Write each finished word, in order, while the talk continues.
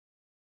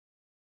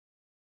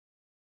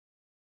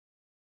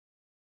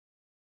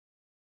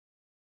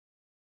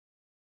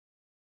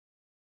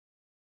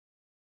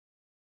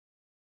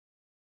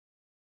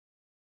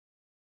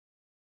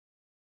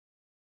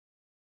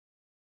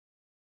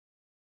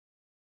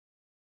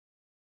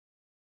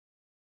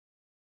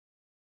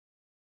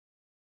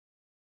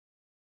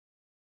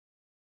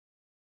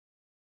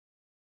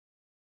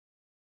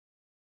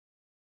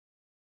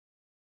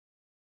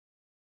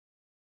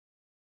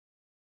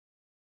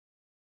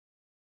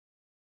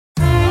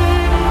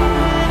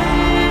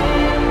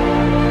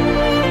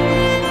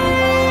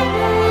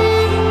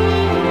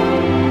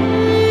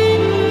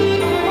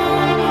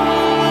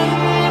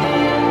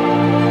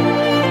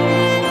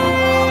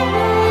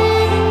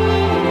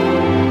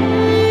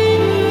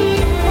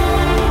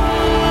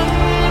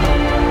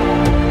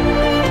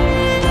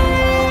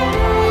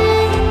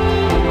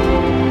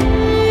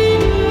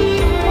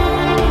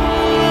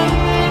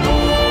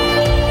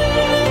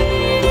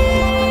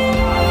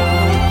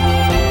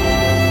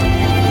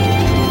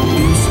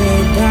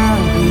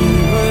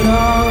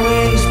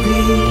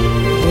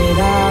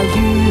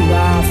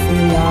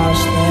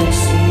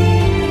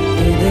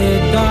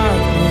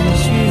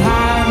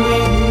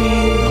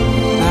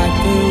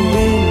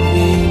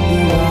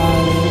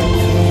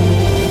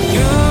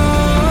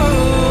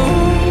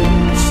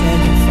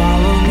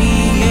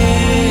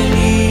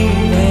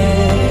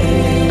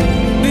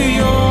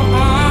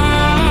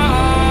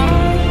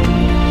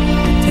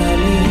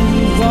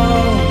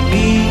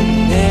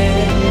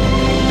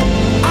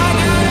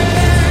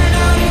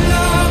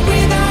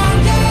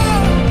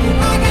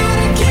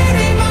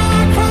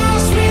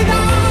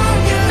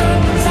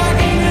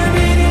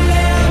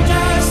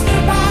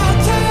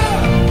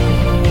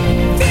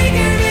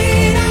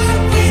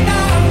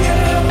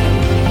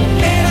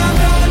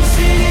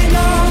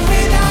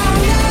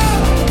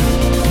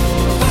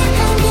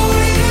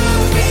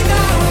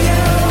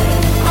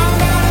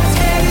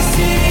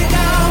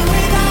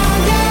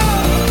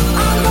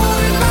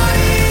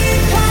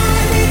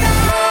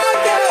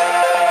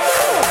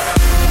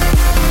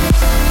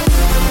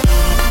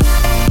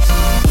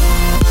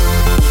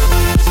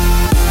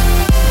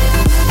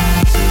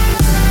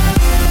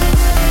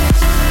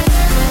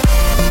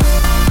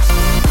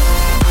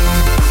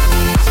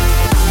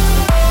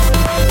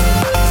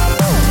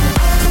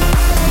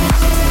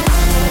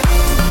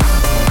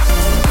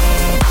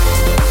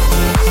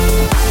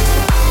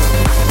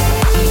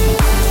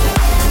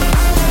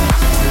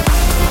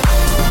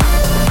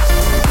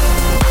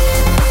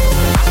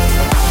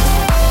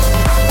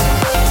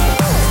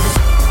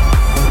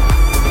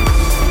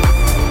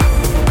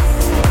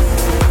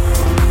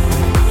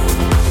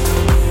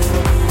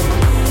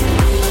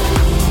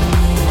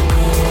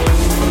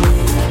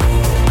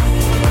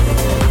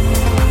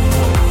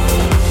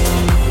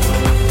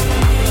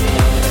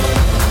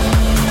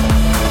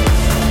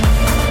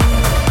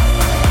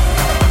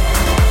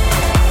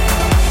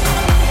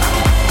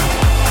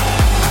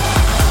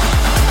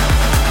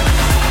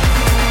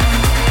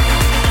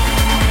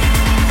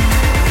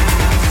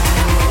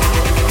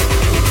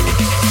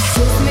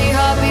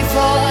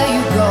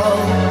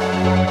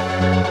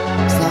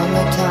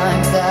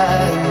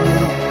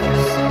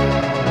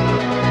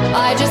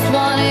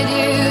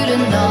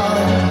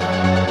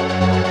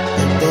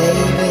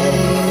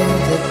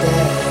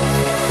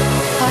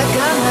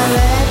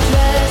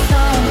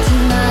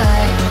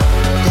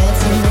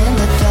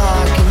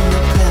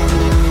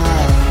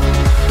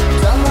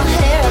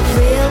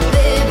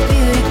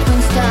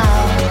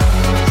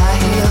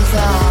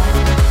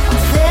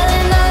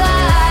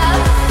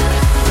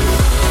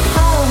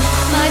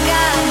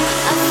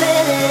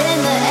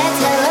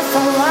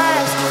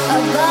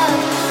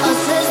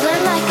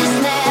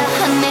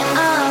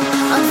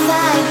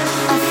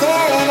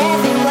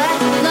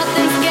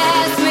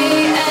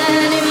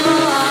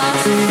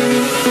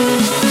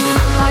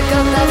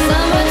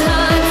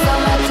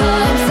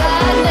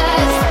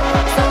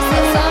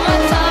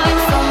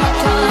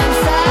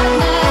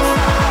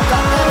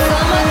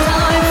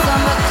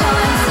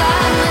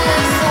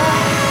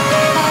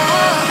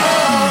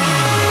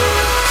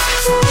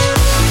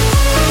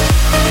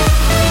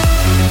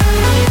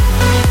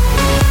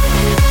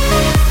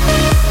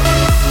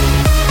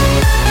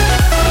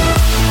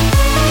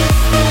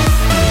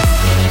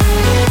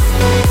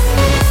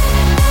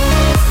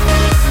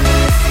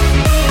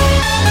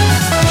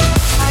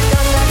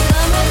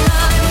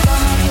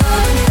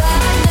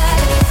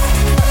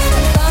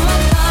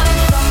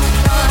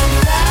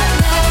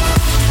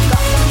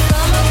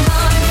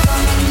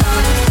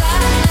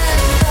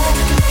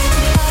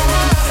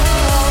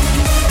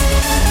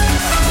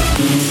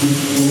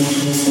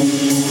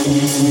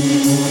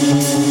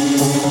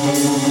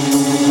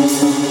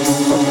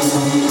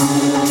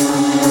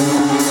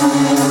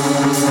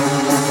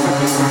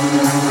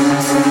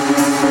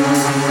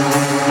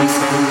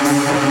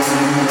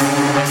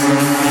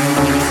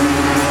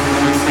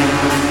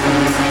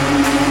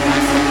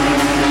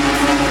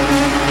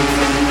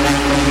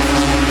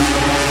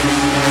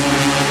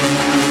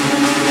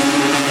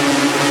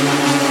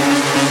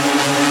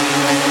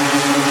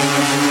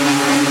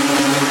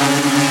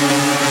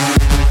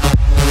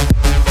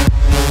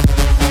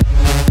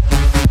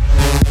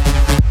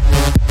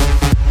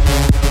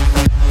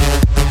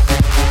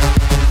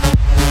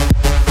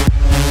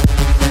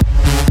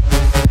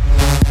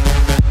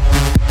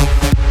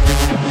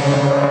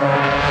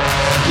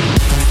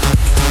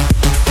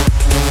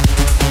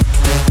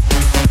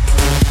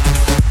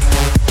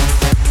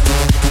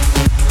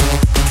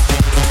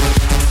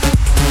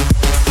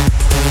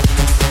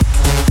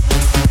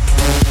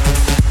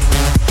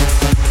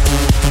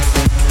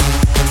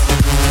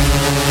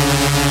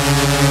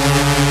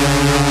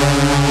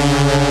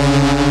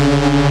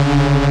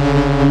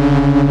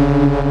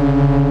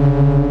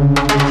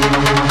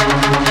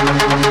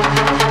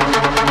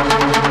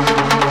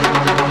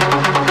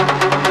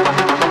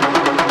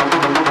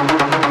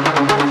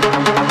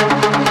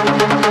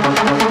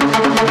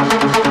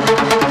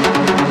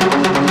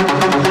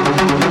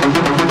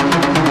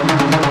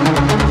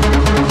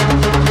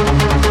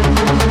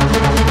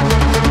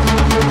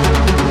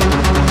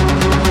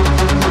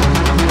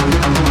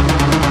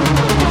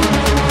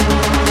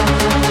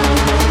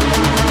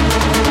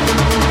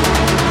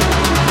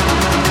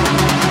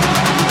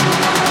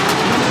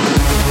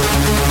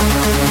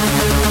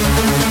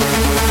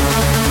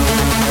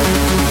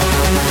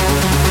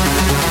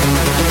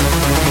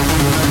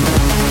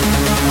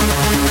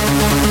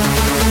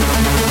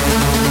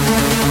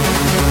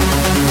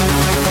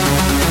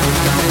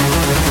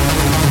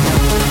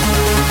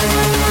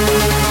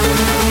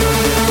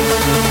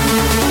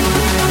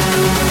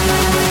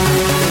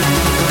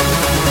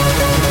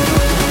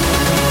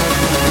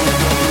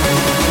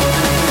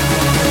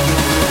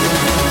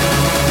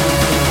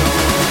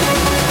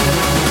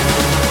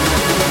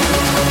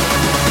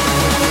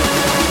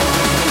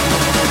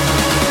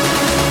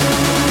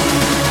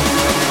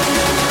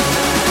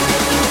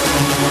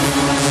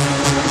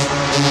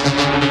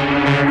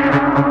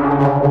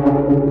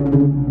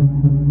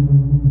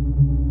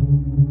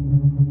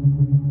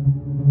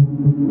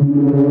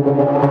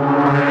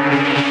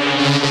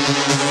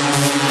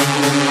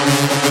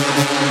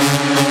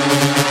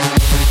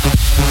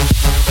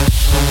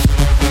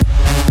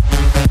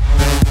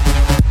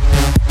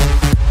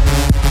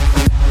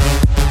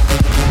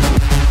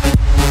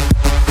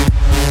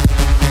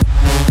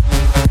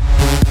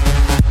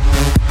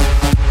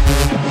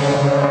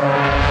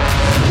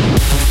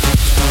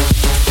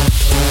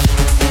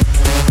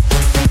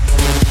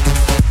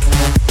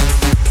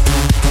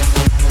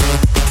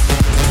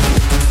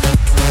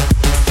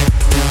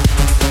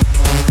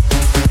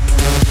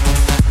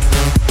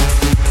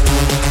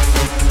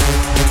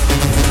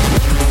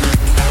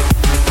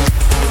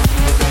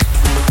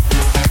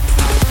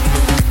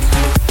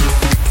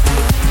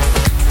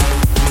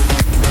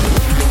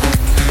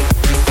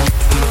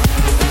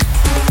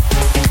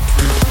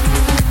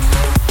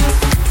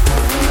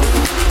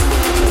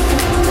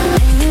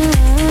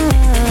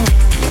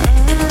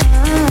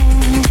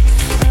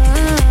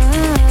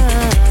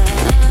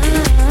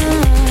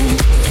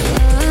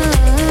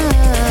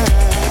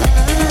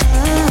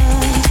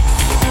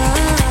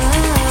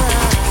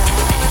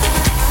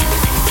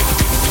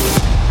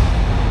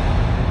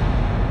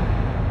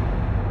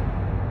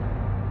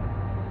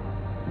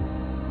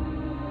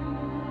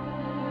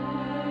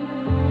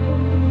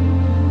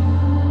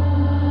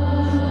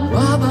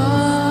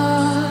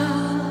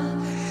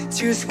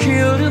just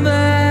killed a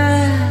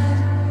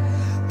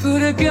man,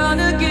 put a gun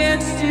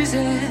against his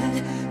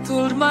head,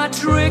 pulled my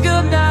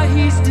trigger, now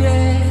he's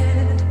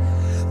dead.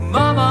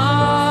 Mama,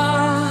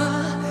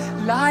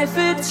 life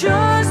had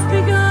just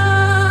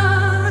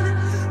begun,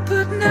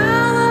 but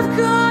now I've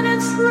gone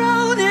and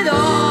thrown it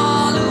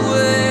all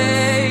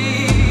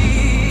away.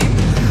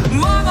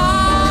 Mama,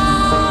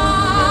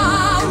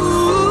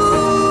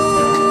 ooh,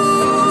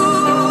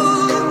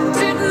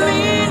 didn't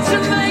mean to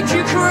make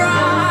you cry.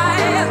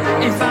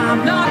 If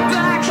I'm not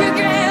back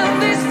again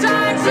this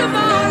time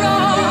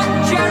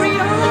tomorrow, carry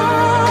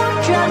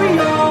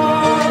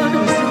on,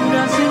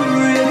 nothing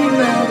really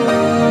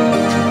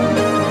matters.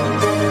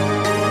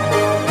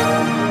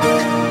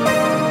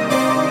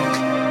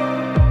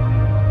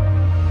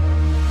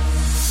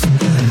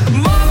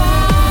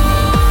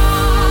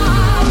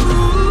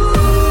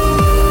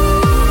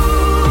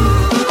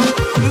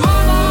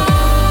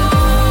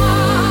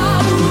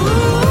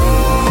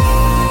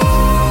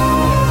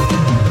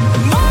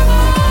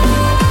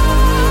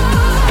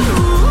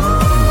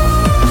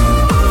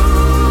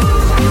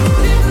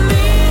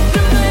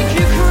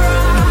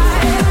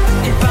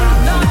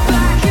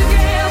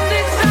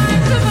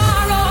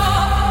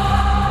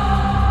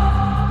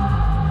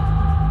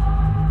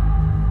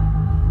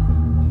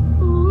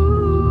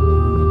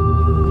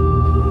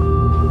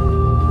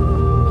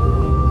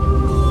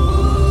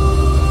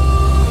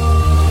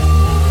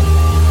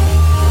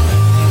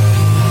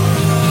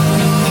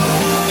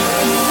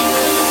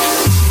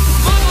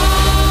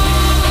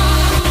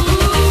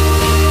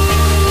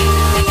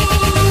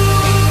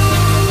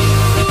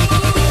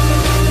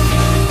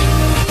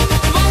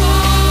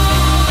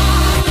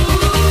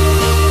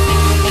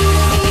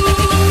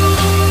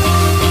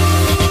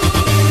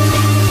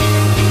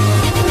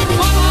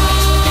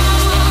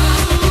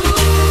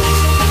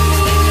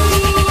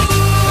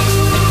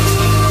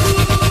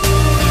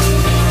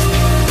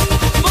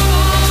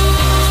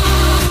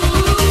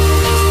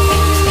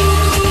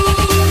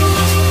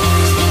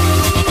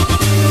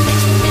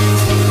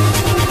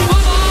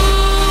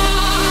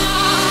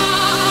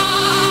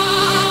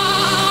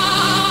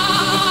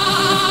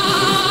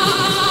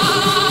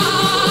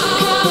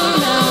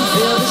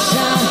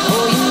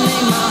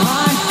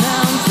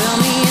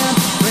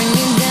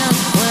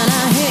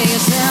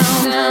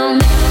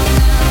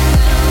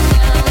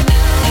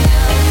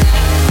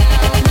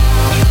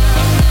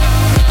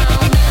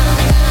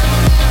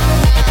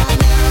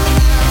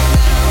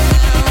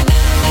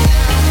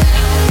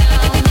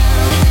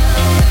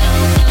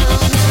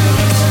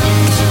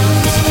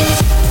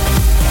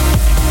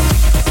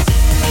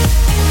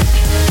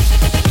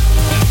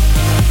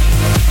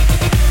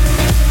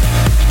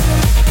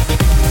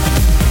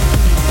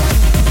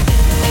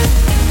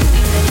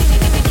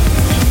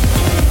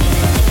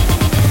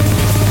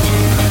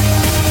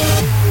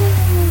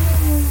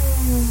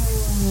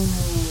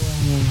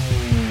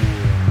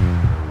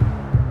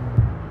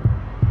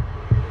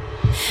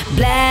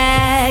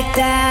 Blacked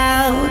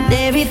out,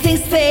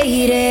 everything's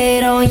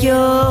faded on your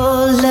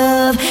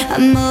love.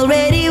 I'm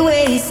already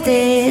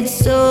wasted,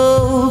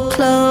 so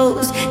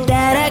close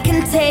that I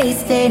can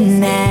taste it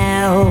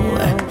now.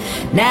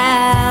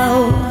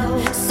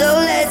 So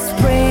let's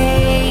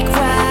break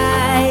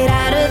right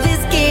out of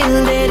this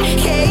gilded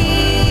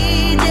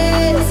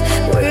cages.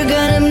 We're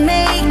gonna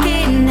make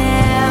it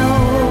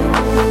now.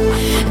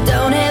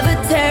 Don't ever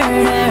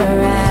turn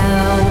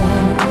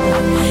around.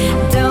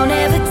 Don't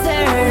ever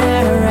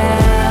turn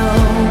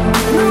around.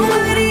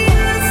 Nobody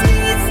else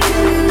needs to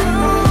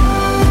know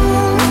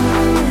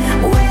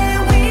where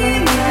we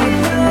might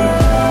go.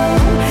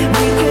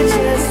 We could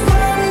just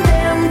run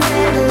them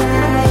red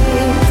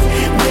lights.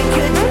 We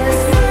could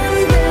just run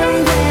them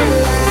red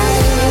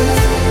lights.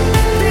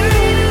 There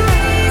ain't a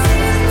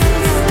reason to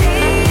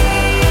stay.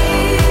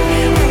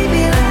 We'd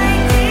be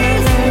like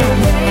this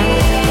away.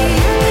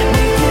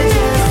 We could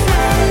just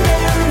run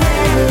them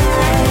red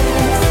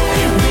lights.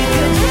 We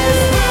could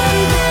just run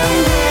them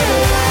red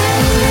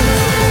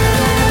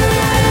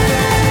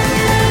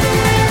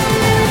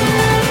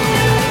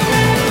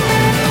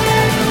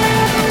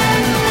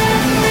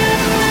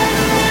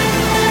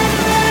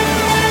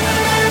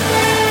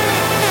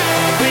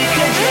We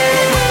could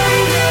just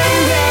run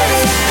them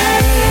red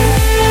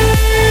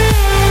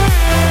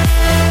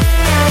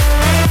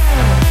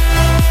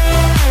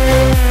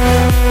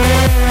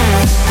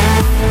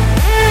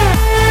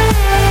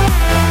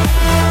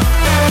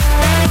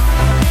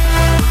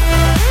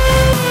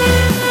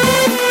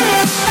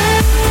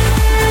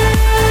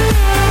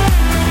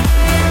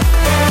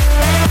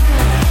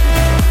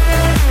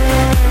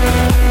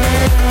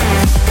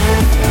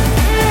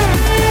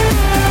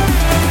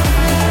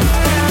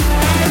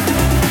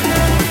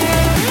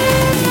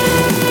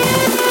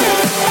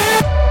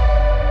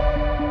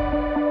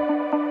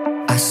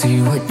I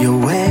see what you're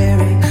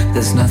wearing,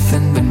 there's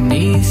nothing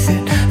beneath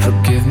it.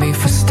 Forgive me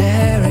for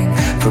staring,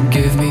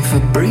 forgive me for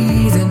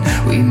breathing.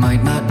 We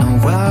might not know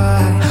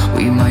why,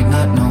 we might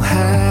not know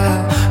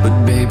how,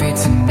 but baby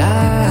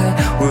tonight,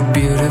 we're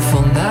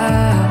beautiful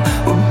now.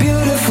 We're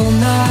beautiful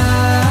now.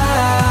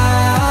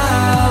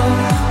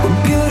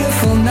 We're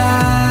beautiful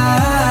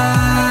now.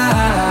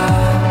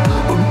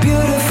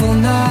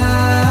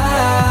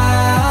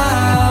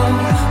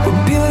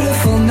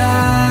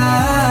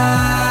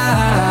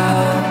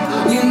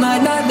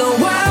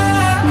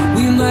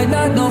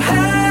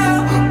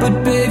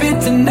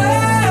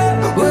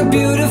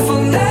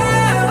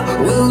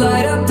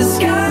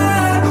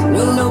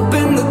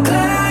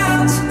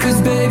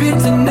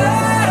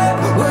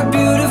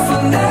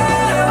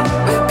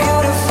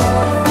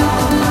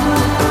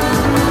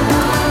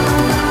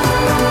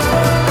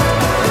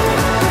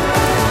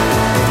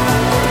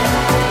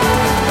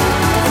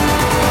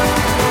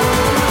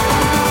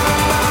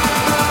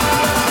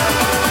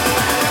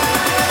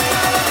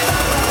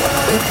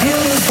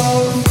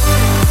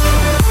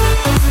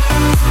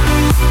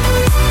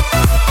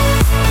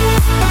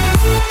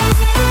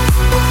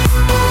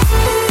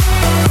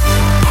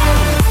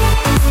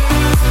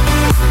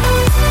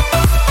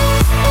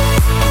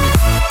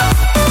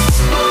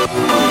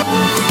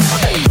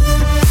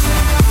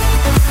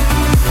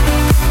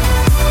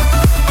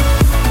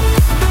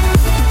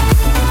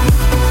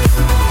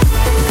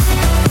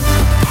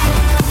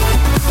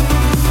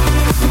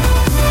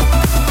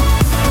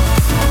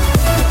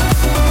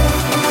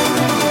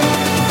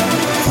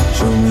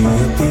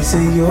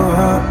 your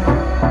heart.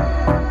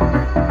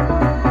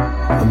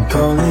 I'm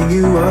calling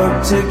you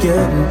up to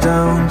getting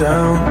down,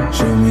 down.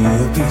 Show me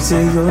a piece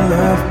of your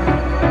love.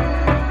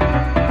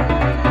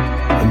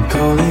 I'm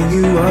calling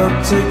you up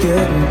to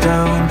getting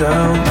down,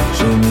 down.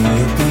 Show me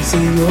a piece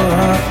of your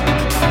heart,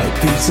 a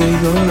piece of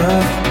your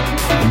love.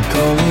 I'm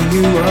calling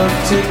you up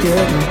to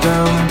getting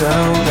down,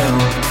 down, down.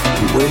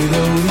 The way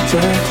that we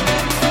touch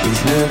is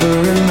never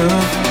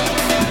enough.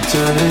 I'm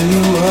turning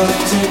you up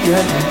to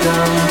getting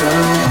down,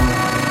 down,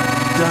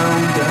 down,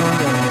 down,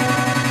 down,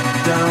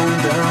 down,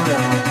 down,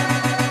 down,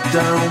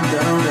 down,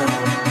 down,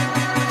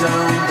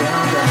 down,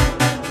 down, down.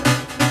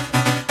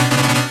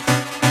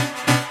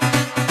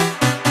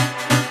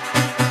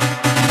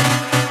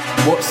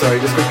 What? Sorry,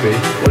 just quickly.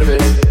 What if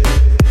it's...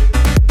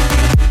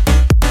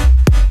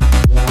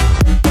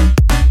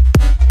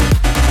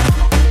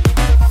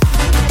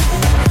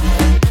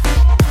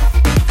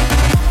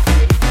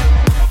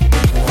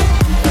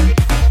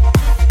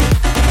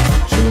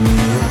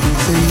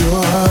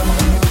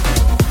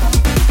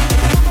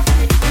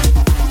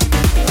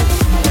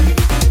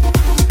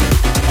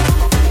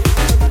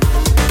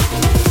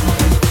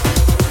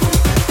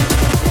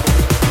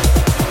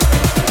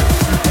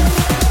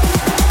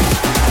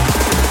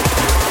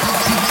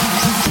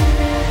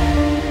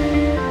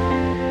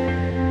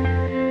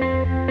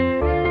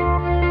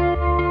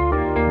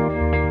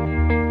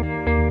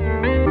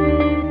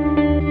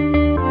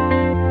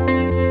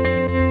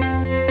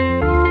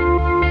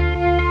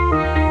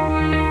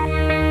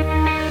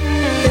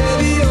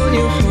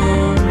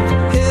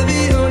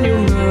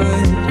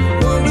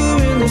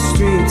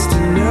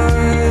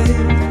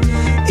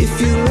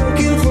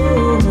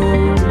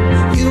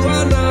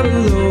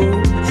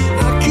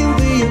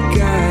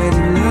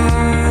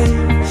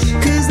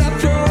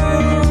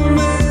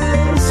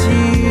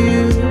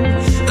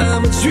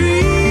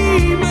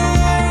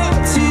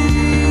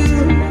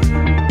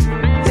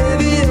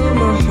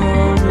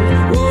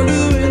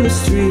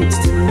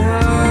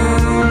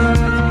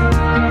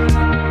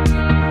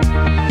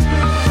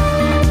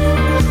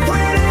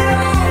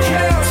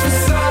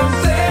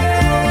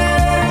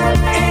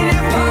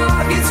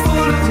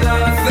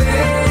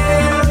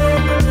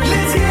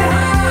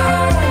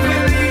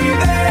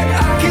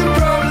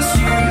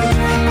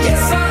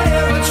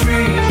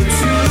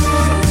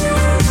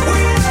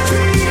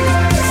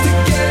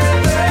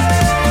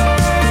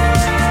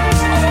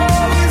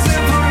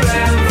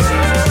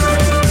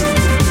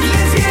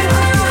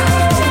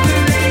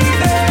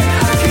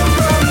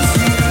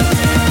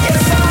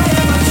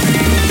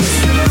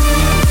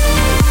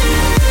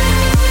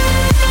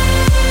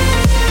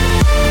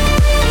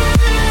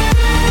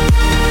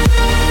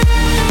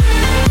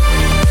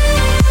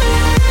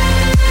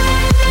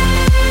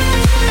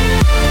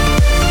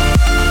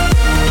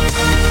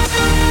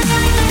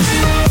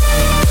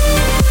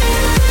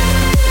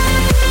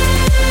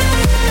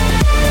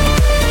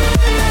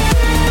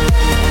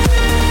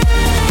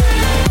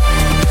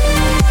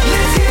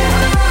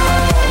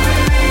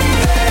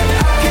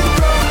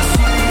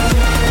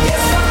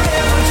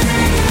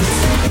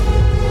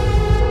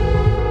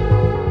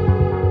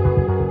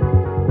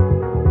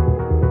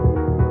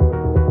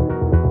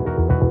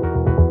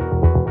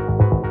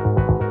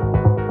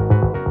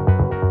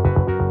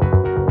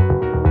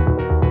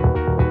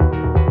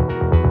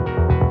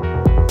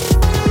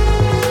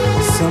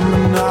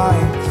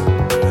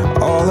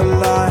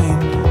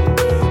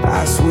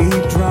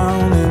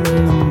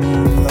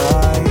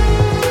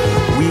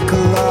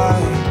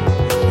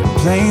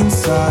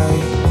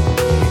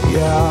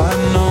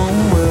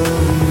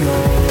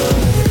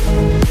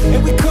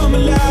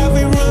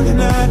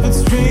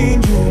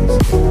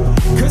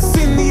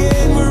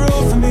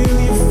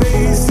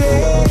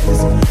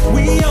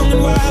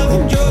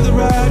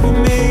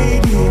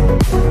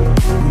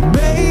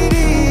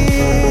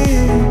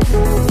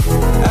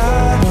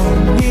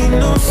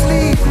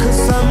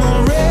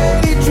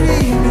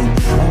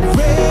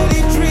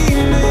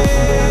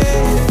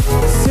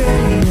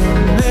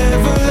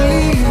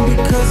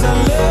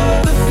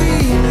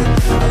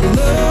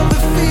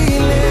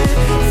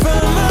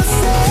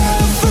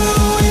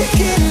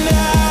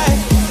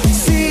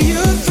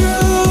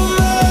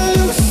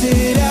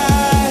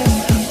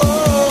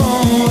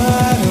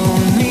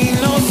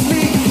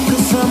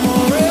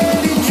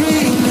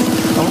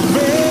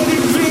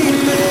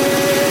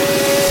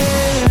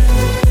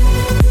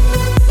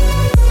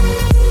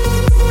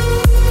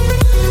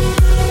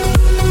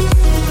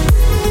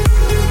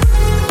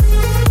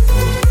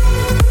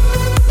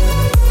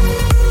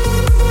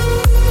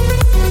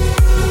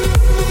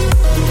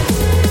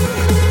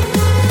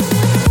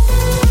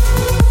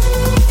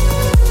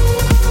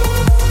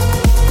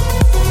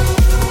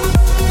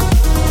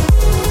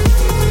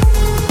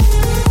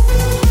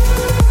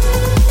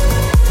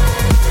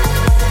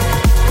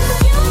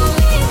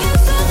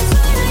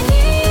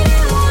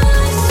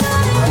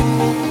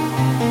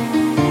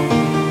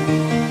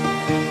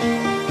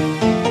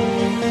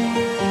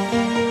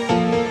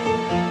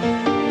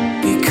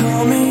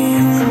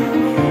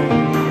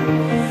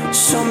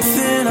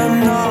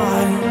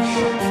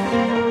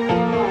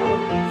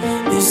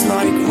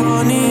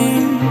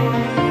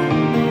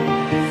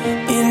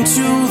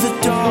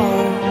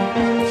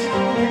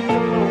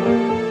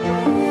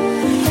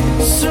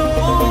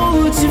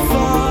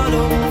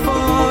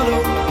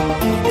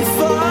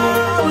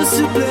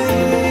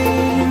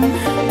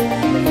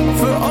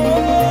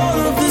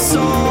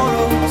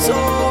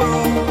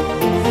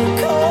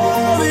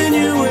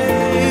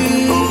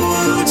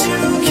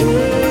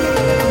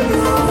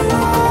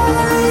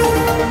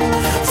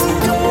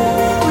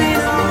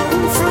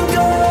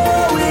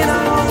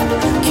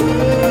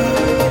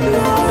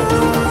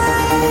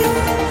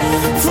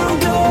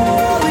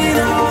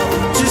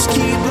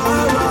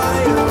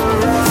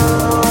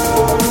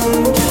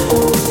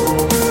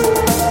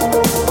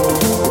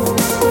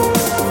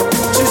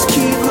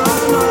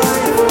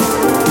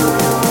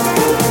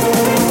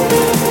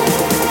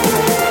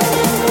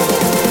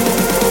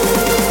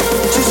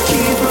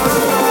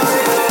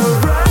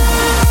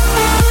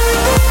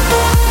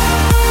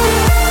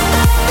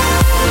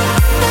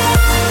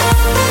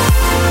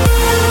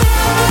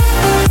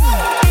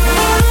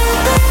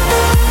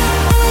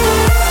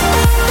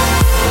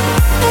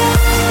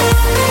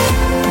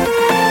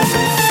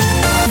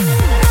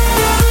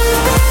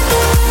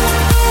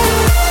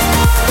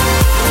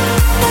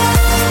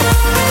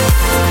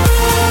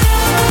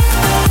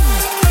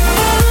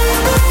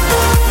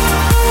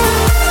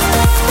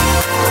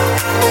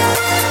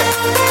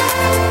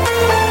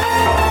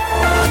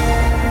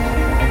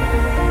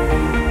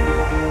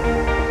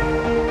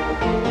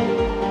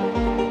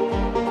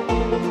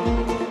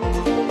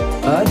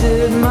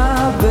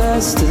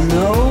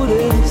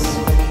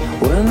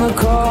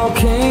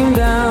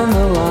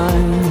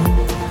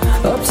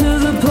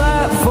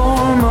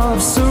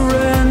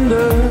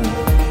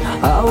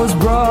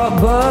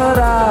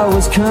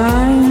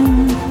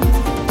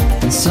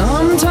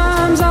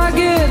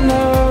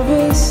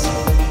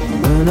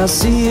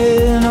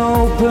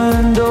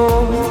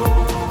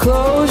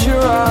 Close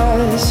your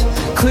eyes,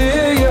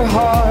 clear your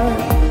heart.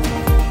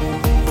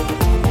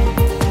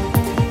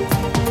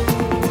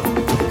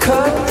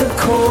 Cut the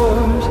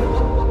cord.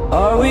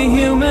 Are we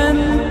human?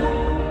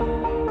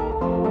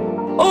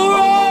 Or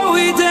are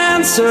we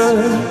dancer?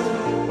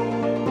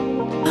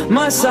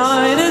 My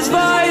sign is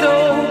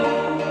vital.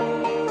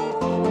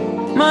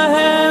 My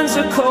hands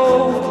are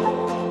cold.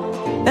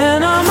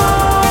 And I'm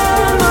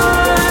on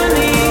my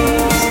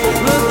knees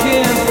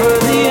looking for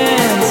the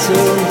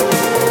answer.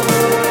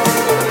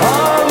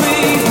 Are we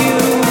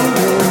human?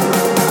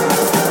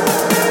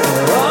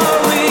 Or are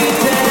we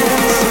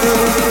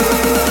dancers?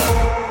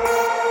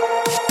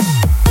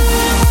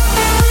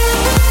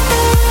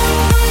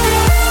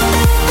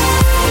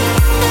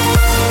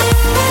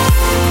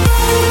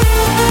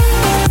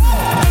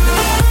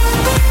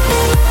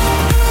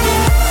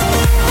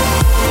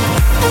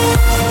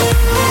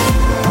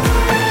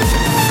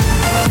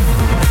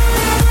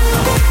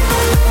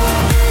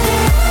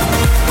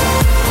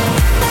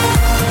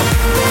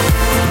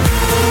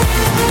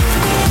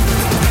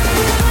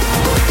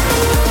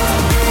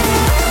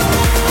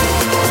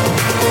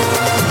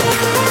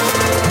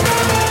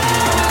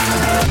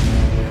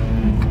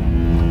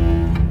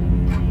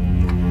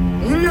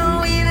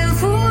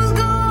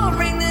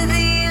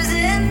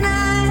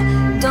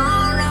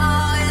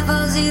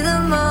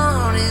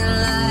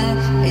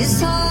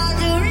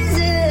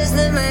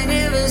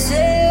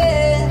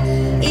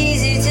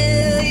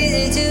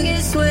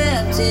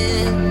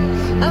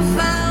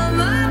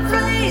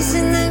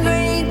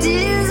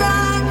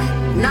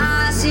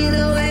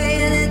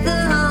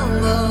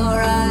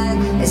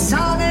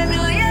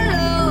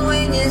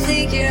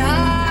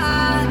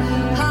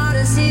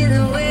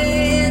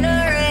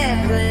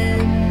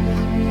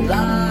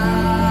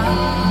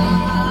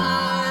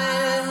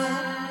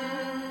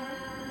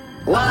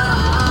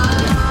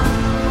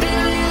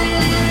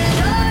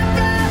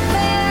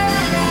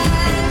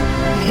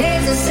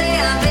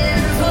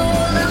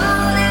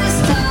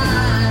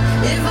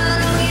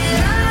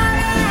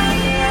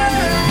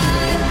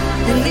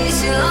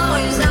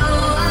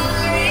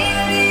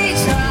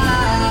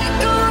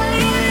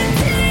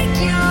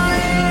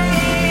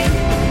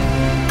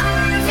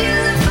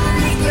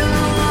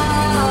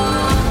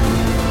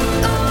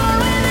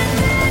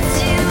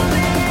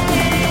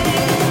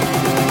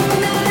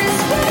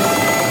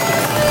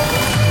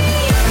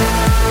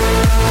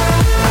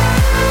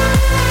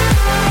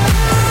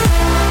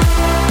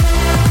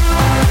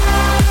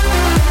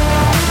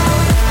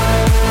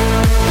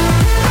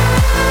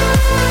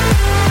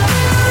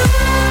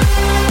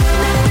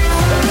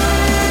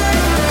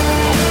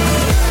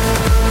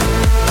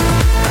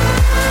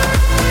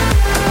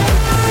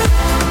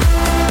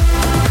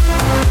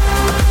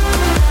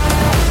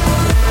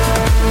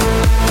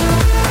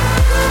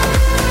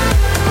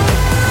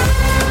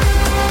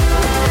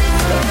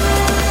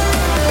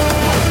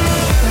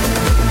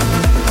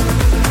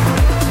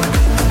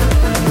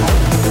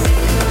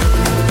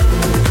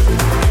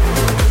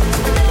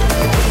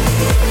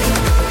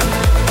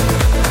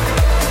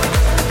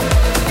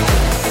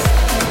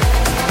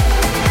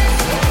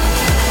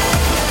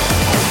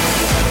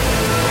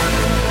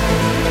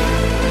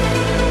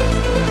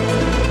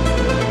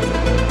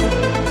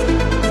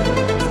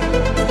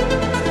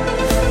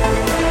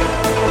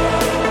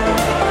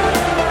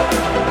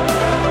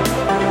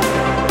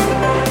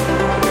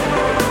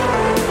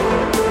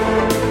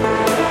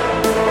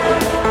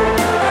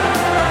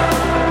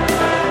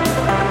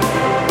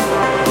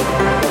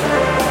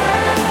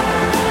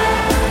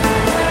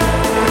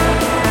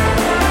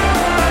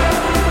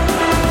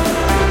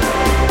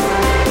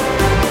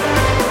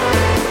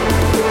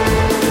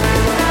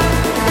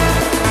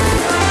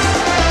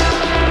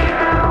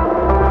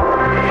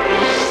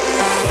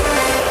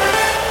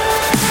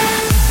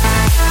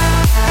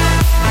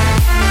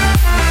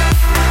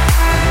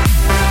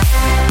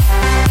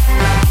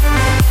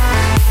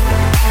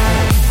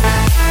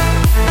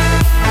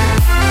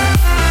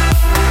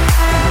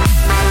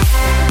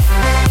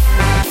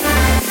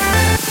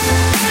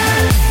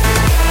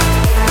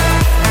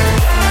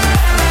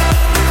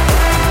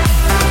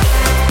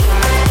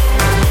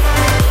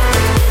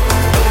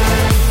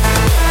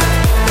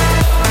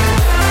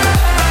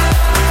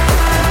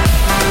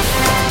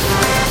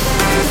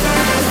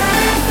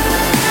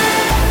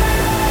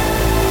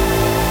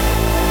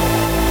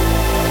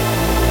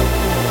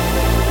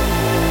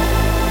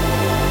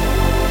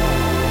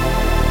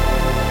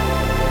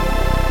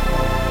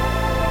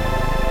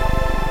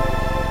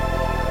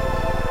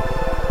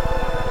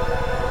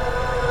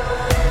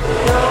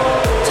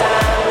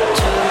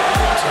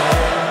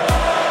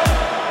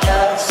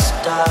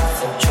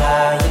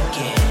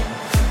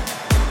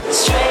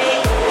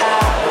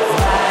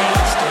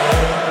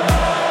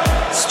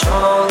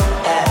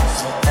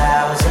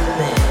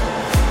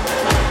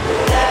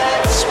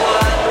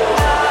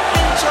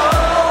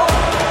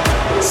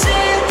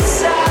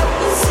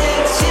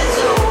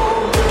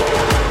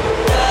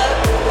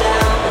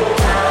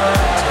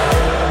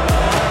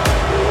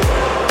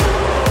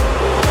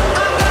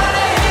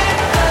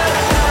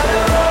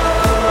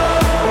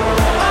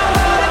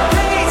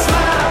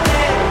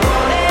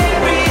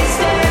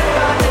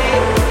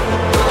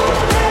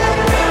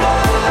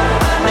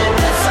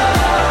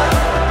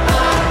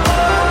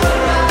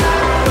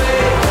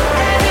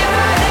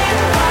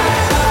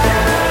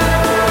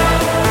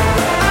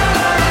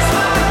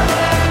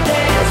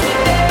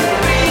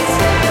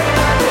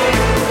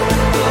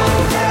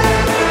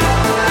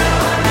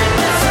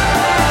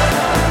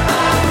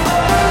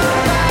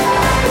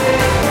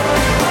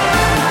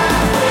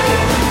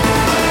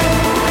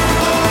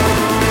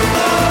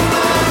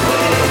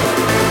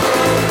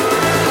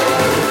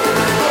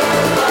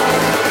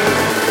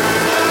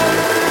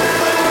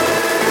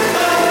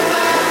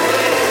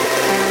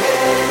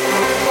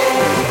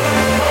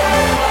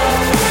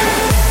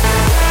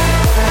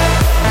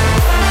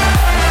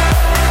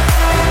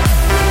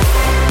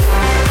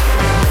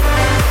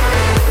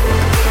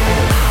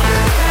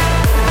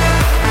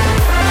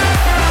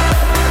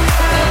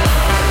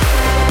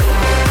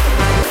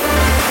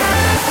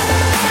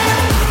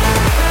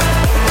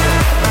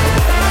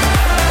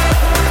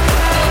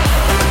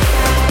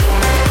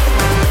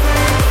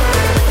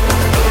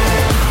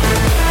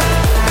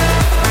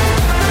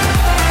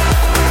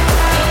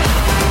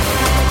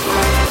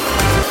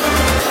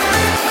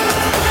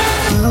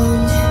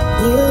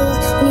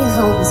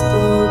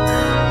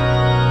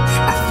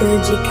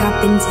 Filled your cup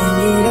until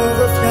it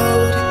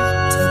overflowed.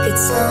 Took it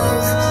so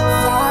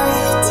far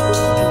to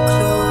keep you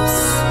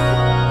close.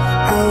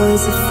 I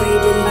was afraid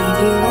to leave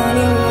you on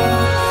your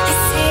own. I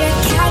said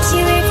I'd catch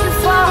you if you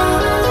fall.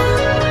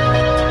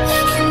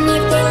 And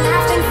if they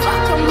laugh, then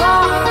fuck 'em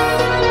all.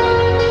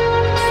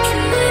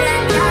 And then I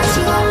got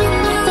you on your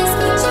knees,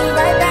 put you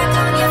right back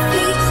on your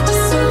feet,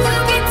 just so you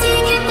can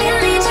take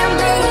advantage of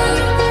me.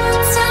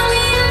 Tell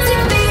me how to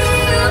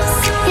feel,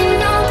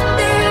 sitting out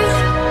there,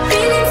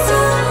 feeling so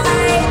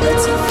high, but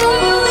too far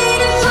away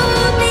to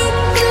hold me.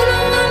 You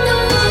know I'm the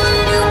one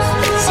who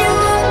put you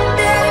up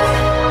there.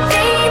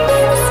 Baby,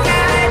 the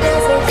sky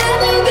doesn't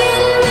ever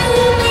get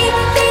lonely,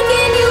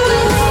 thinking you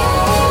could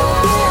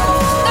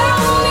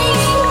love me,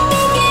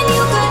 thinking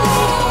you could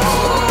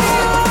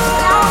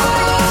love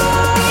me.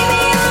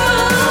 Baby, I'm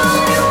the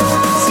one who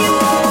put you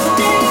up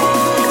there.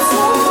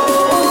 So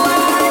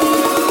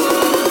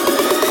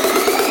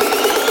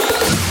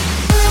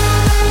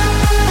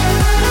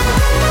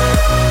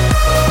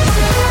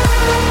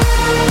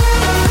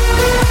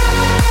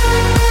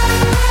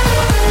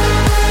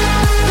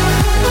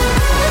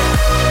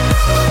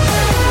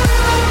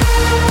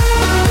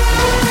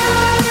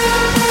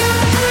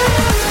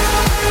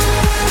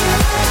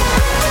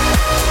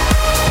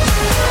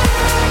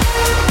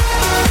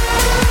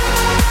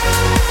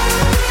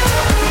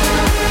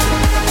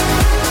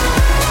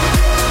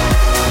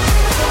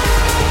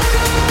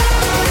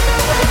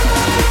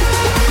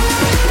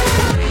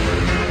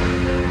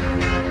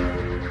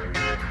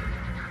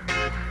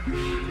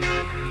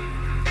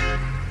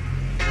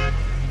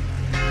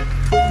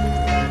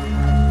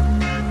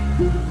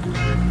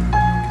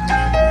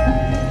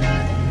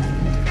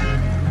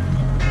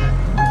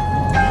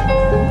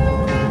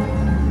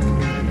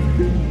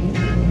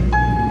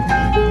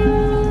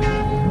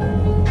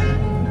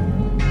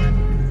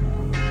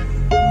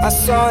I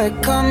saw it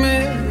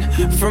coming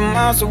from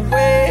miles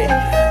away.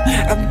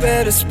 I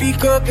better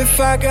speak up if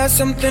I got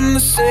something to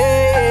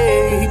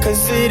say,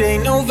 'cause it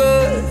ain't over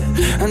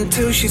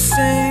until she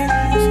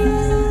sings.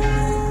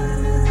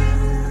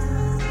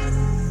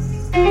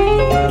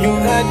 You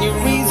had your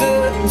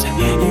reasons,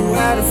 you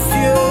had a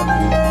few,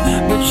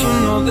 but you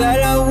know that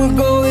I would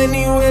go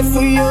anywhere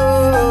for you.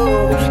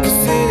 'Cause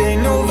it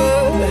ain't over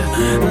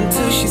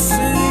until she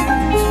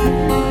sings.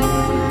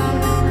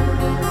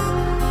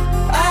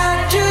 I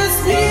just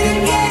need to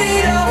get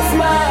it off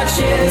my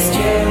chest,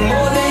 yeah,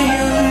 more than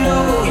you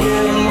know,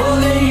 yeah, more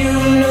than you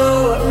know.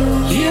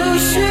 You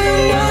should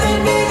know that,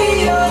 baby,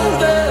 you're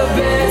the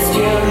best,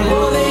 yeah,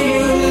 more than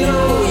you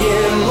know,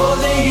 yeah, more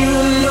than you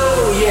know,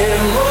 yeah,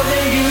 more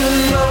than you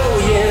know,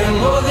 yeah,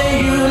 more than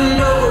you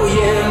know,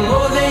 yeah,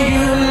 more than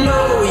you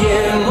know,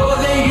 yeah, more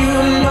than you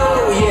know,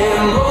 yeah,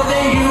 more than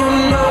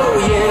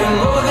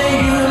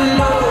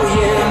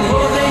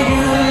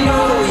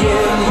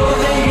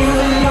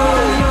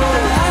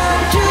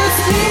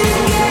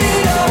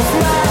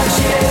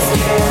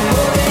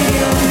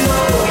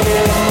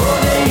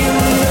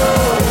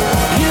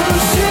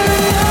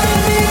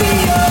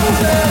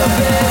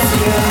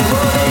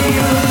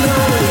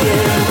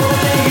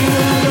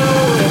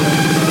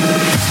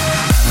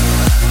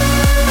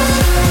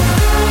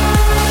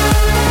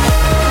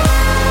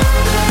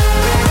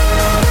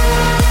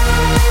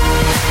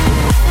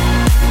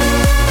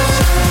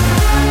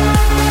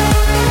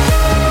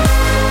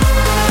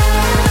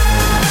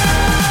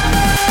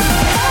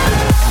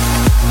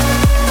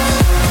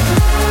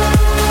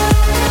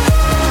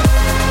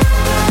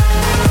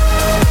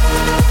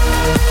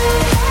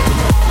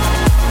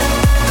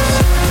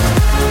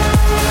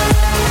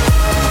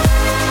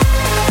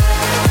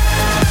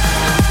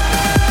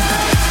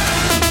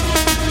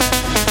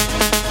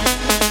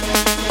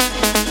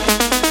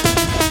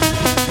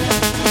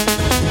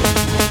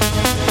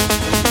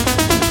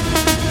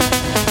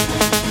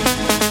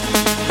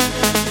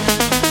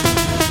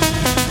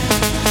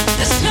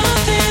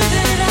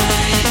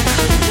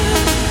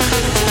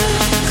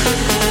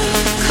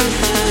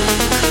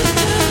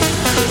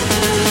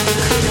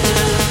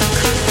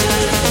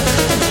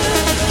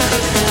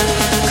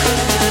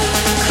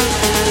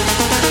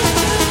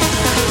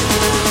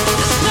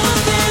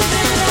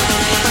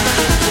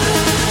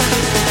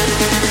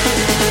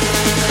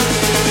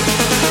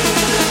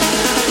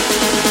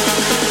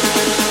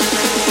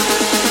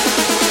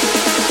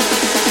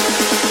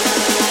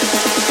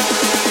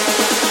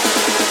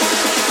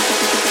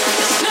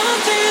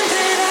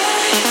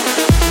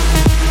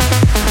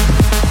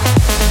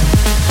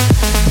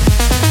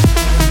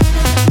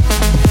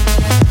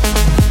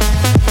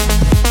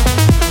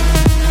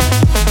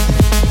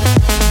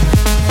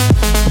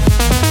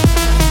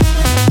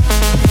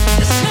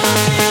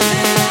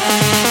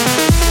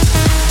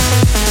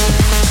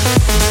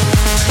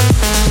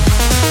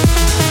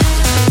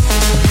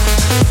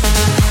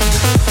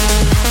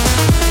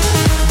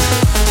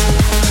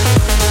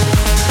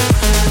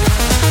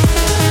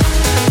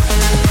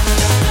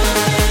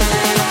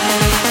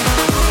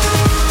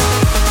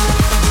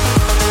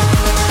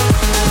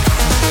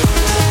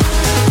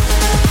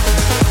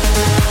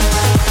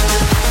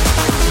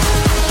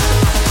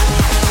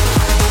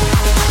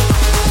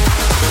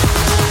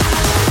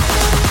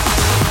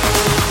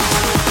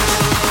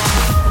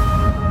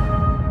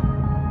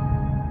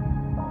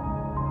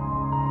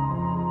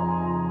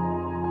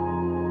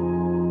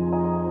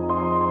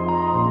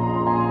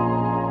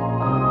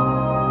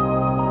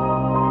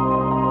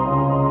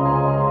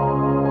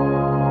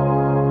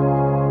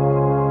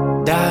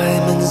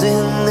bones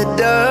in the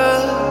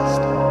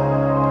dust.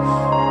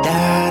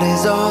 That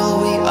is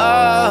all we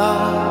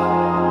are.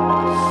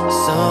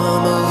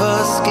 Some of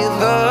us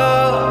give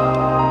up,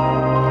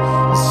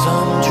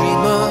 some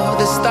dream of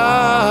the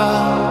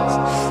stars.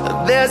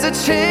 There's a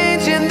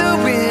change in the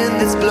wind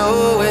that's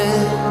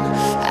blowing,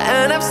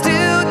 and I've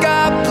still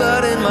got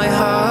blood in my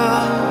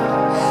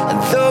heart.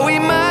 And though we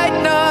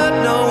might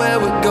not know where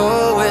we're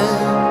going,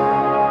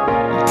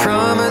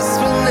 promise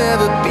we'll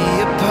never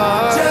be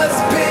apart. Just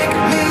pick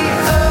me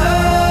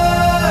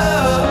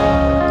up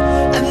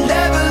and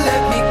never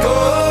let me go.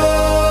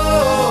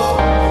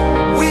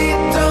 We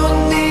don't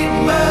need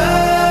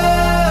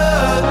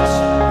much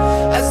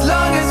as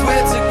long as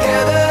we're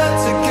together,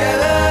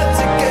 together,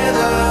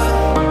 together.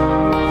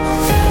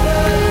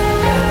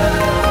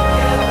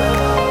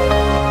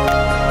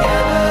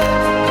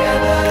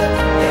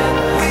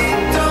 We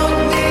don't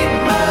need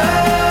much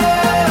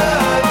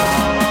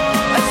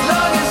as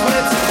long as we're together, together, together. As long as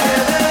we're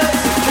together,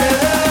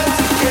 together,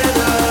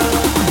 together.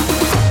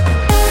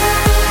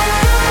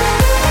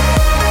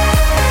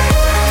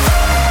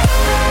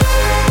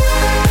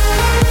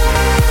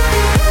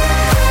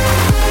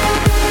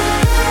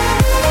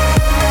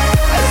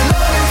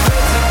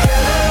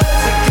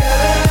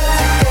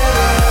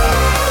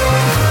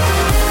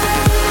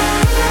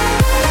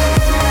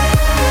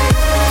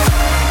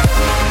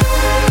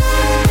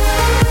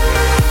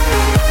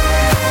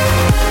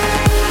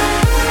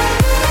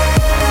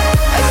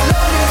 As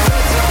long as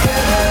we're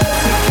together,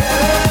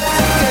 together,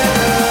 together.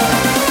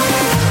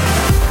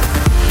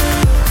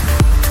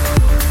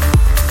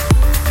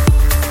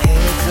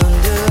 Heads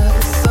under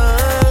the sun,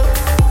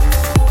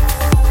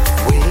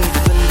 wait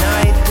for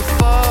night to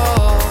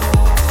fall.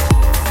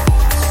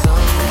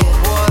 Some get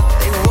what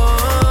they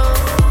want,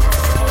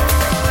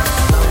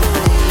 some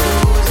they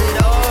lose it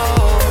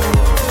all.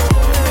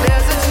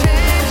 There's a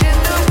change in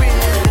the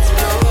wind that's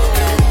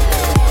blowing,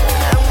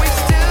 and we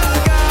still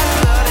got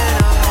blood in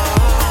our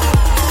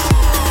hearts.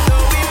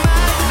 Though we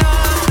might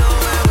not know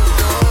where we're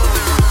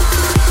going,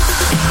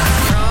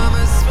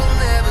 promise we'll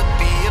never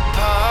be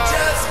apart.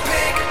 Just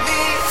pick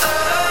me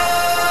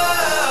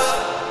up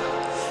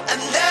and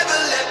never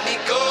let me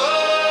go.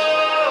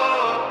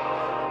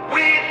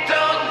 We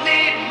don't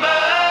need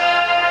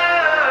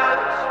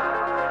much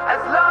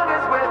as long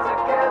as we're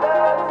together,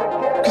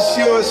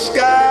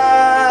 together.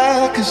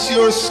 Cause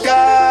you're a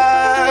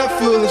sky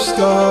full of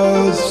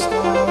stars.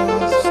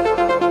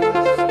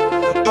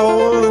 I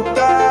wanna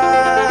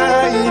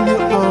die in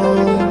your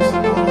arms.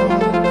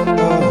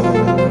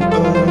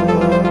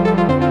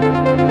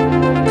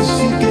 Cause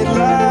you get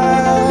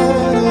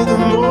lighter the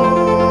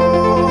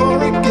more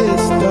it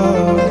gets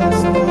dark.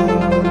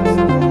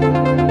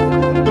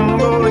 I'm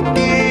gonna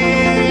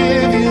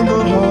give you my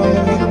heart.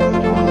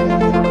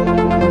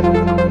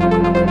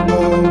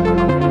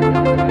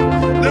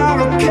 I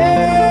don't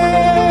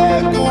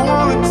care, go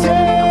on and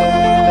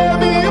tear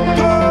me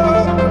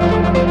apart.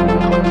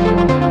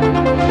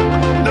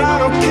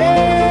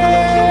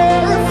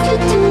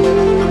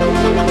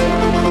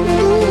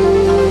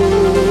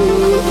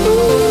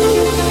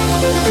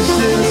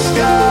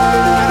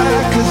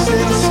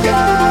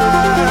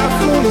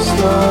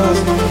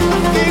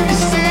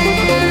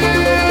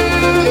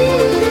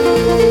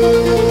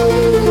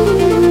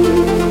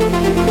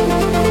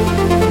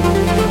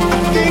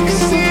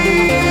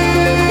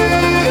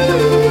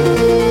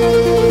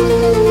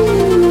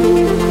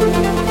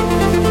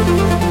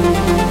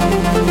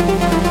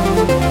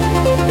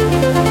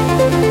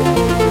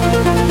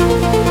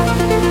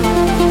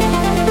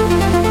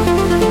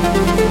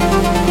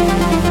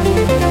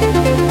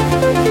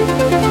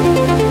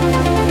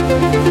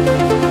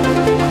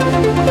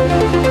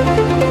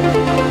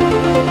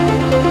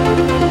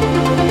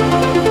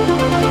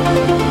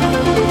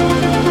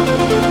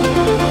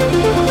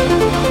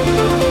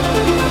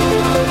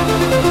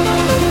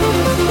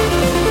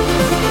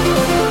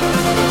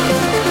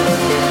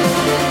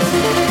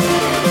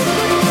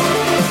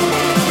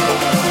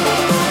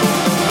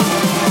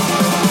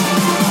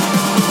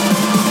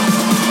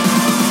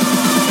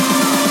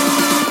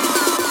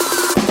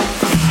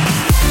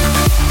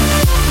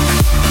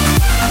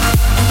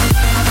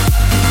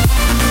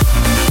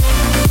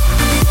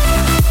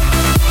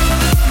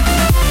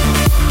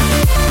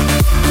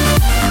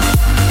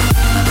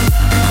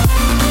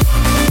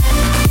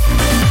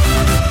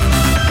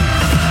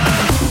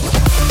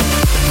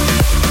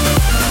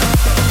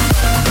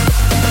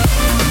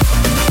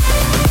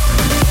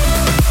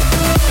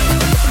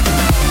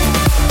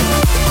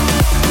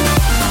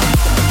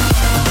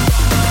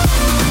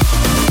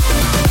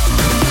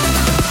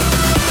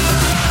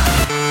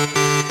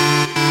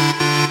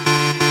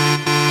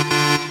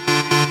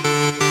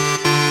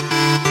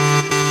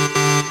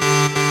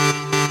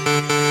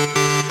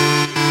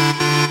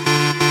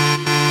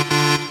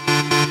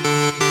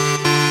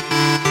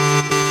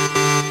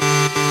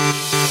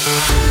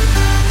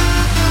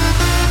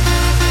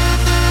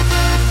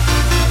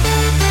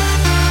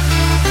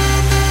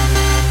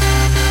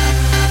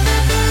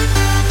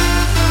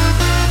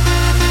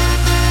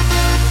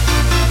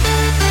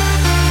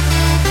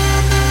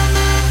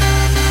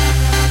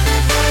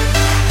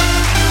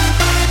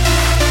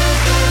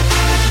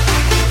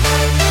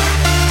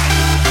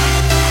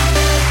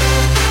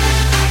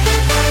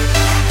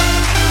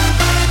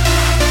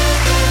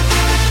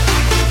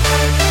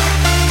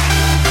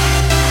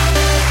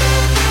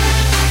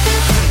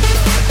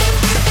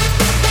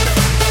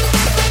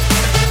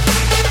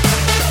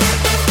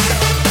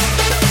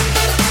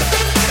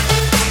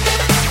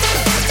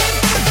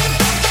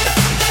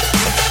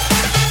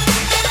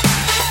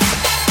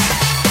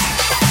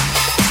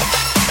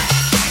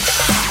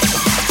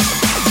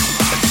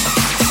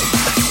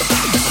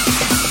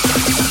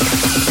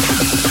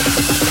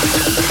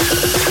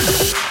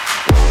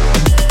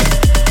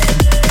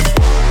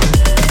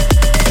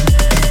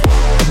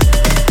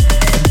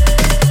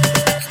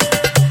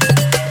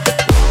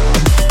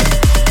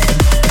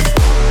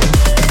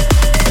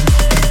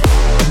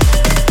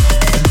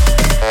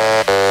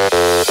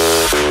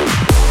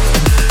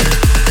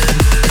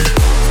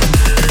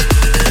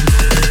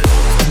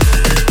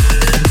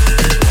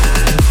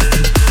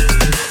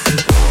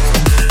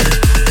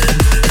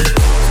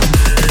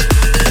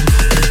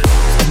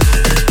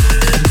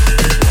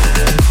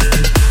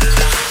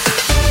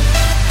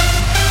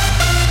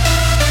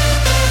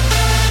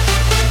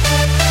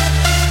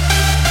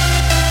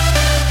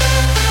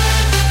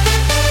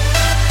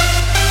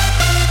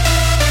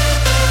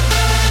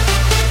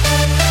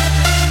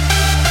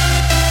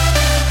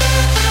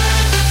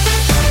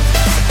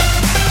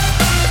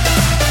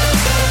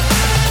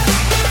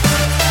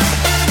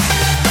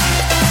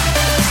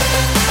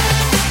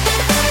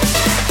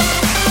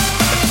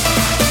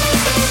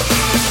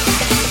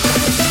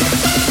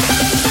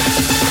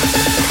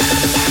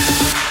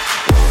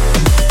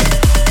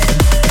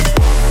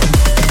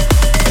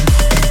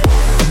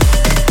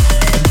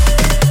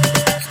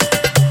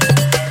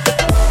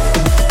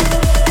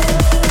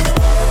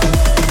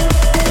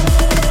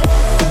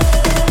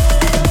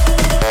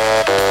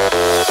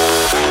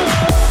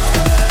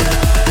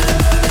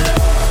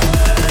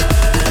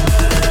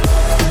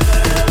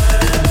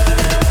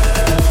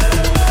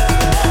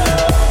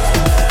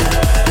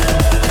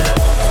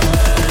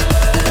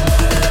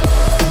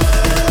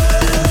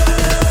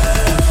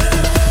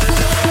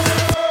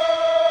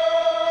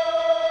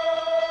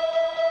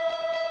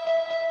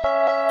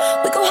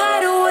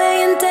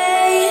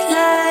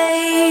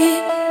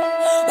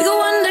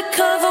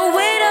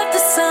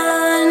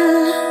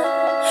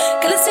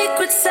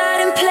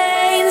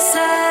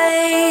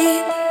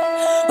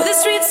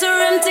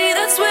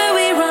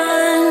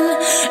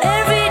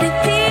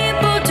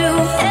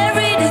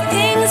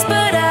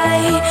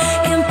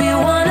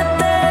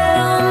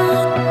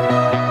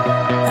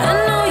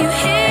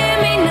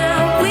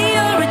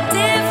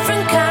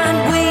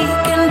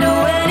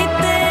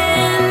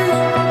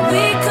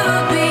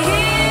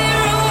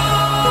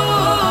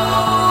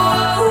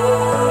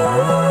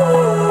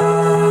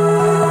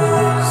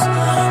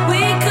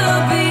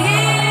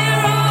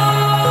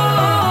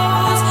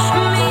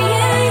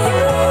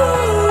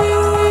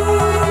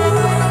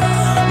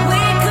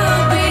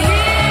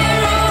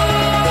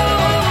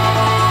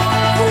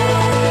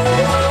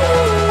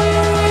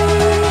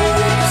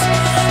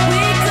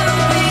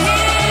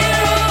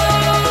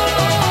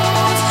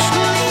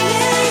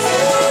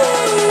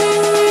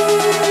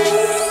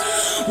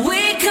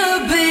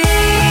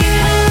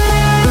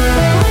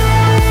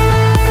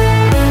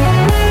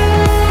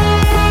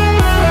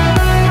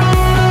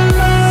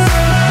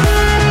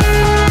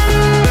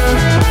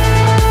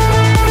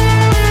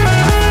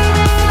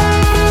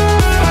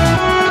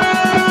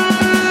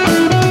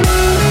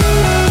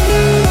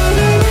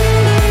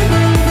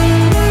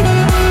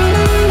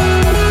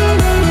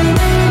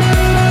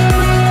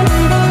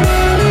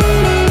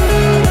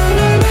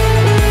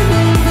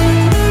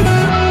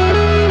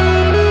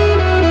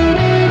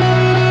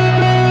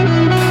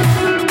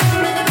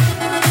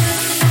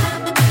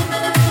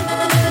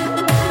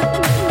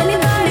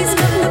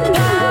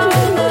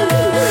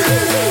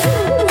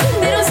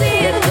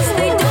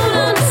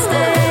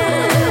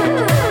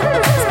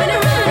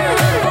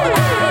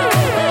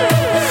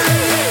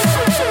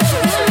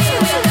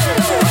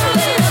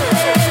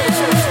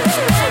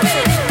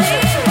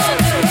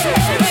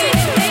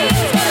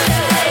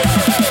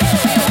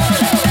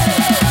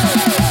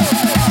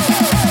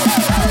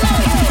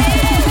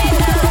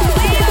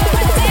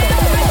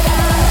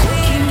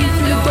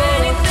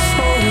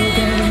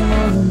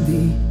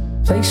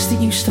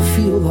 used to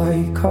feel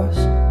like us.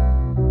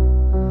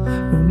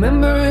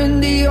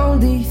 Remembering the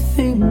only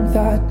thing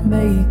that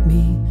made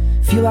me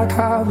feel like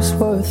I was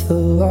worth the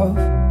love.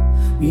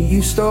 We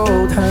used to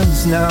hold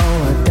hands, now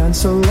I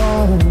dance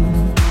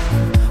alone.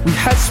 We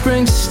had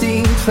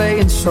Springsteen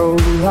playing so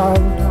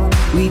loud.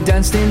 We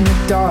danced in the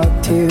dark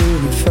till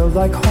it felt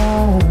like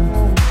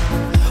home.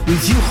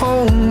 With you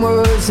home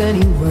was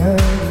anywhere.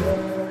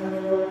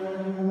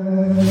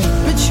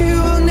 But you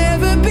will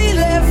never be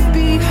left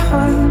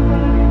behind.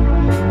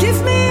 Give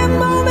me a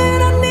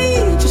moment, I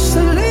need just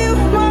a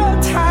little more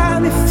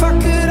time. If I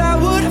could, I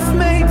would have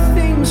made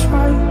things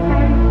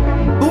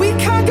right. But we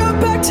can't go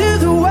back to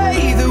the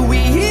way that we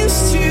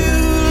used to.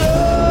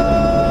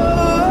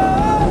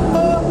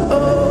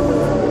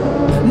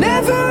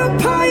 Never a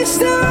pipe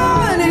still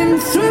running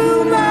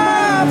through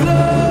my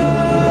blood.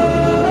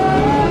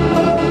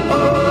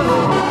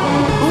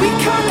 We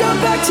can't go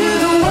back to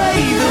the way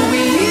that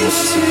we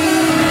used to.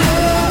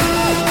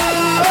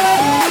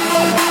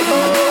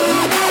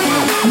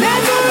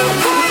 Never a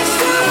pipe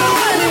still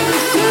running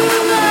through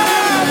my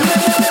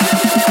blood.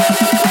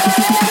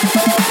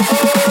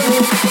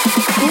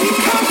 We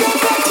can't go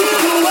back to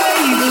the way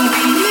that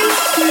we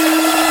used to.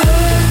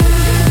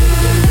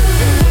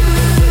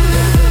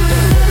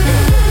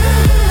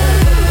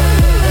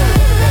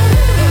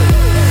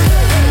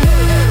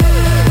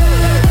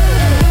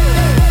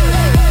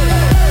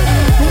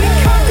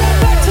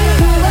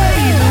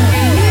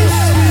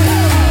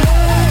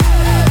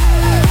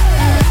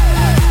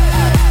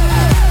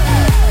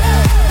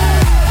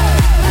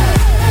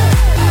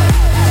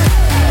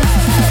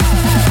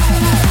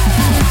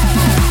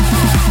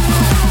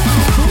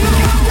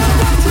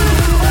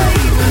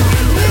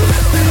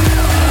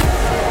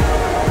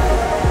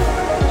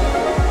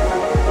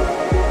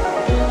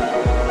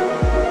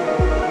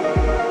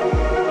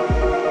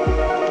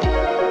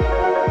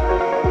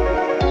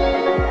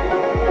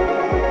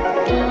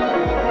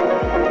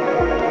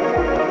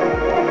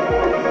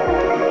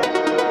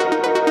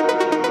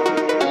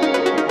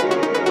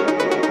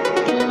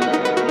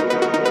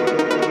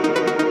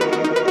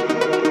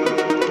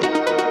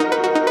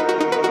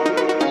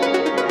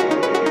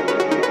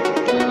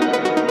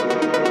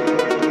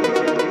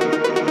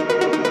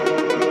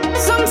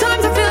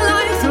 Sometimes I feel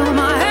like throwing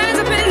my hands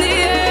up in the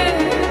air.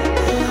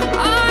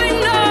 I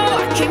know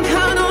I can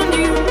count on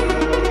you.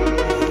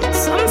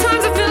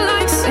 Sometimes I feel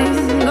like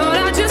saying, Lord,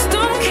 I just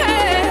don't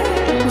care.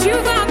 You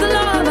got the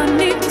love I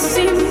need to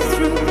see me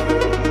through.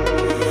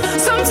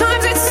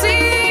 Sometimes it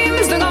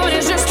seems the going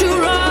is just too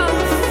rough,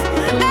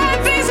 and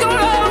things go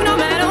wrong no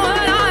matter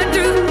what I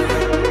do.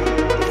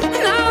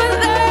 Now and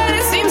then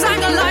it seems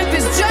like a life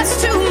is just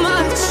too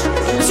much.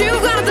 But you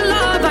got the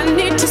love I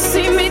need to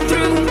see me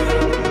through.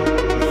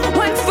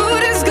 When food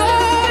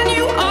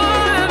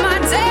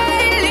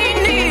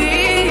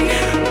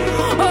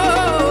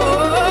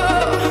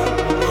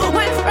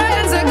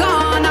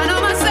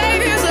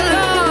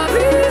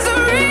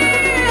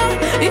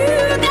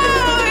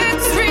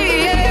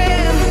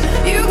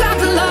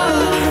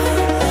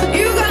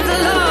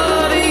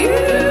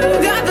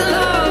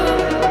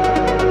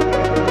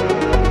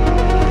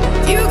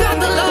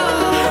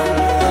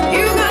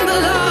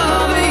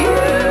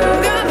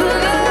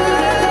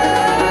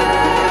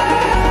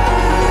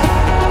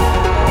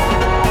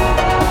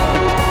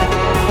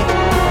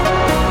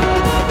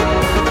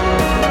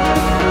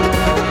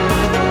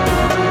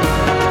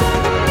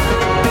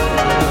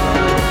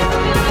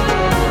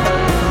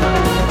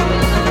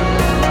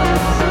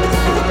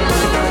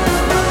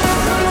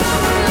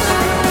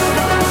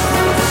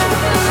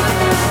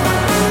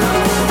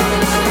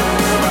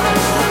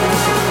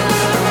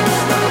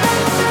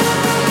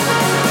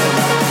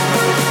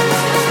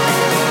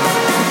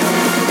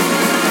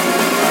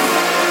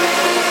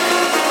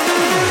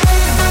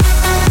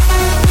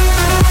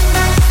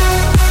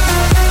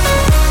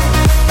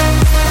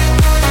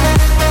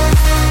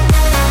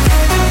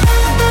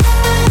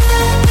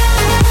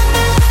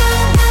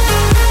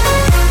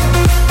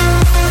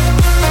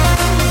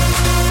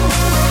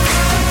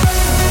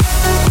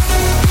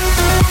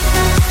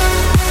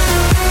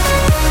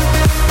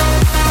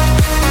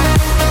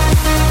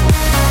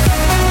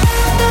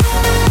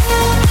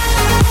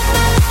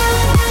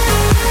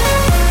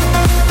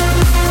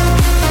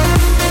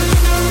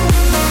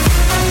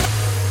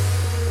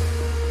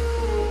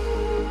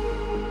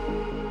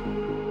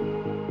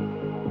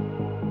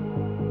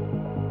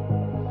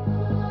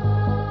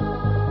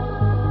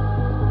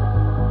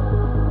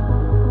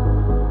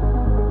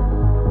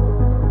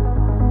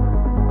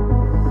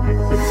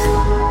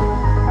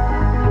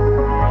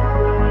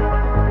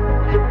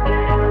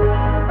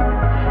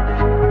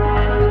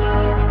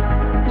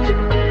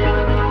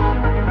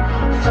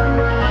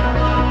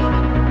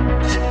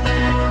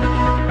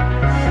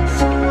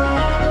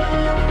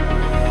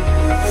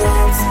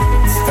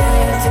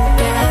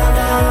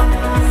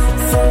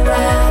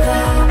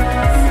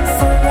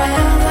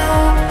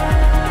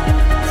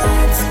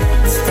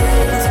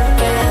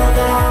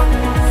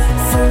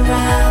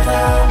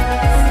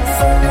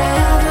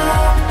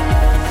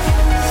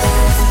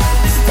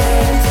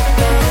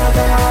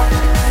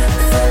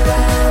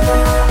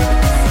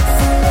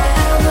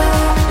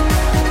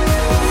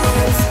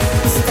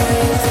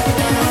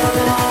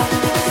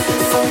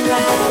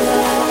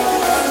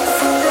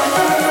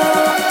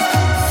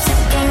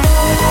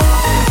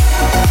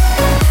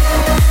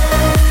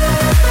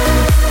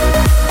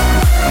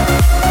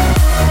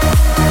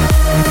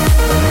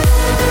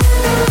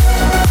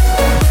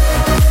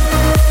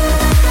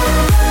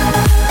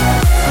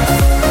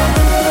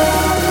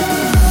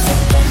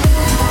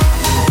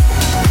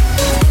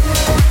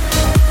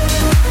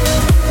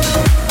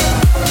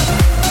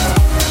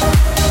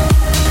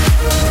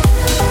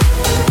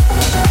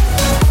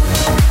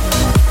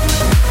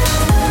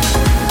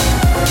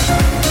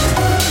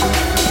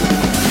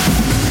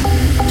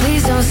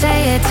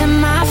it to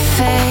my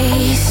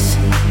face.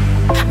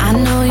 I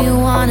know you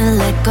wanna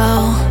let go.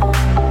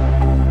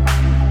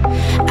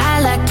 I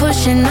like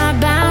pushing our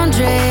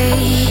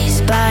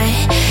boundaries, but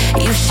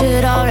you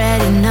should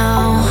already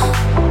know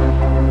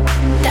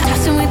that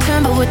often we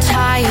turn but we're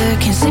tired.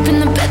 Can't sleep in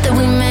the bed that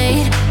we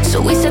made,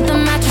 so we set the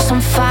mattress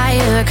on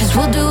fire. Cause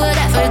we'll do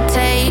whatever it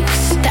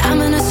takes. That I'm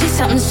gonna see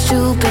something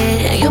stupid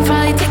and you'll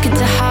probably take it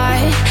to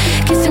heart.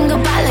 Kissing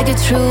goodbye like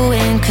it's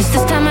ruined, cause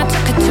this time I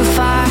took it too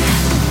far.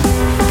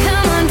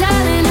 Come on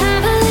darling,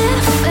 have a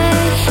little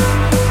faith.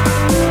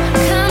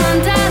 Come on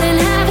darling,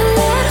 have a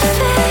little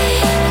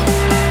faith.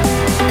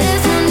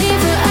 There's no need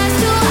for us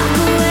to walk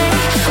away.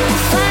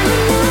 We'll find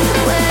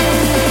another way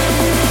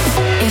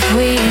if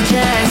we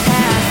just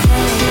have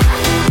faith.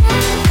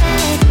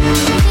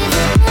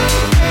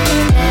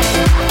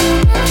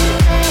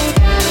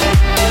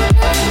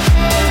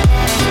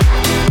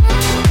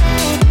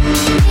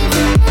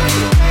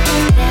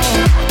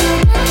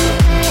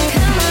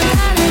 Come on,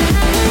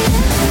 darling,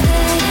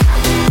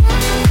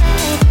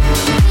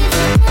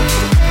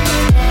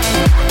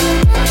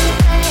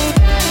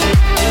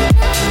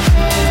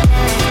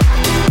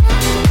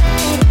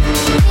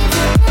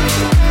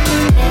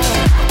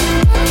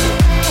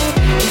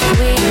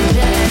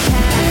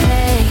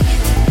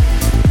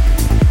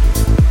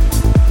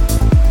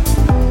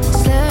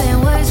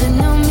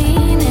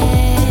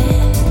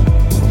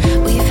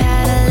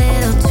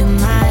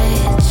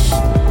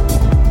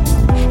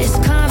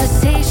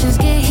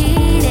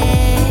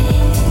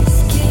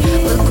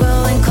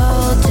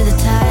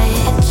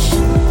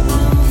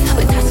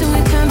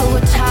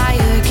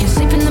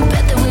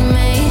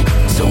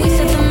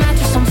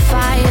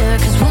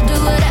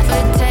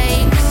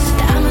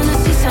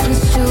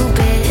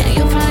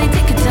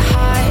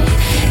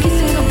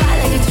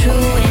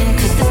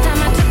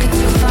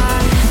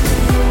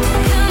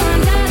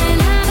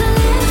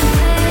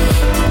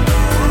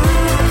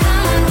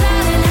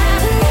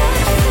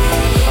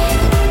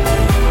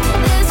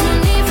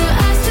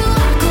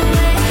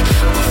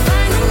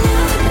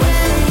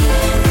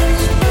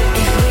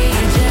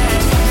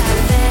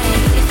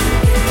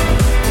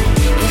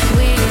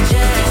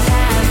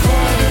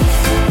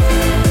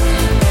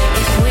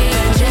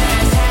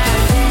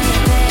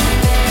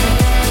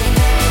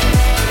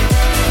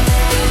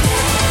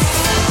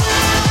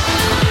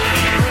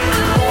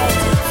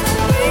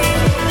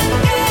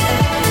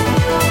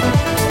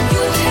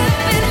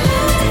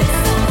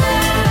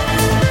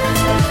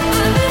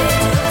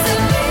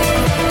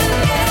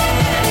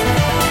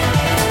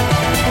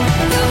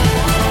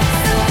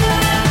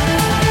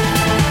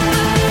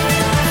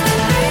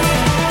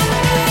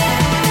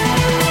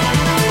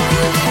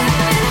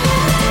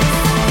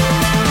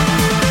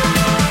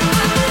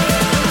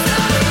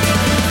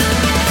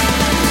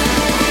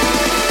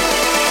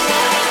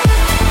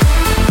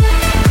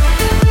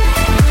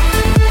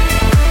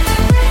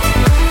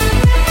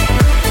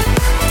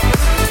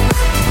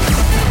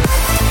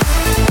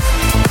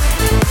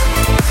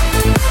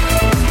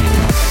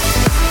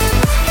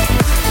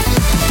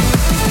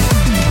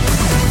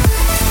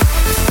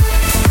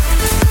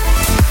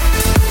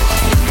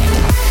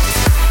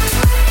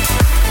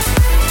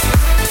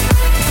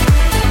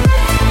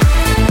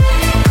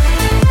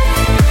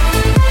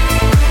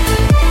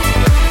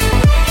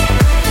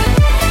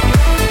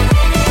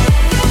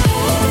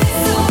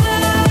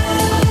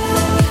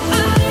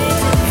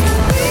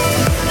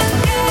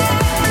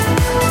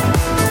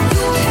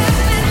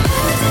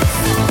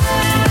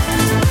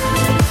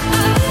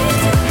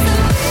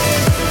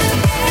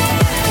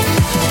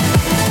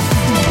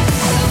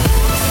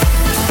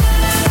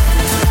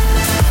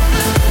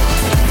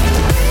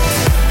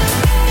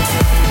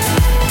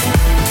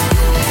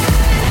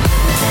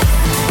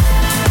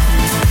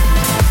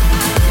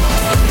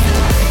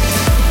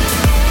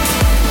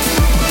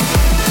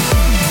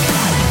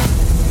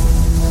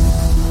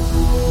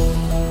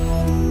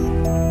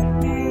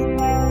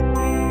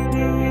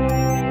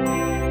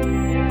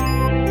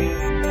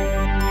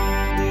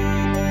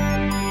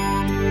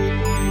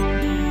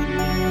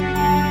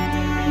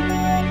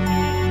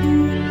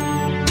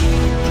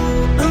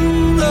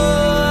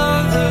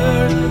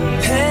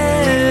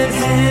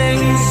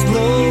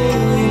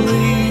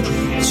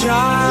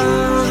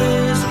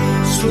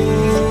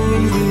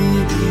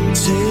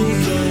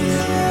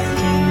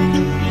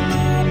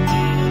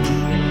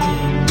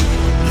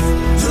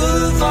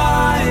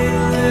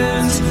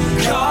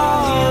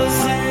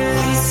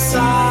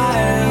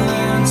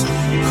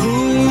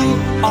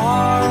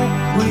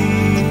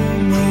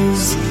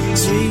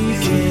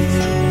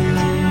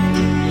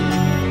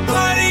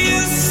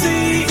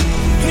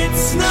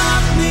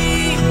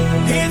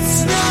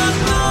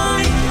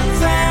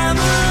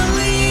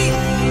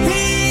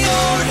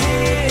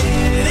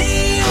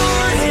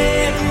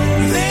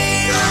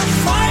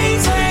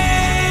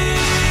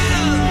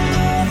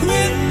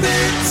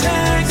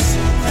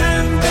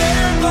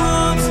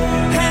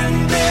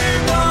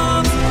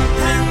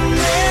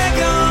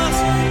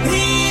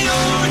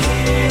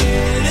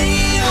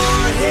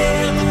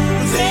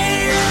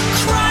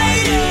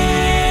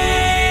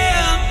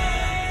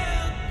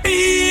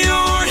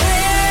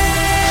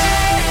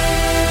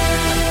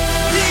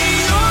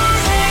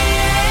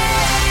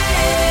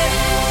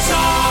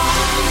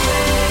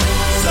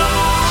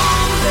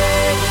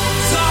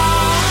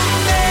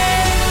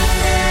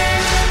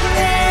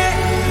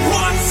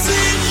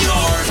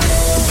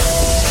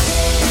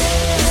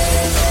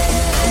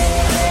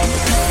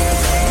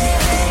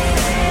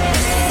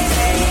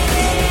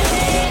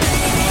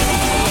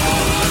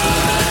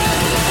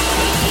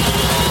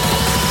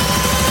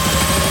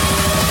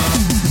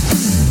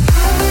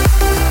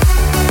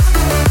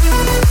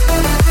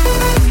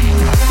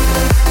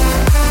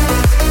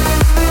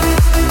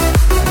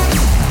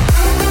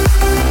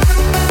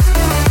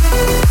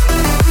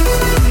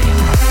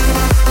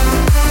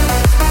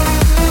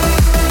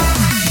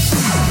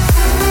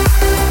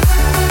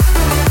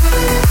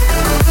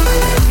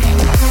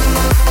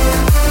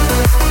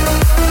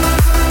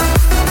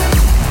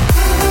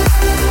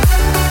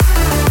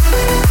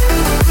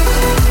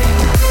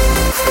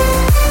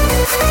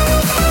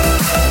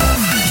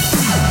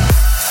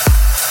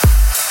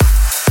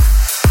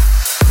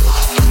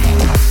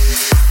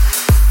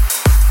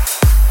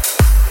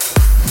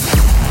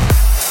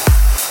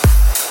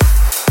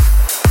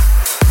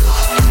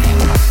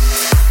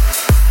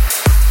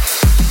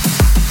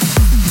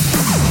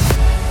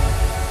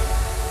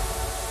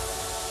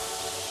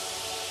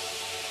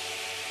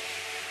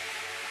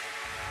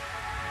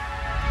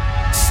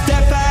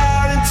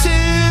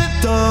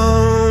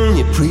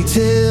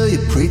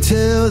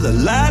 till the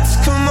lights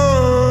come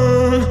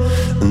on,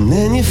 and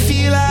then you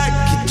feel like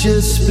you've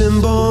just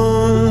been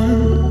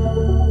born.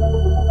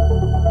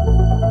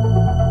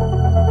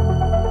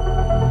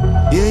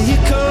 Yeah, you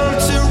come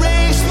to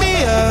raise me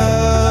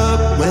up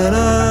when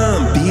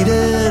I'm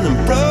beaten and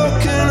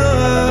broken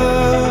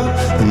up,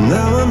 and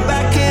now I'm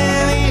back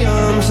in the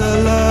arms of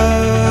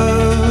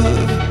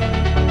love.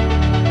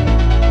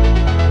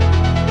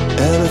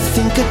 And I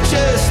think I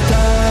just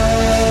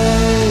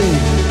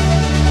died,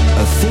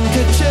 I think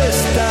I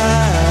just died,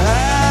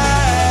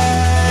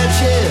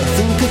 yeah, I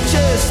think I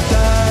just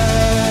died,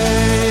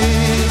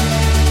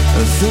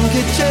 I think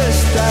I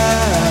just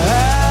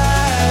died,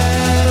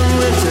 and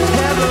went to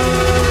heaven.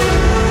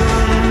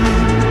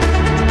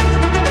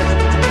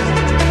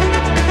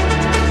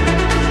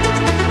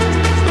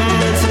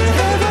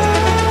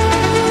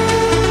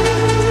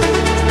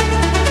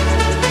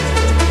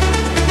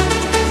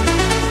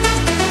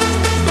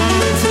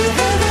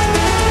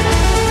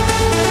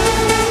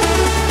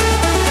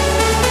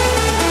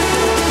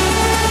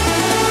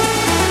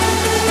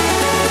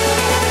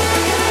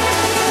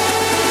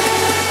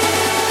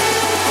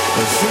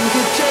 I think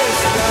it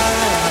just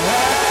died,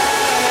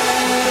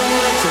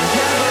 went to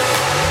heaven.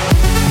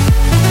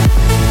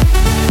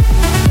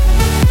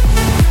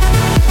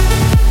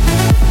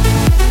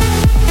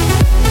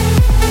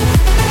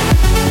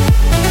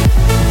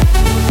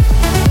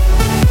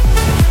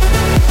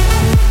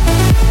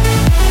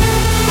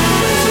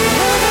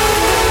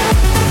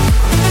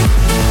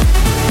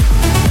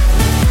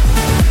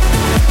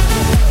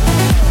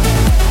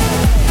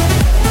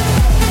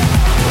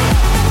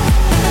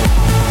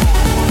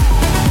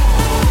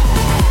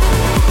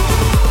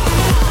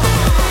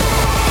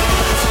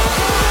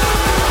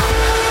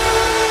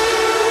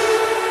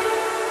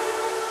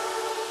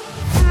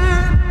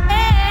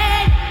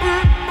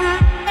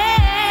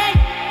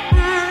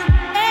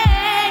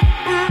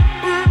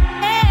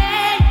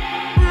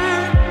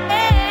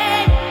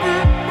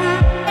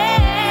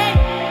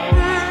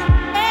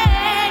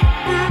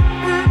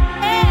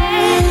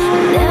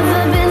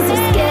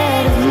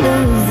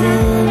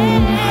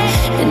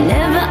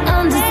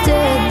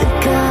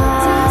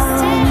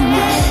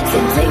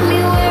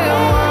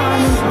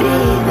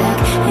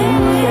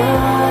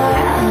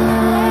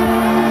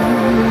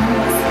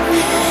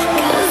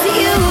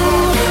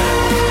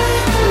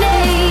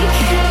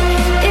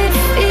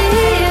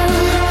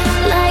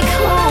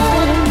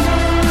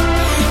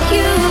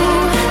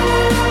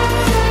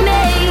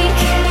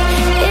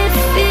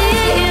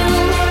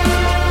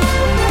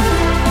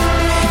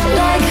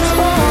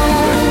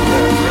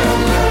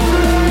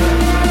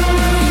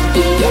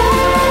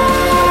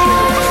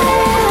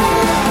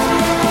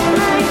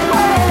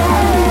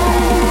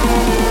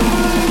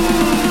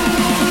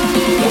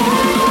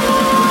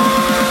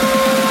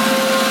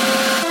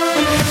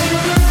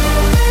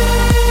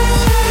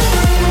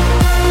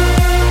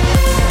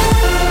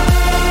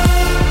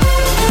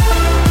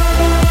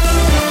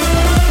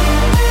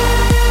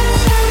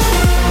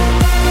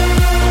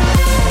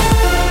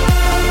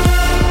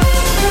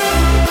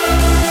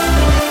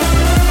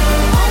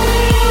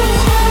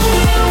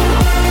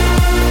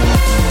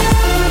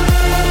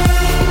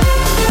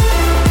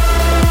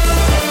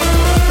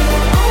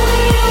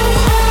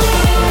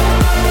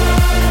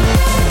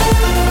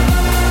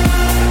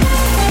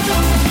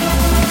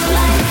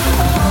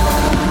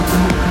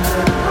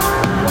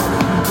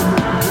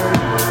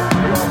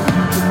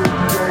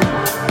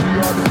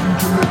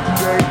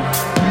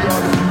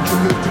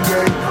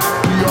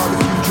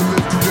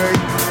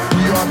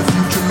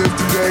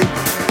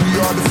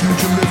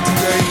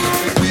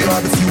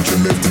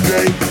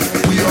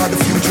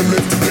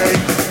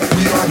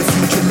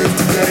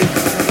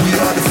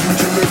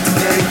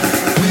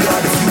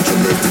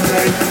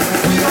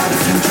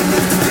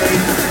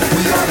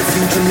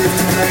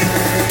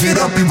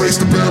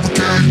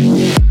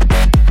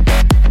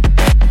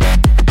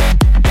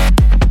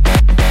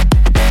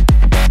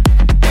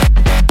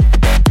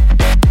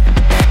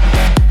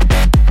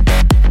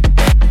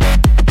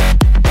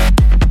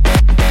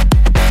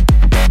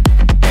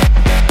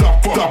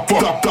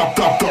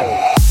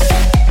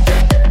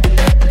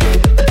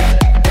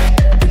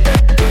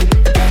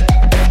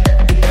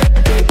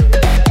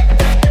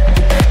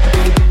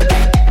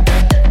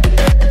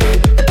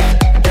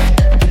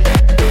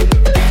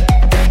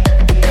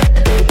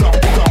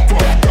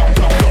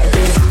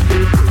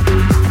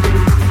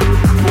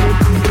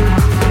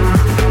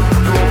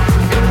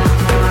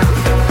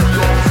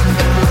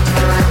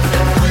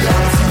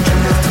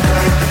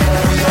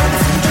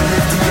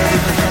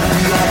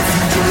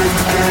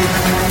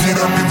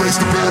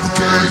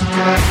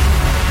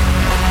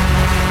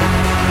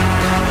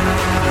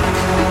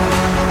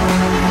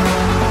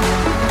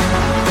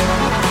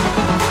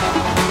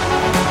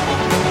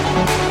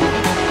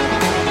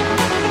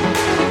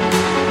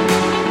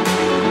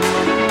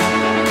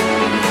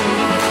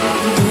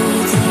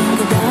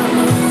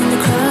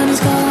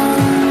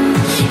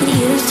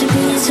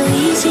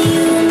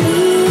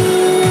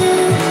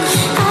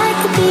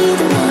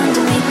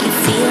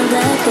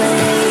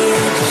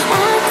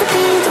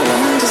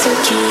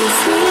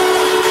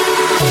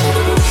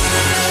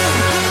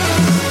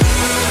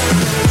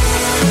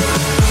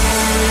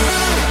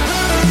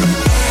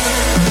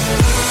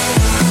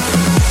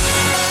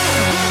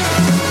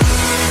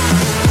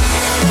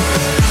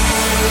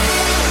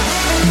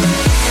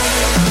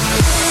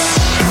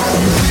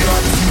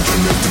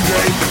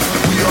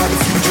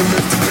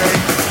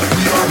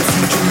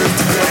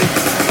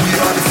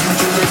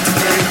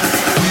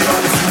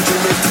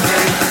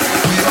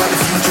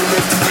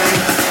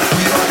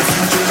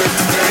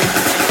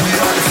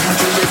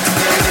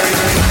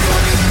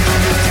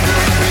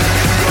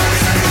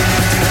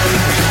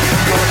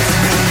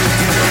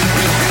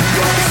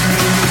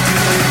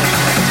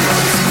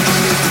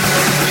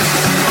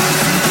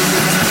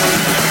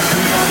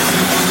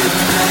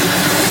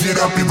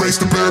 ice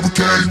the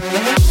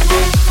barricade.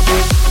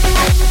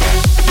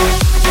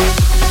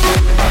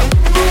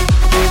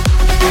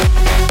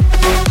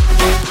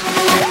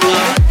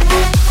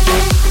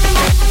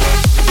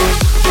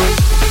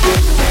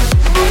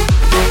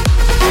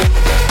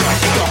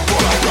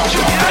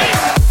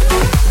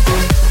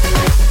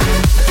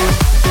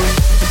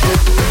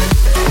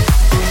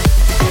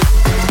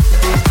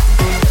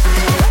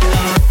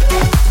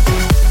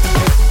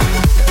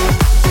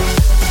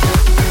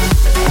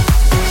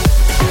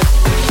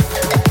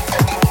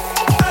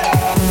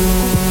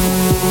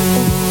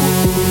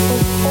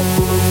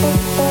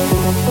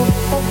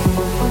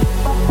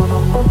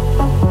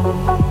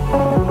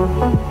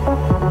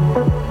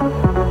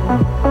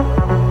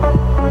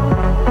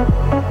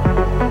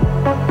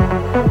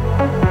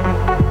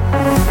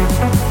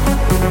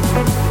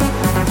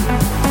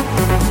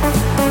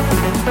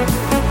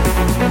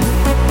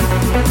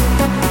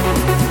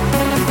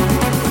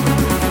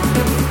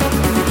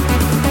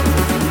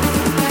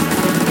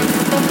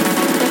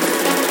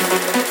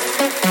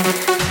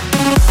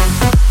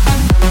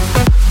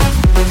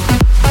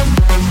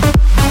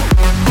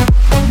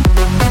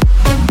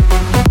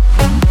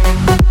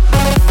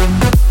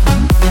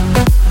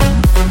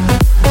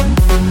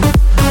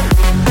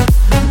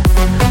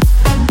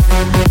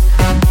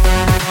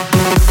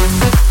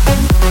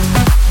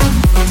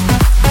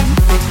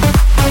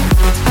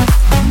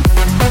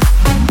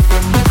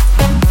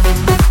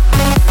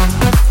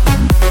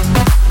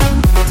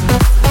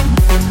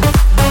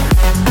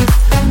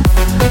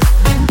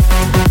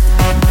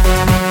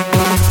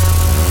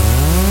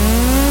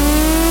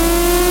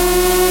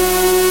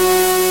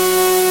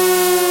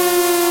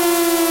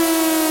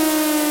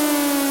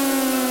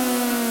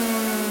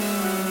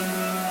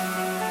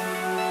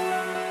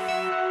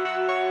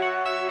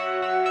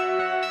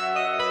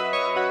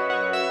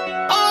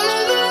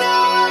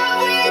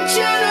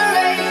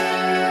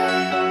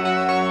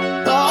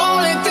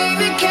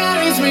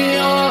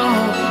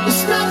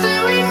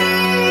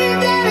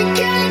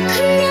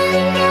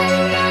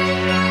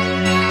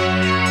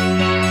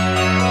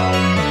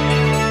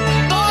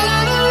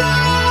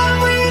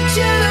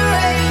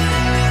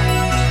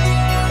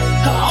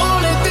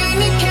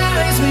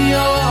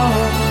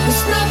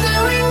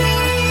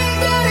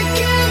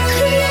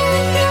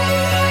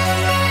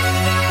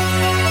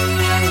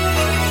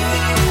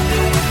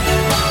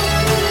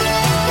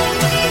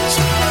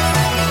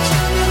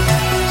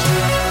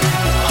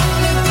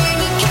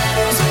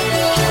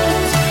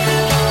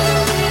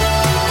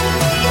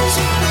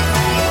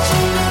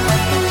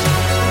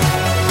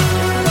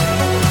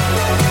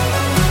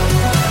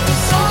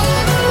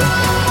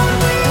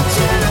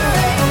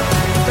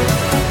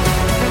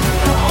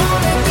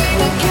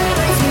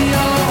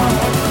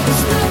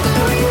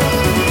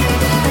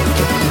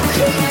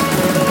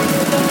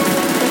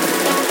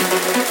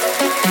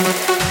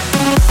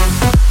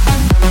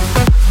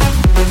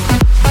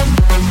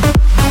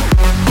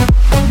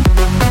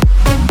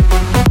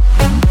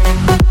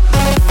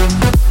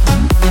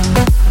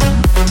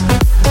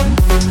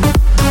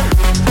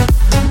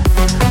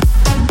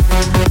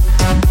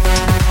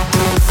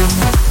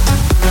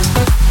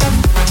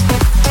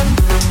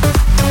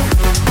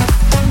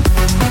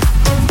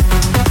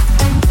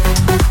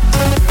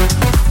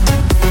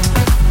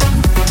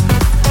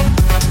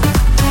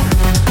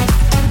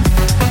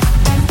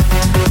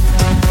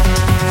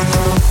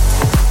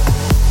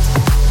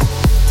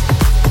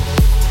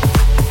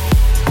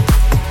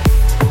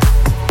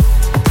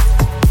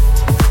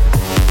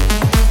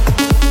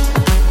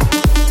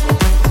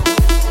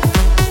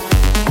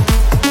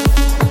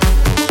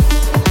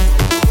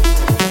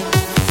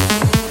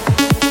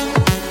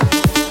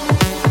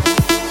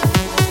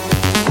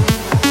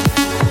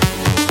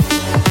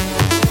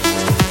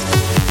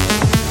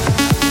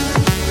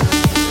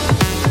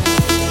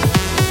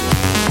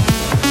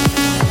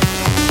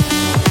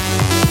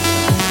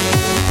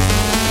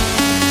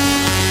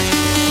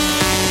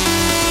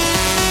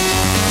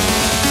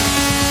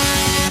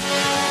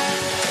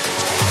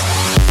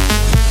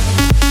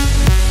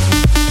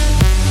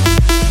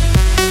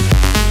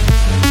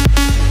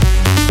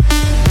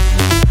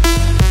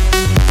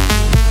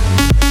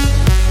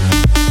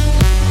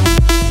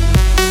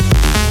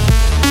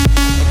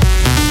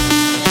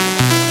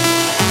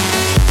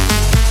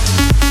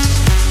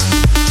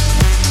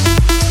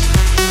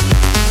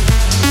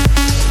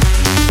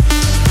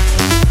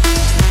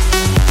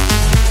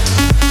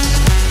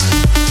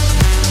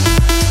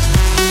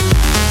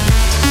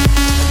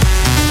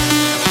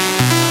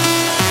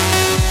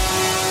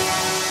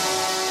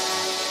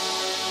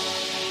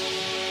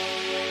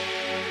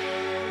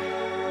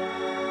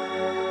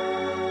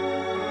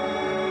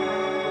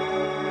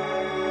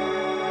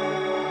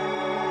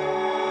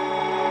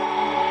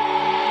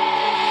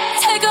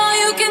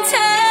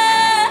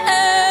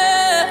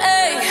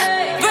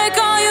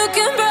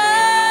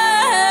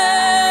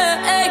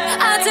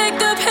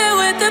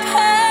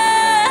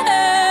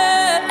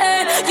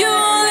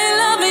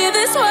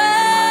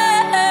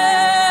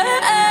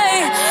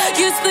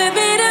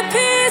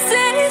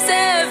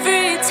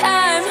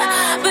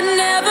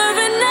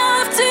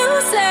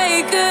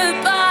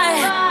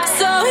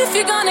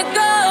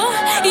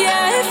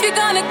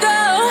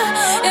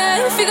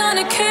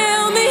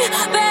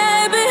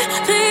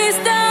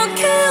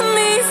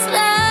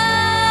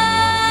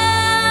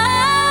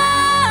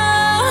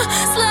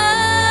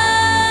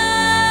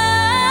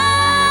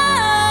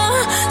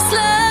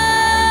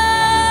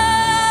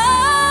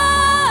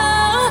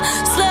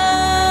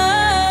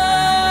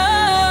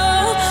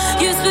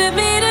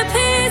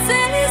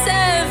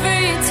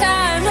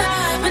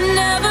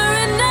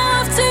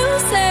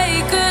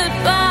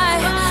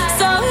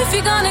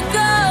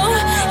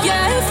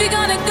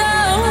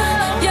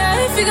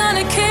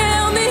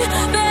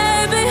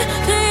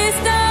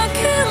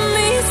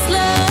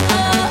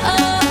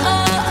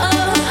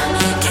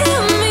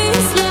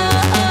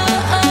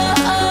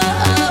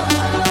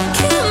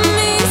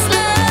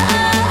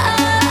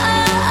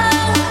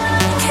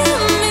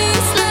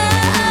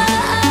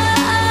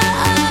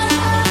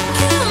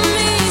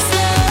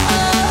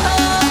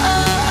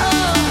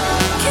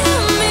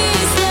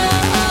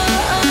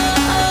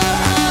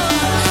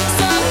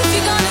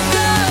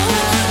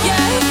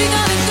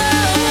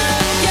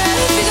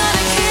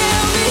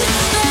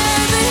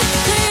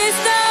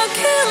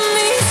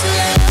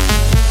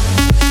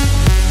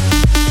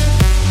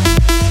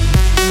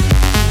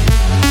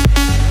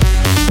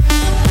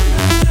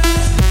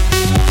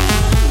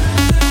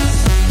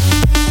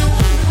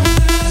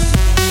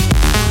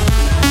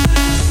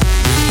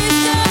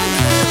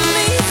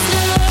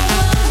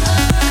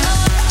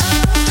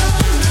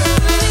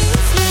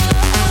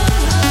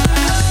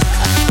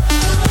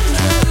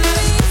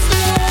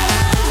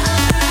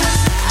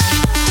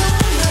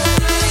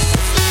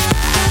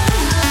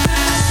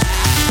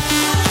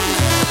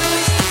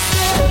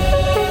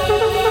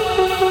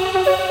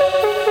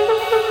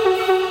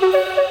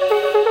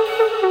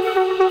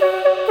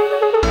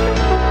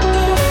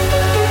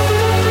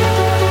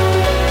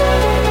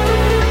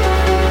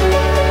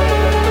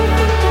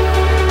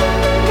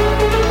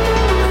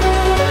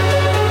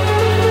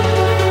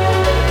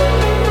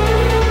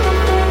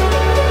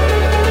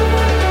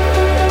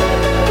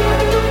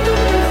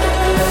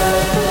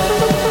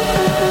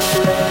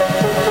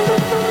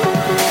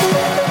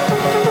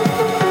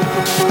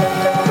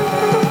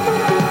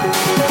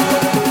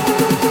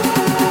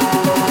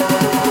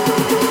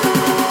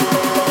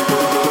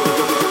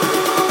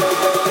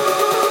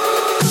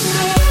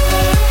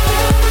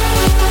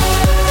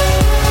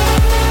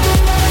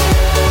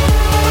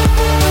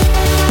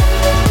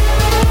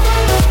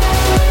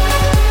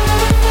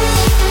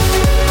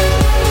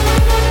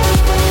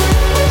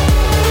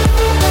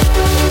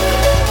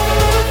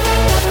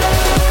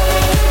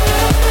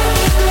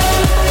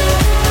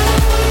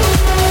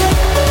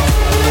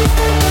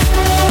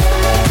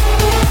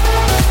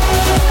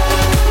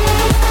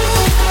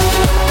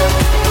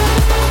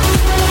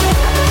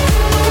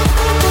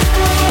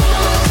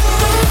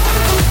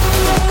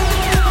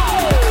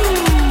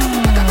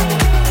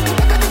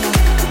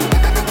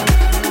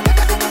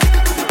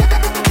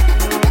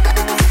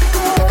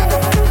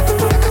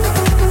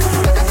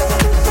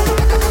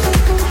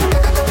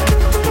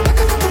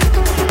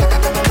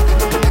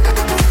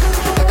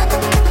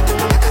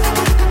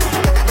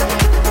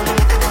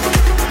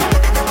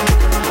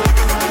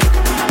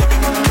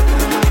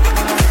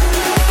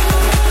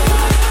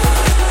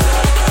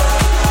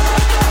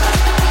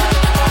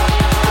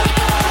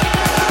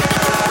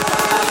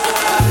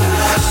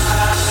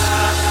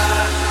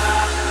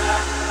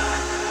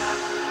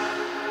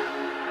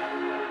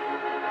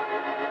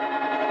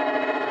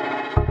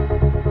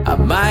 I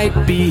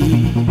might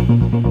be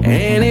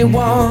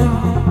anyone,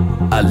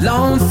 a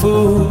lone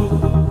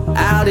fool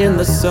out in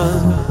the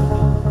sun.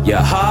 Your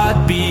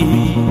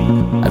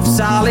heartbeat of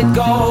solid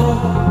gold.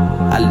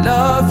 I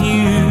love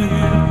you,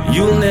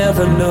 you'll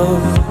never know.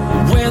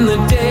 When the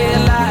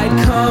daylight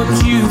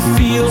comes, you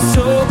feel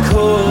so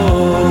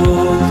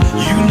cold.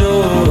 You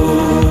know,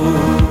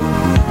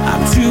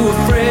 I'm too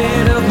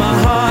afraid of my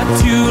heart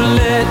to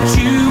let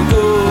you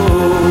go.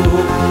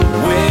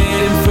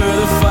 Waiting for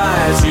the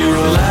fire to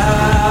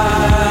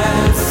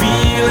light,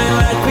 feeling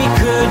like we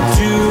could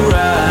do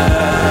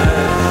right.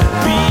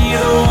 Be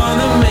the one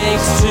that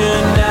makes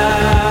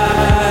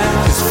tonight.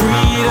 'Cause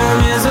freedom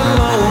is a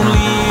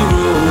lonely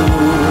road.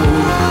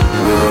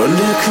 We're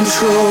under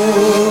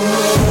control.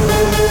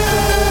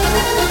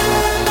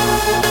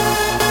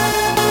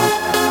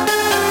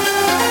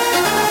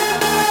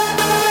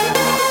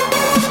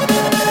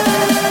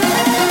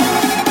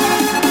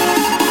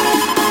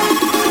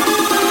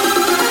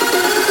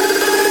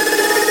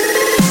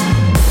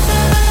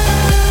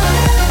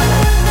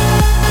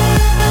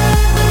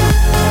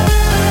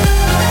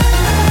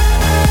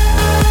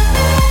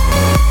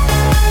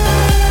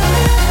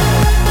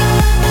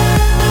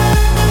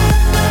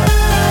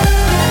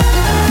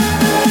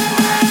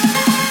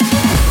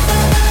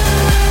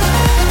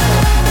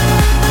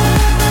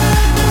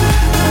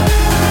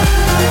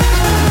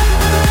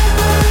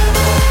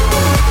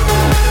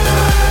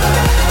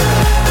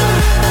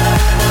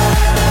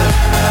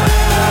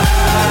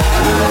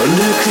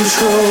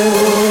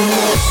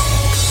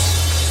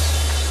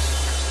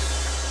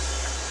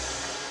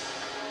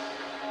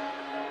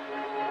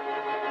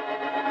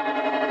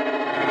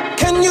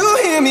 Can you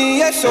hear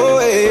me?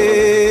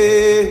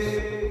 SOS.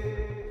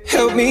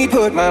 Help me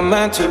put my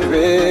mind to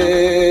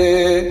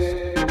rest.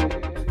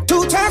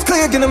 2 times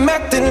clear, and I'm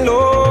acting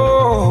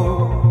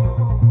low.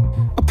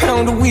 A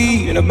pound of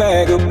weed and a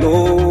bag of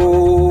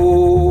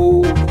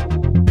blow.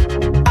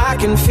 I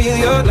can feel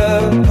your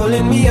love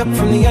pulling me up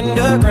from the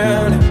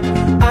underground.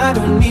 I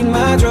don't need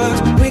my drugs.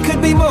 We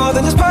could be more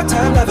than just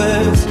part-time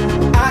lovers.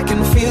 I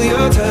can feel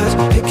your touch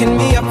picking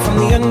me up from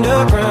the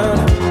underground.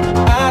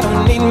 I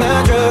don't need my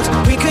drugs.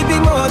 We could be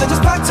more than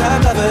just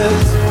part-time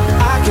lovers.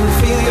 I can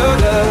feel your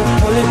love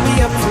pulling me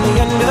up from the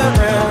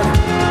underground.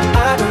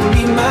 I don't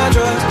need my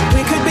drugs.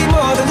 We could be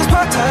more than just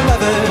part-time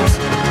lovers.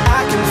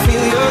 I can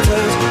feel your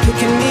touch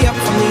picking me up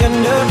from the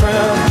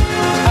underground.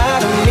 I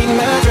don't need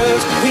my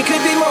drugs. We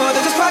could be more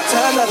than just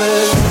part-time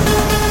lovers.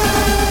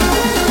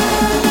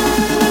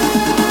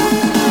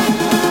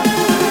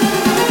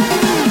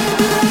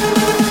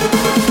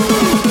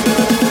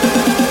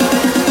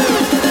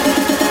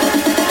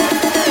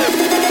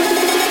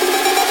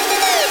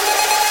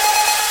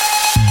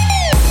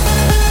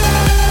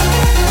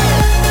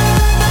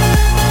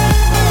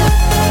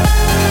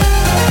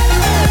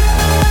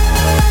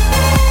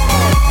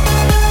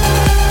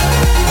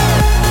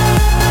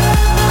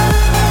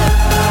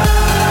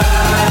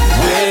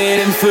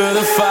 For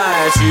the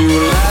fire to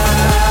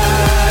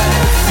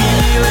light,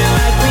 feeling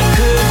like we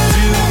could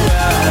do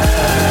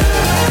right.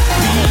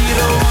 Be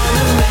the one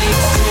that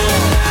makes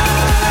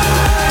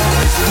tonight.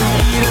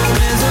 Freedom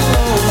is a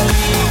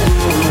lonely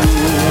road.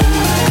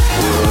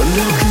 We're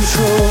under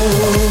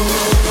control.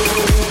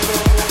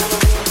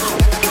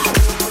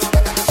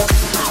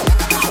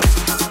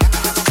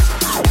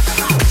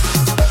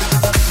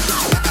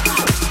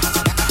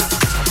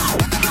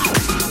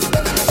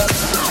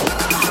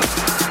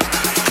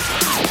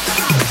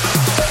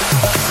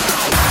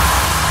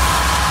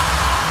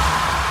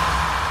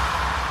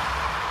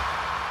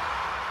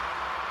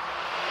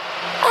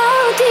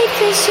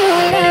 Is your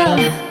love?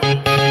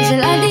 Is it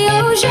like the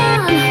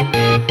ocean?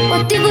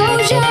 What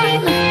devotion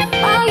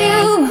are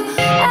you?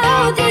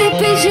 How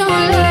deep is your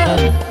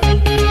love?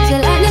 Is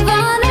it like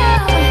Nirvana?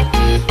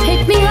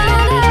 Hit me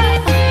harder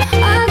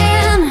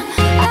again.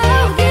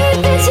 How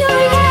deep is your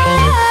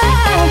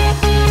love?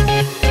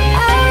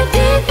 How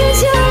deep is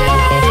your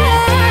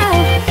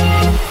love?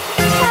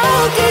 How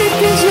deep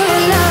is your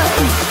love?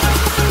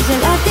 Is it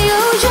like the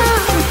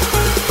ocean?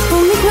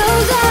 Pull me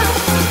closer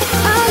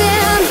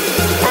again.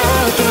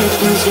 How deep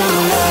is your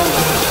love?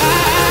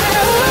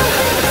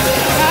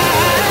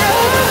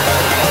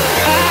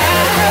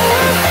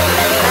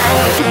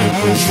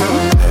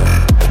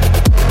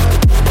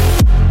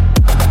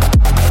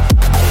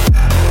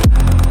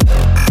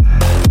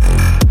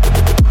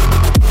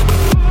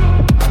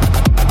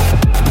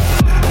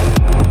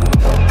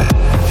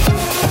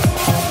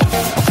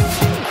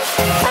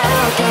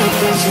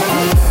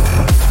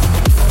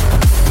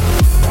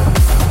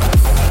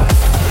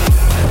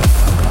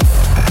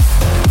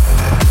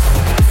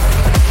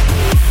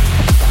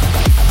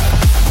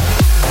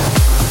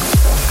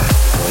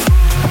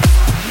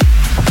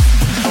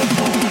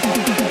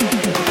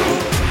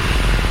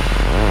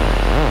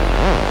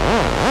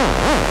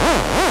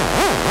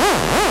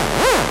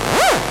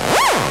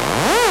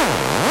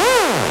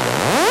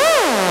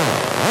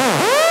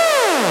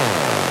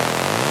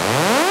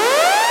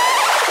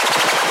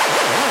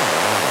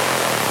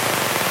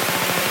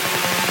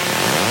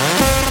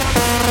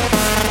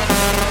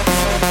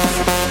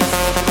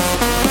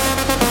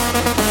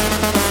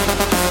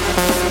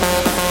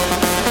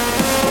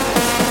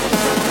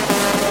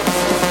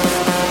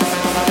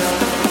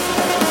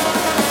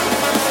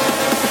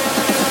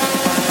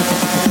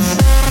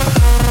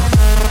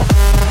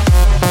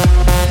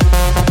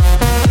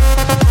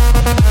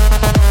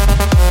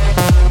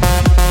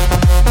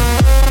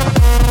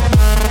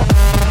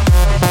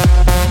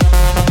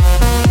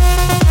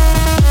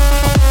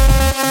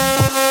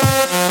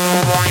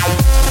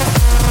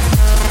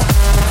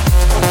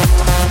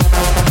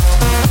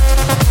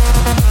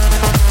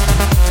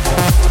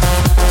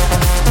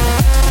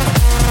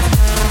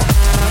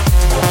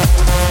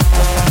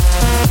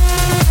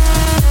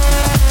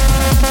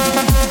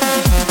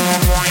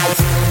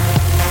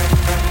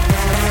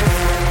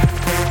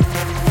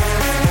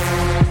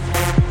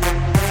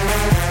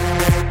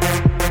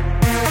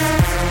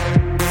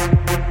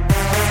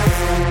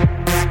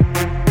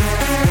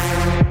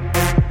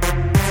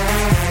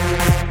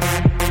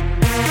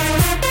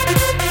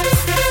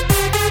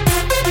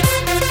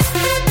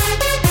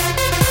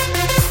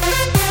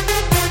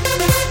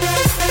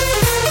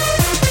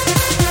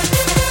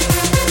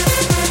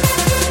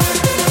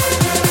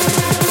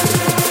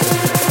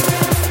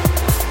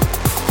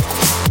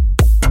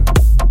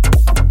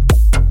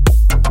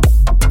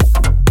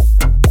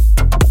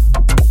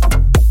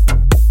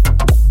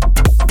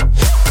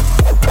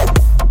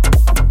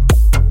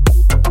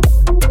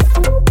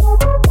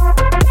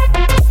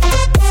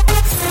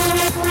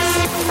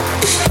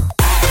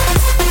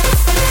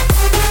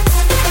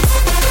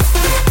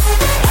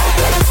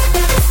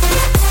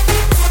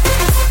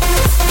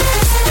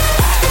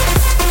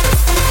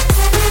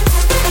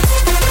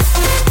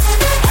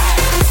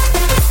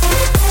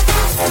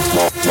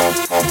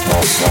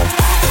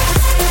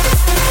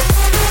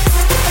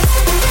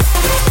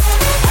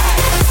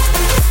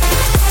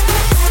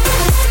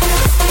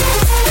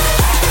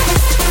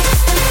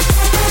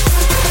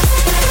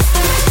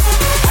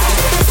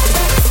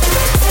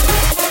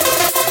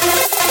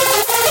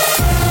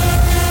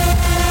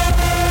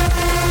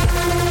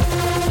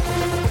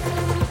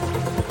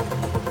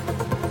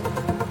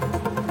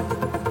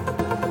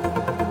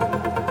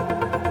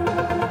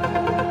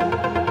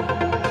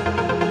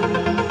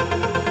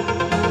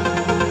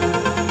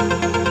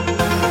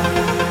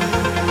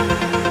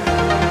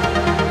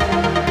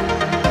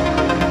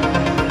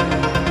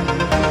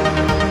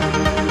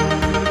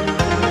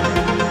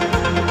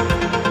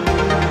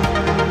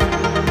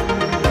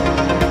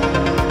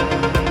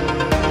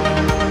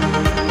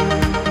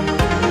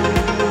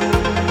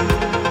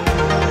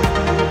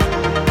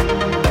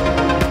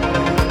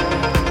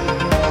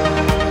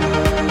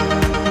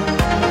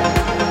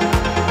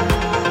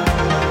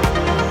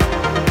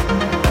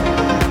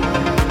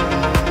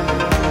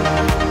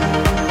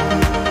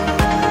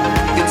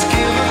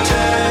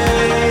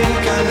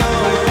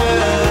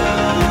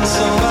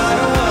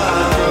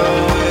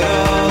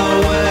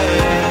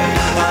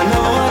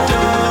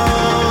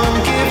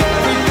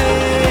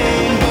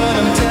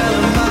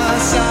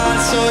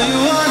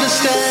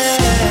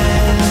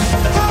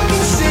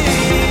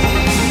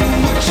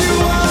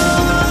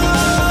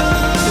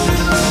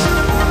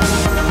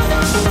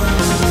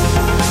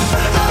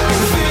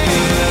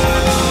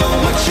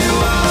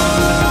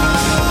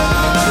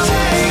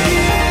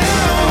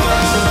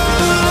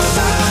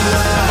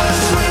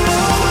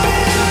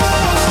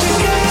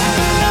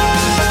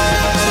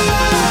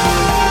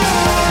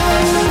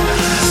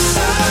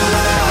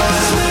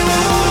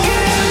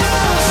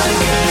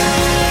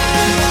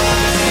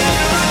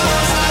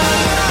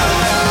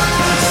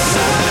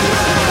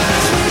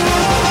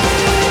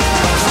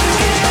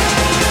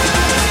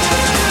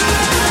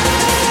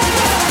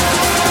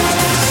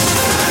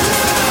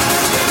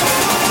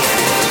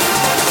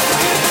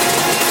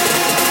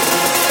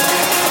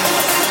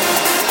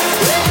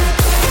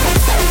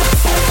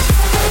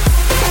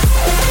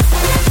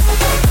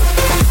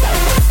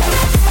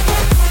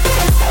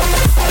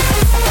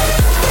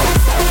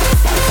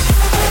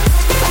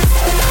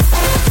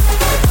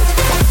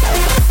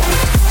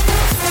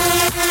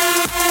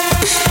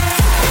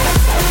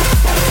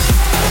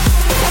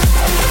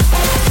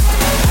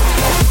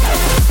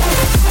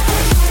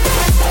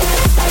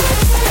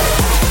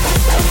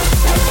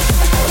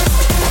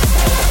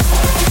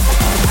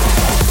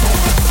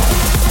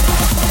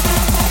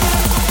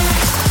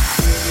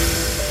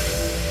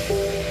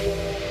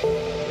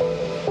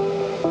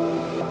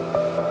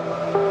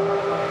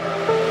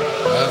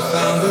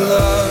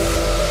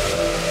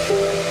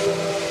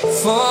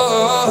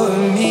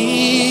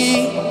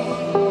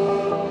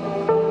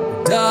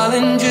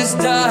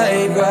 just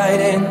dive right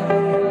in,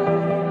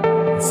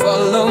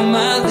 follow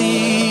my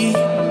lead.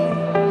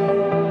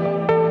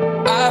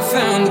 I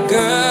found a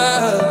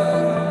girl,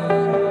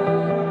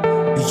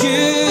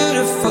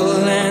 beautiful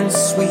and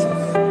sweet.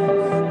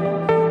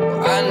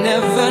 I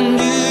never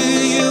knew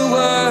you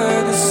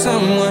were the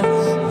someone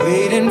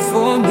waiting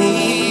for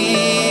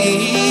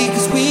me.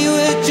 'Cause we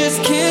were just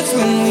kids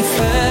when we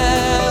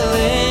fell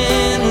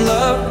in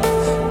love,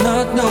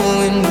 not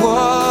knowing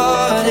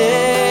what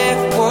it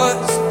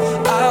was.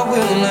 I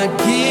will not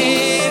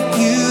give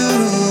you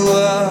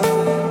up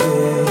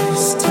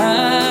this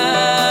time,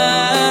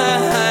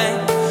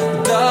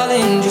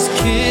 darling, just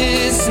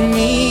kiss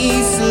me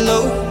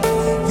slow.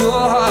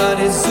 Your heart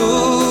is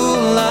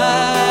all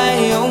I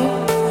own,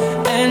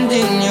 and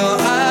in your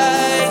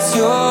eyes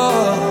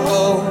you're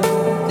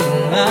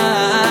holding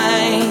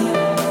mine.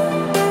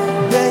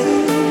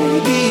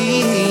 Baby,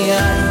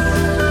 I'm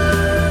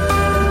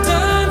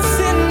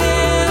dancing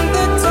in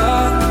the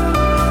dark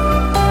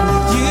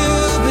with you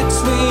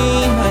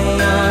between my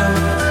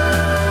arms,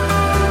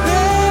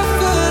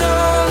 barefoot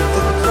on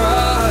the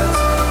grass,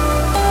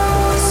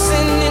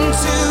 listening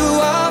to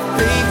our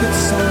favorite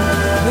song.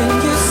 When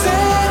you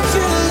said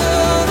you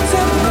looked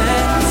a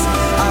mess,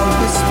 I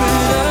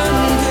whispered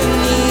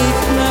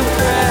underneath my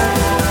breath.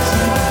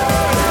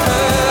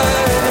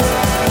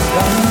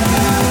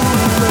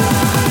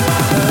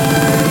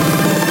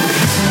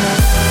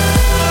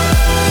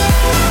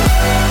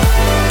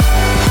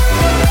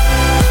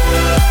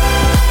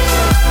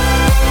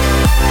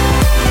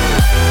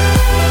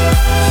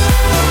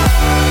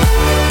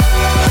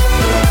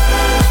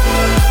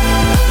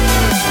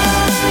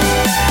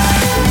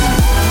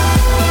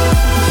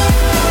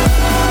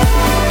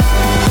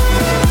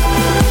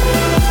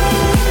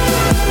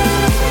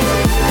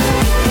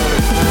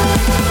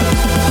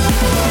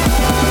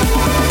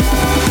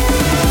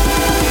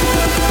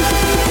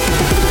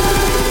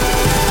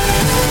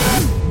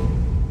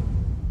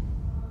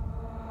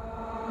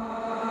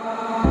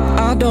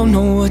 I don't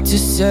know what to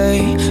say.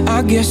 I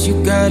guess you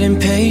got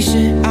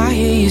impatient. I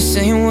hear you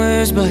saying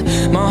words, but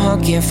my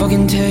heart can't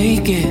fucking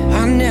take it.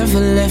 I never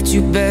left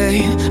you,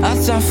 babe. I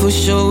thought for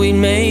sure we'd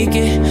make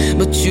it,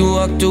 but you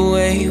walked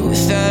away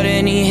without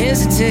any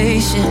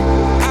hesitation.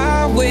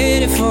 I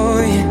waited for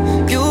you,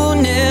 you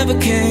never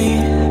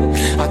came.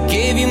 I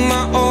gave you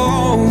my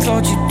all,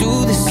 thought you'd do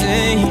the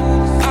same.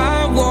 I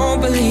won't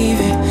believe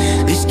it,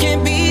 this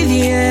can't be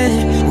the end.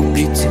 We'll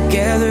be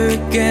together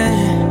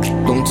again.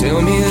 Don't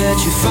tell me that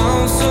you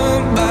found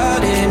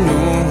somebody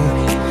new,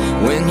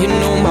 when you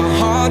know my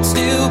heart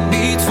still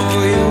beats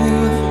for you.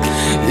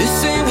 This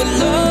ain't what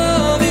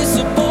love is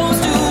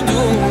supposed to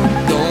do.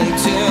 Don't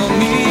tell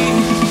me,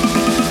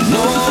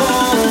 no,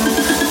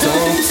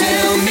 don't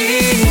tell me.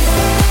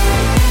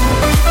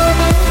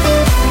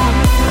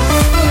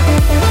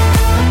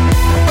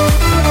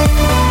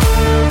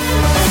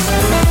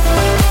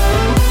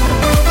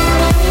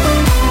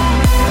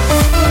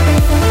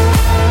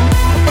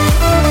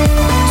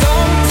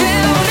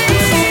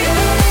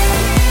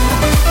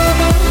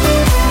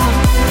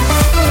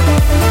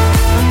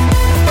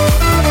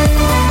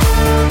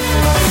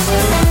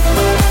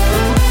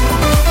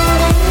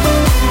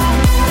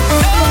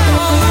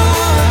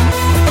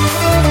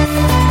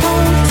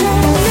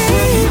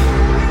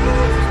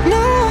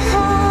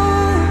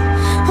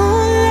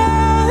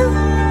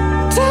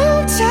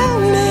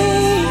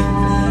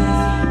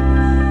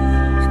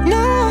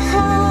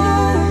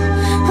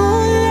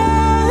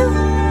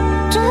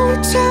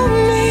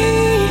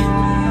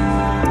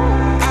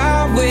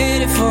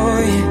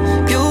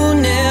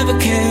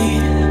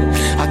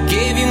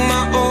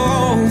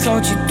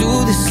 Thought you'd do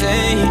the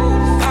same.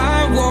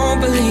 I won't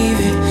believe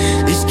it,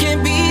 this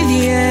can't be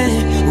the end.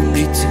 We'll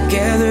be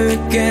together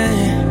again.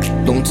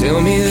 Don't tell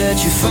me that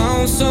you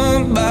found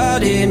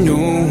somebody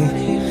new,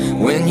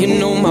 when you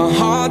know my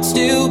heart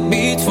still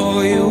beats for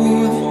you.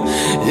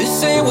 This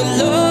ain't what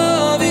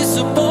love is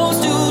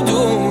supposed to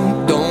do.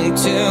 Don't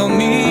tell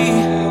me,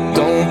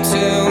 don't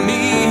tell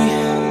me,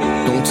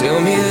 don't tell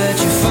me that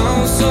you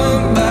found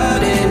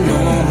somebody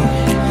new,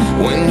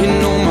 when you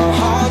know my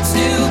heart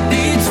still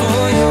beats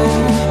for you.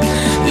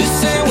 This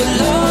ain't what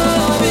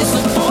love is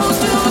supposed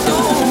to do.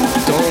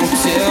 Don't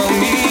tell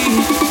me,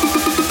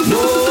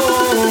 no,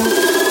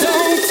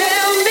 don't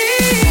tell me.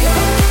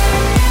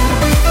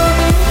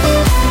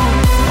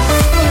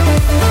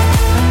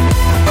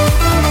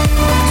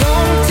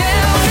 Don't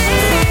tell me.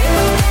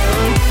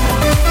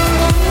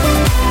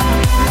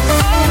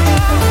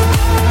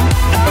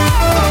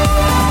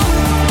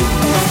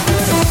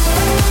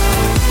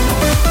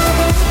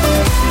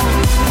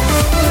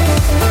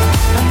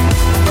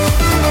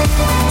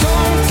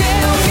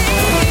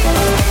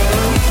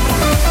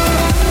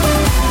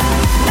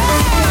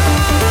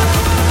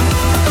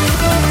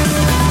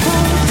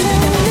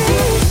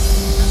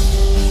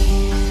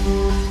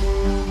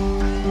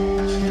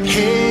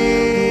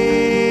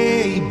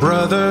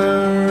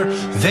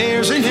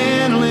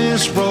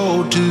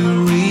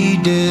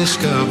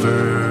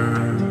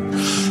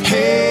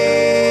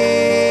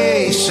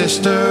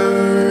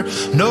 sister.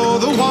 No,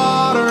 the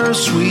water's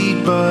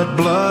sweet, but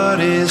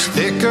blood is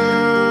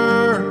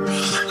thicker.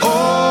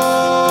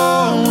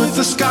 Oh, if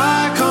the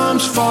sky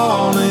comes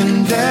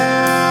falling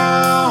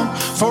down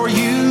for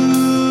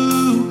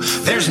you,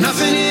 there's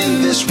nothing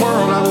in this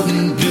world I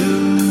wouldn't do.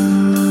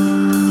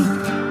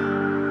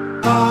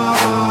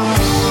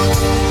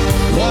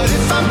 What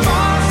if I'm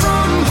far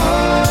from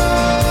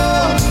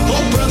home?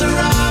 Oh, brother,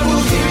 I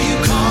will hear you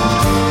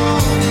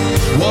call.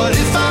 What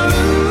if I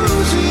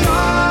lose it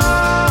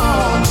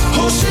all?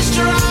 Oh,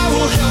 sister, I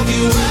will help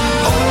you out.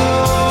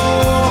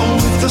 Oh,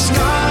 if the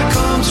sky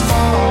comes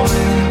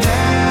falling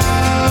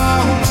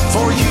down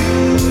for you,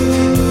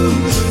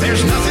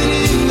 there's nothing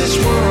in this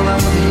world I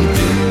wouldn't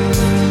do.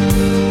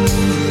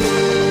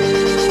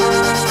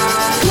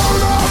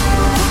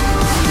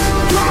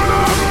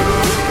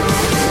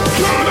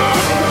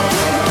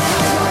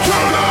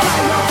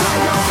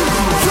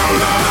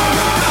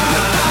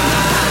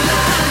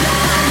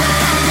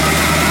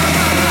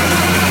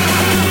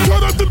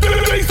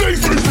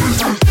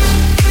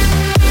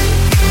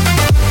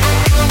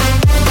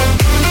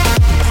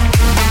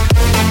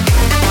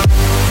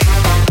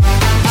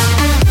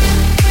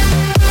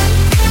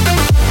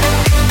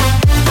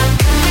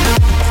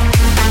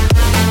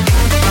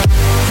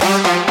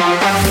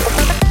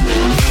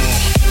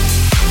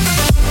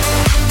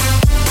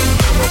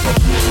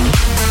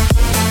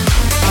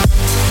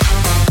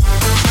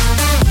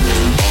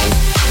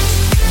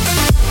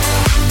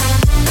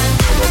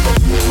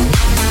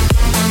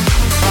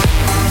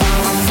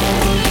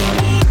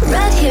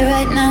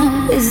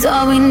 Is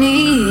all we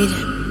need.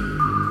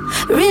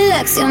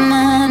 Relax your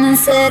mind and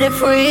set it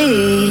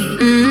free.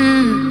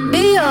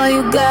 Be all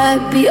you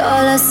got, be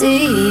all I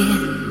see.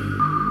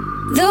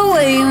 The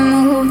way you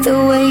move, the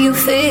way you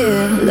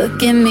feel.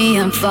 Look at me,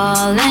 I'm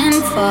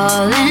falling,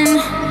 falling.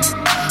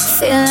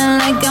 Feeling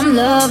like I'm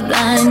love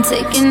blind,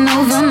 taking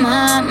over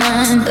my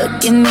mind.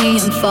 Look at me,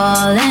 I'm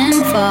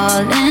falling,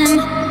 falling.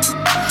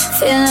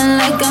 Feeling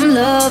like I'm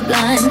love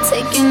blind,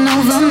 taking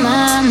over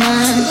my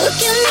mind.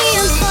 Look at me,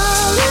 I'm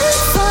falling,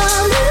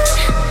 falling.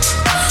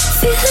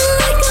 Feeling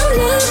like I'm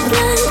love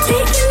blind,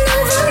 taking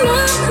over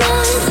my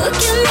mind.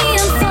 Look at me,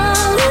 I'm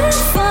falling,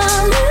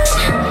 falling.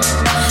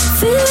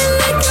 Feeling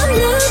like I'm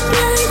love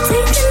blind,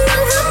 taking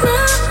over my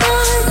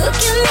mind.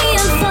 Look at me,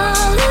 I'm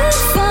falling,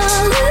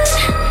 falling.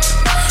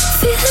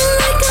 Feeling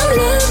like I'm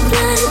love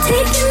blind,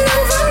 taking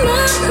over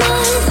my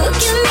mind.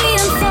 Look at me,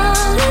 I'm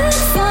falling,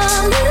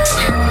 falling.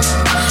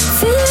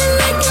 Feeling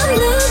like I'm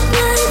love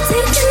blind,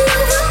 taking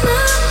over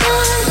my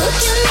mind.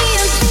 Look at me,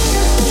 I'm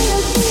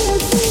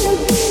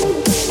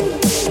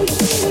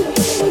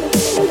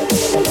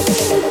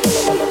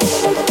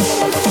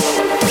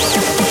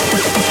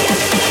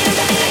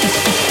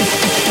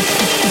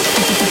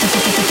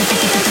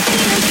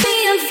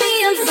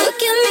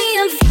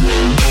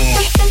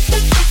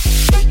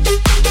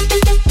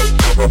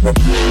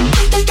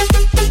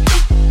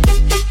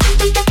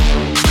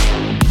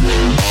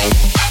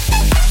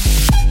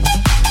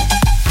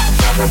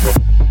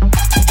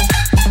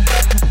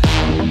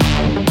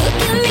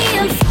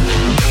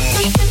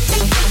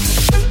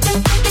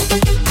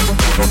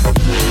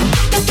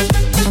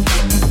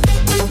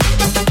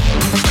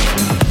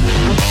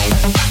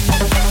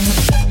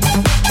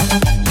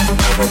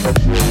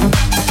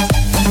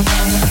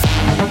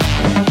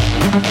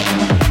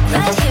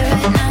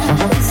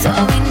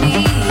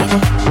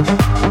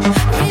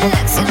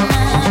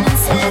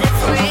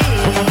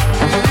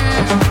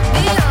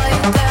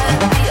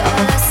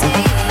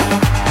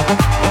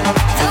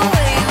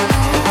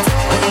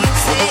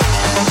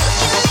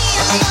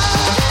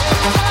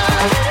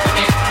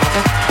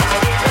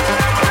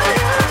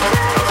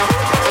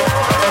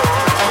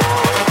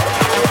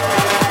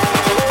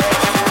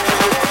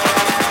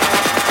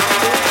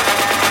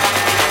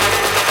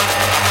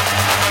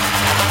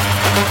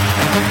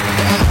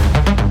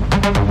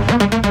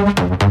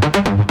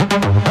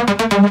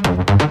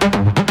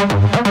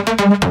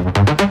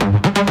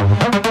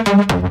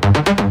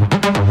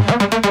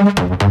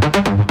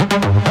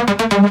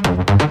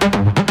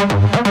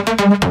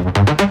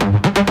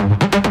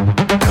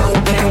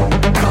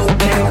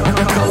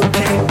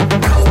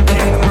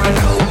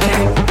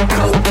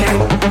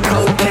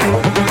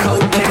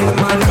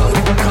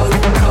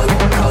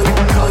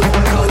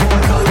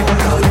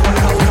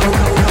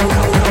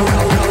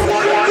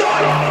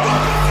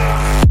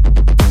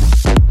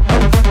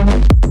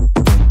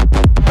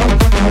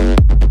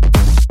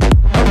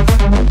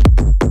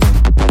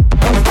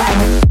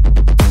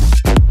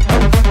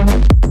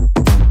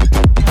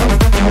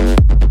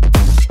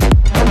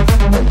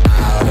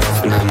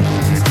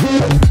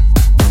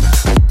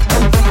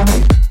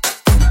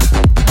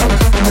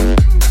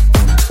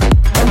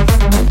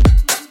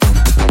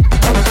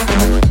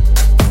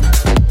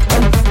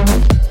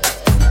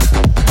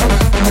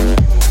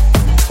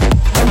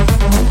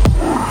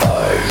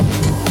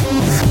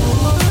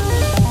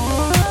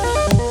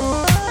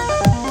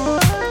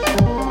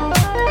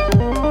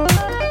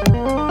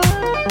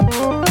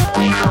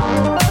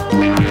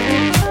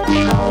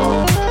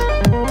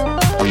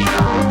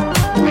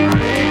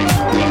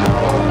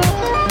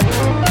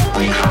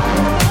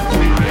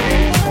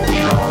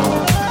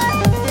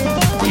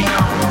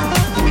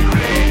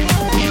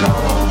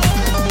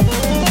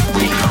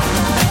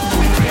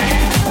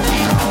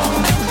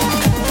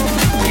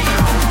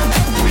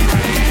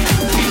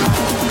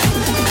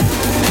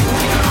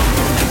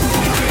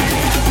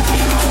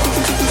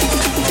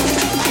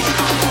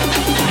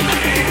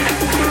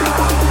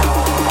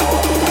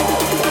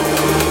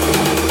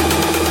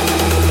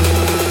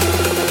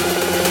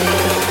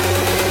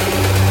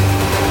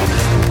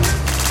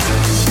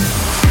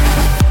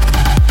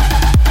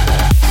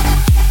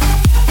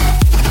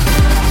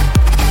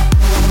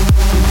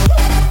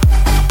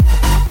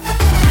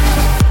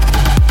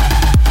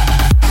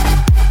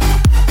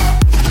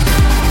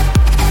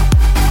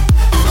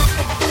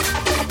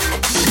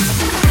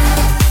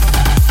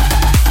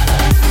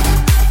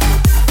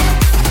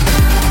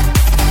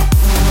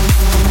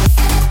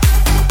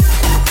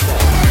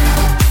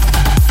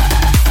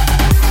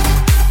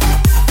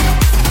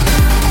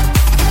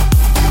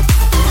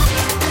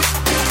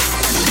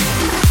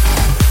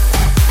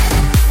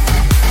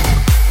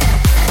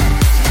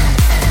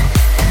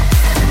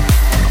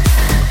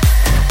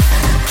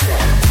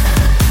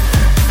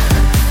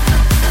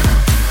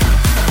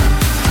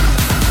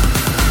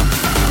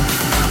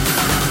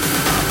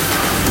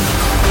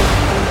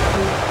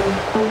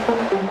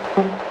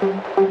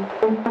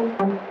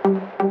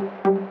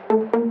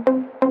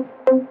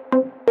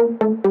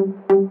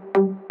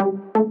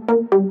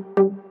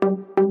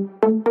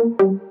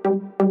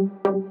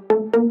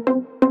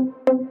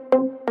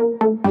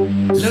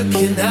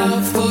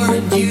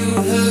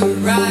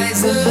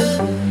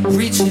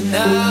reaching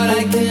out,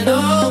 I can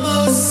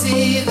almost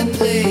see the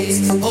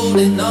place.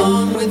 Holding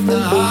on with the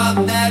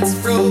heart that's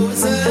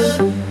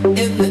frozen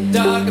in the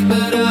dark,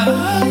 but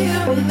I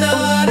am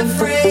not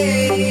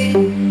afraid.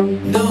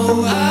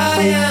 No,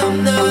 I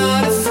am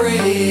not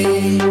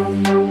afraid.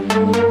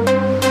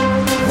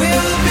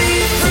 We'll be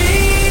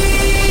free,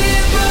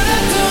 but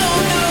I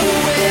don't know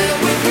where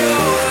we're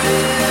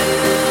going.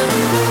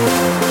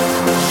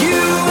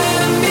 You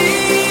and me,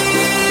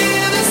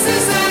 this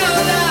is our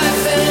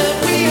life and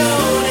we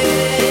own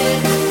it.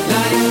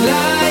 Like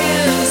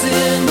lions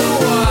in the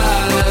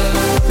wild.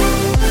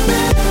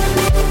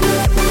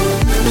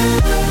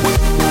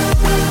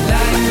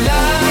 Like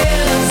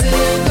lions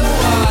in the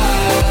wild.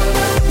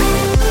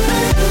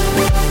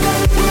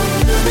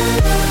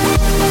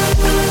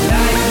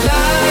 Like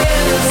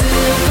lions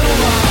in the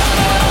wild.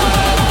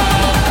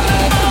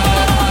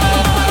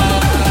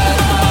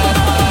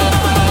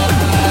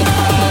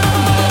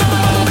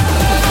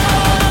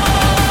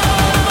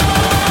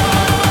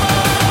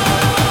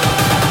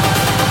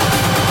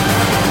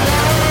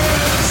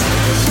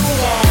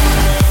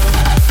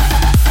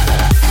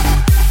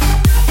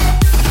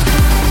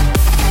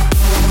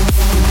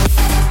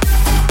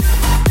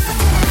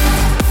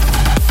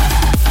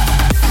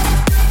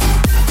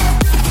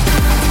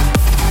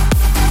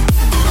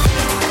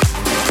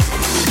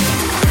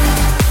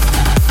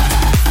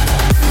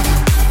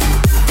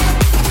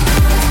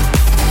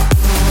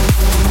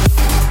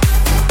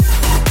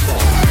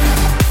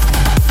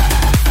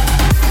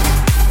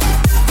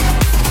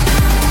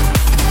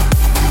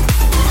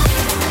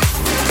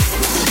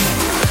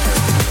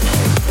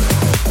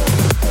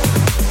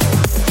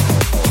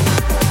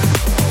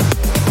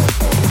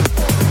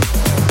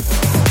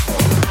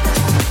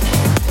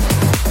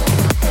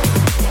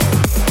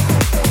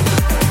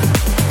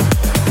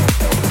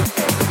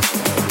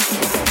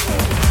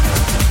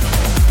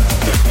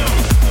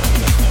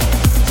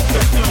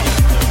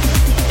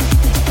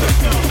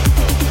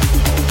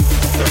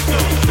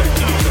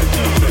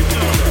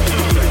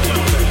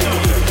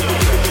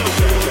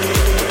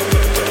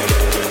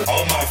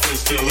 All my friends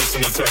still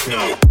listen to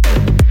techno.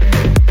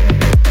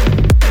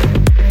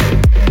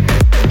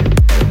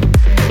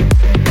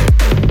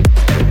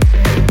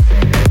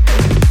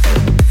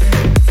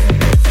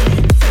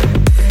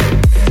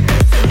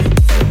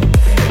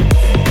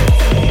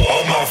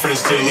 All my friends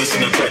still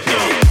listen to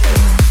techno.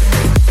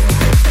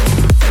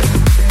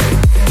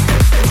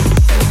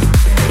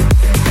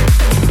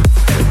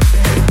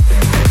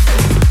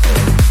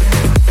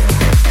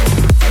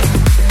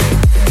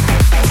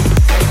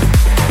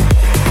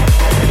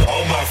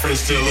 All my friends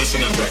still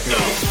listen to techno.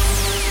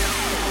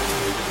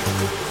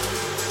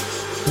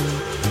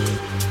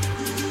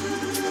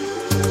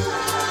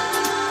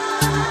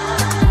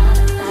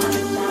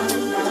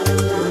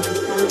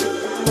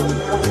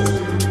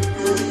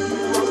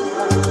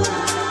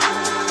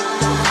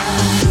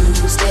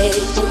 You stay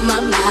on my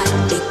mind,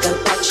 think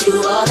about you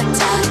all the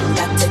time.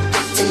 Got to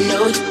get to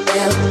know you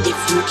well. If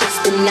you kiss,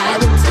 then I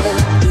will tell.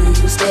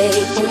 You stay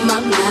on my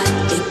mind,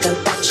 think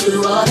about you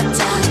all the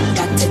time.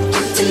 Got to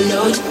get to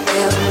know you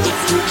well. If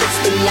you kiss,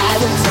 then I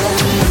will tell.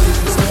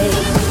 You stay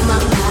on my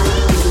mind,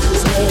 you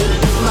stay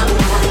on my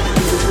mind,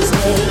 you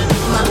stay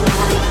on my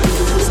mind,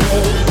 you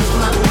stay on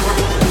my mind,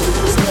 you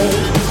stay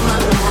on my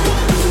mind,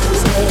 you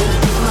stay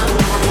on my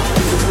mind, you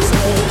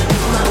stay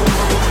on my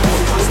mind,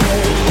 you stay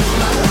on my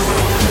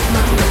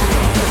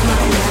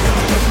mind.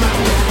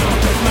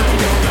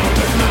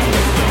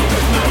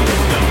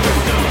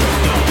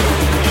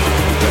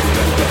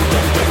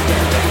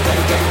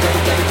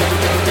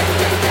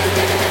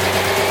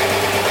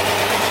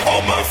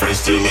 All my friends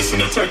still listen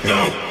to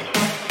techno.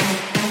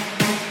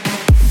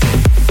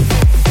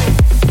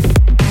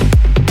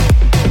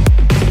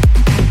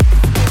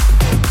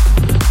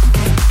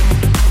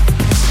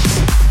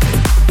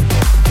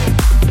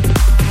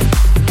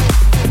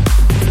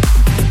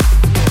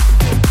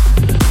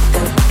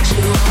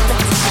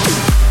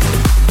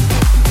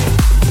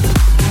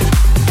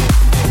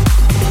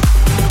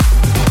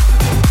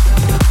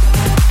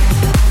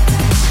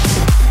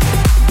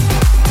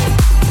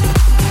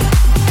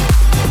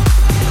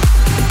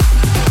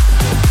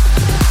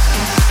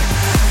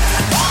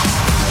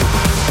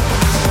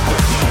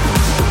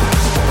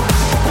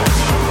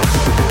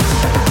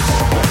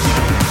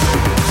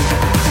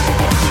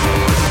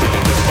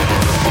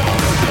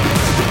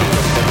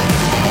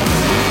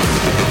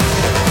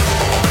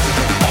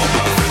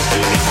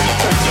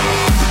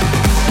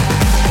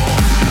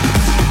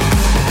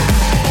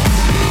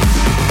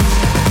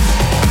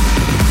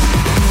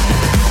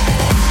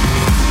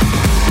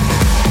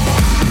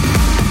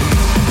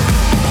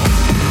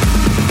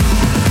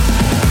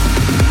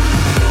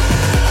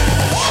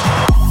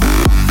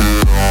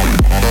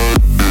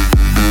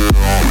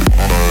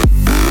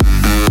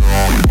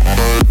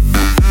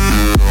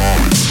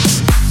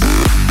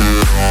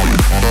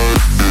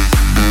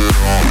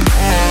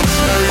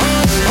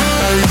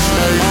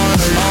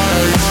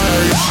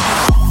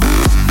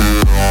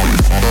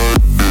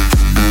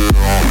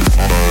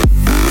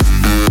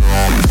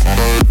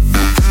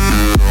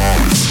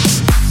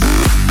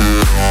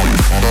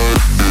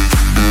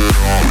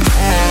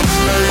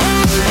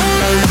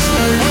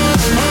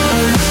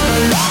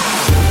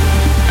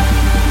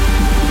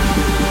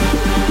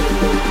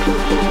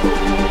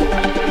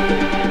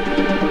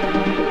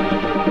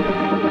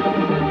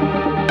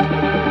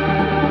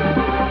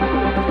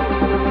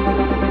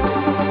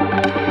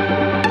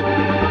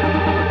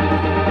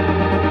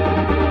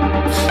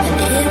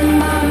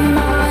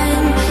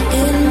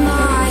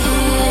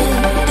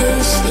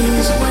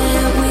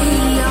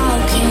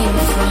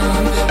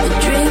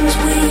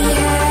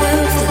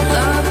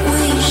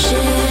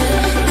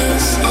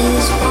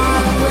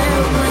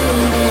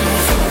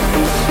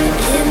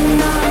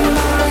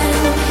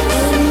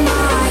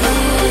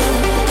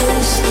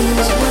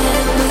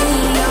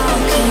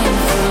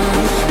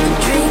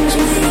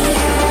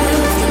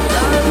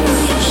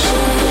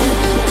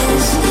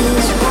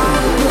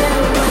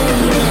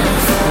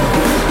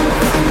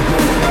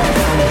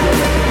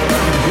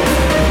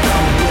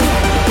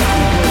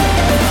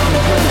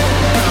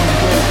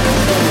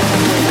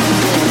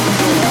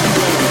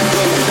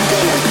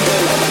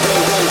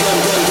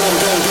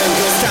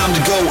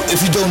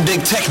 if you don't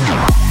dig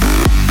techno.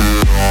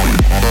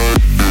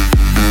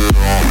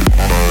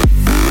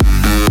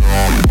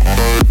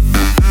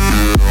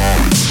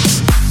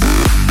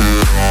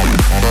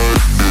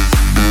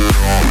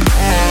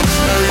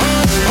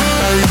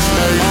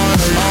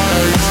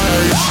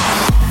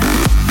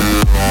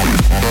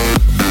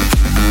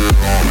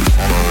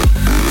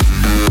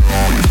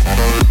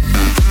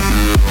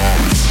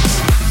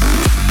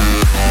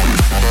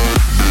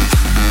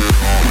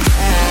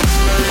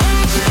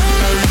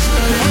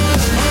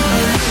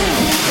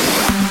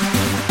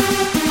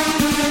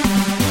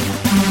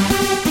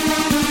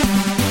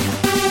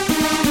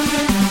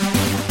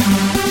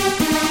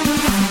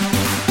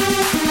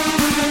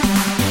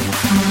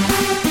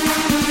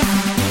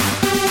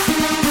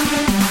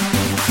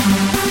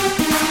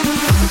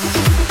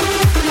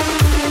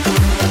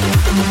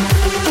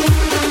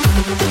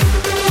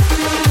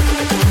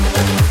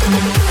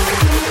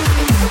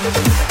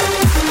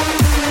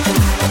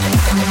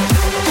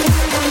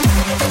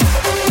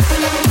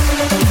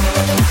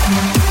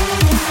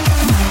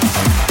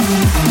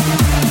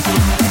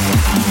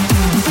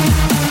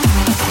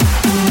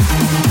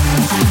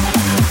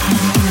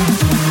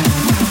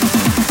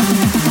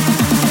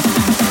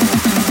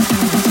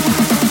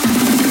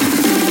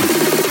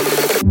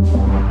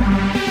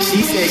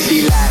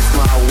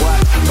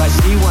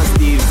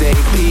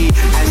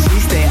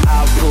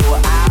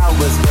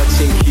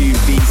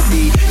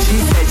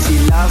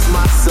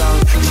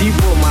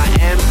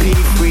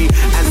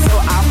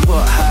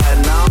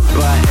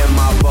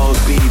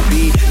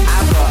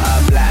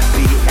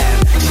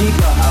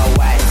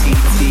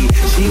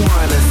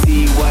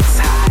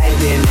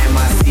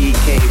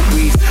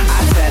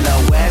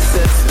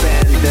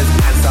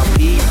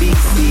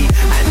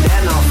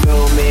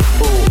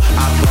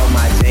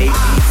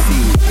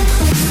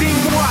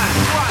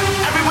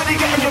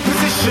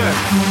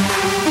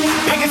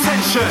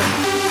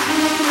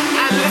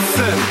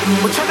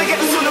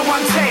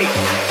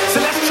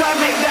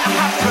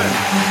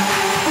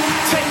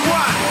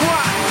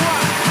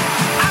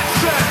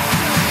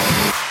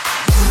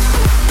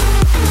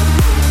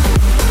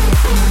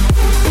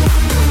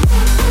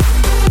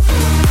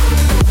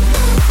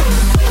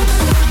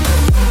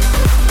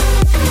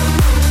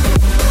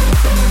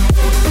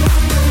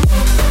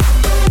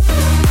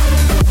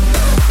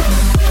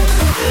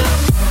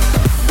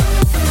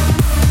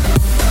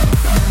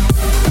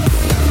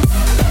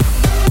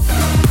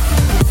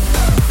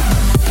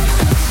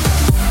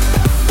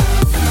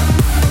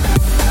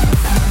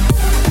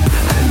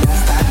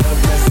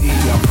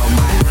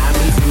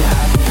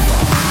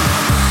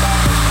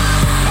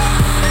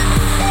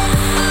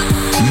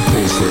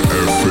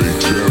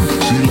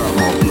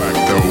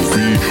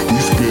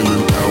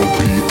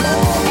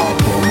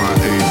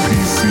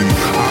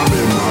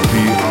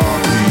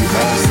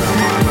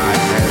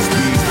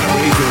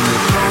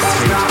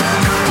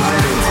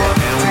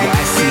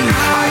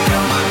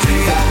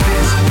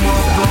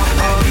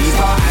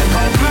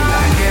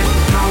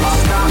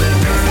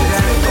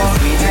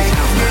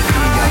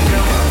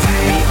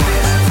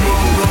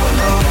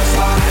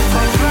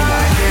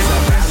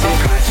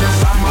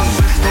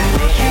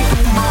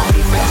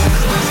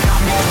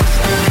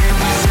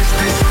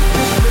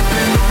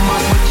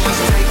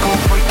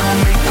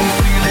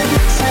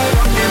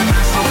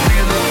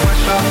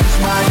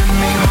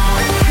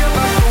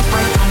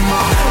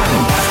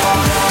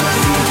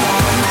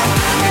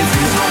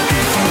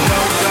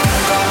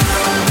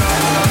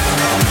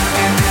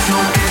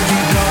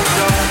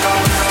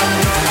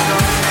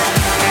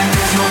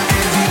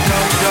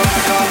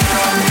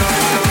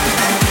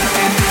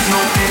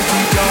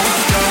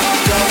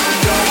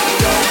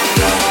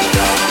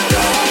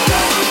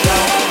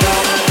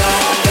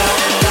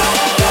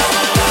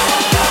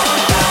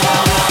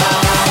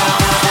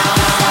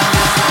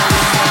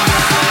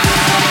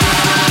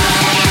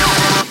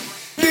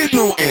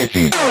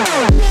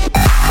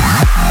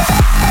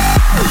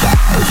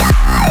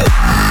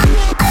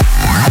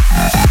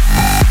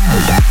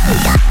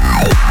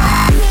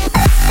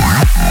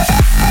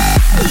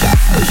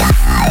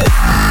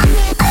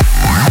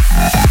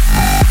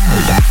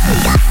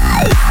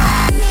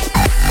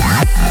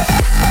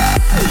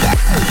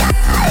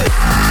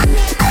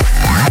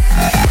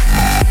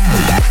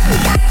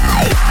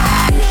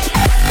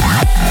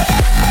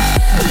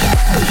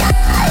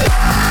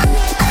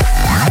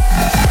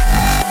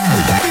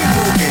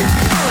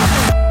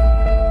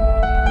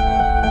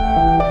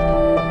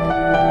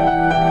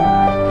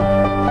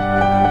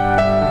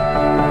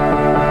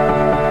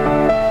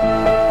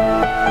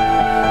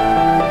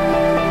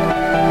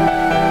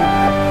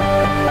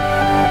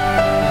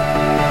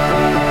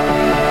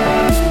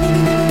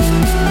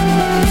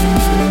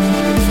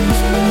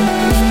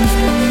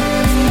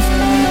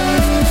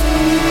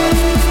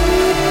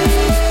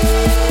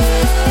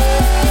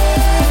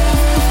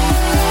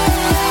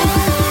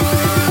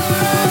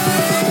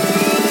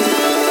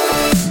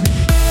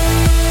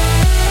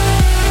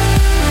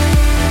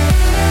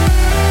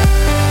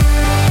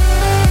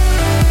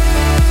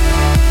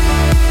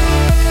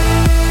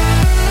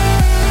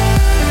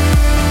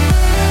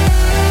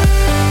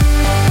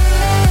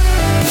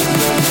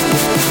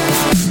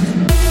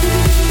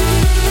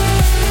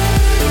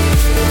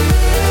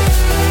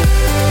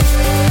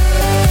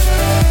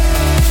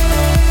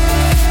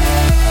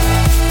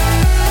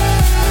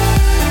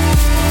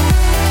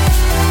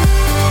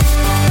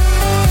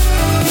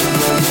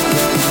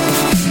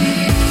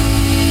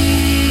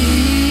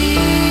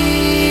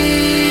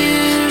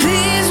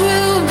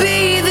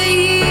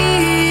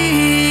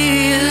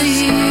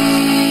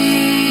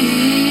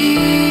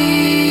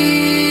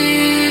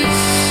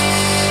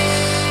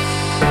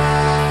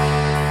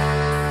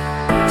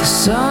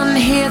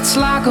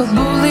 like a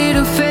bullet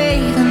of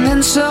fate, and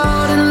then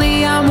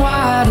suddenly I'm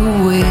wide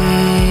awake.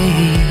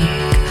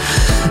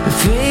 The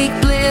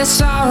fake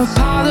bliss our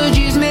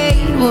apologies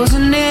made was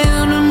an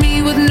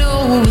enemy with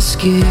no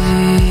escape.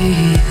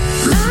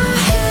 My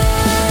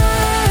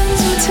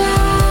hands are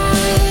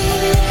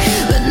tied,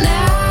 but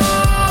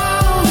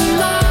now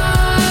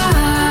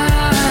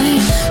mine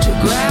to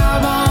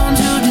grab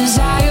onto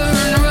desire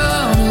and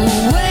run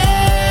away.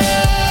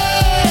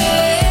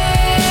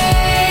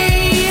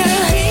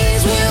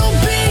 These will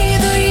be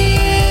the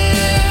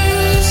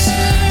years.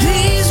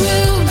 These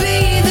will be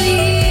the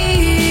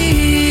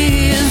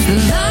years. The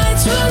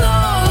lights will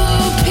all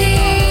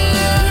appear.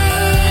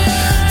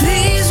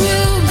 These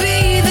will be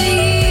the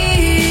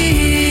years.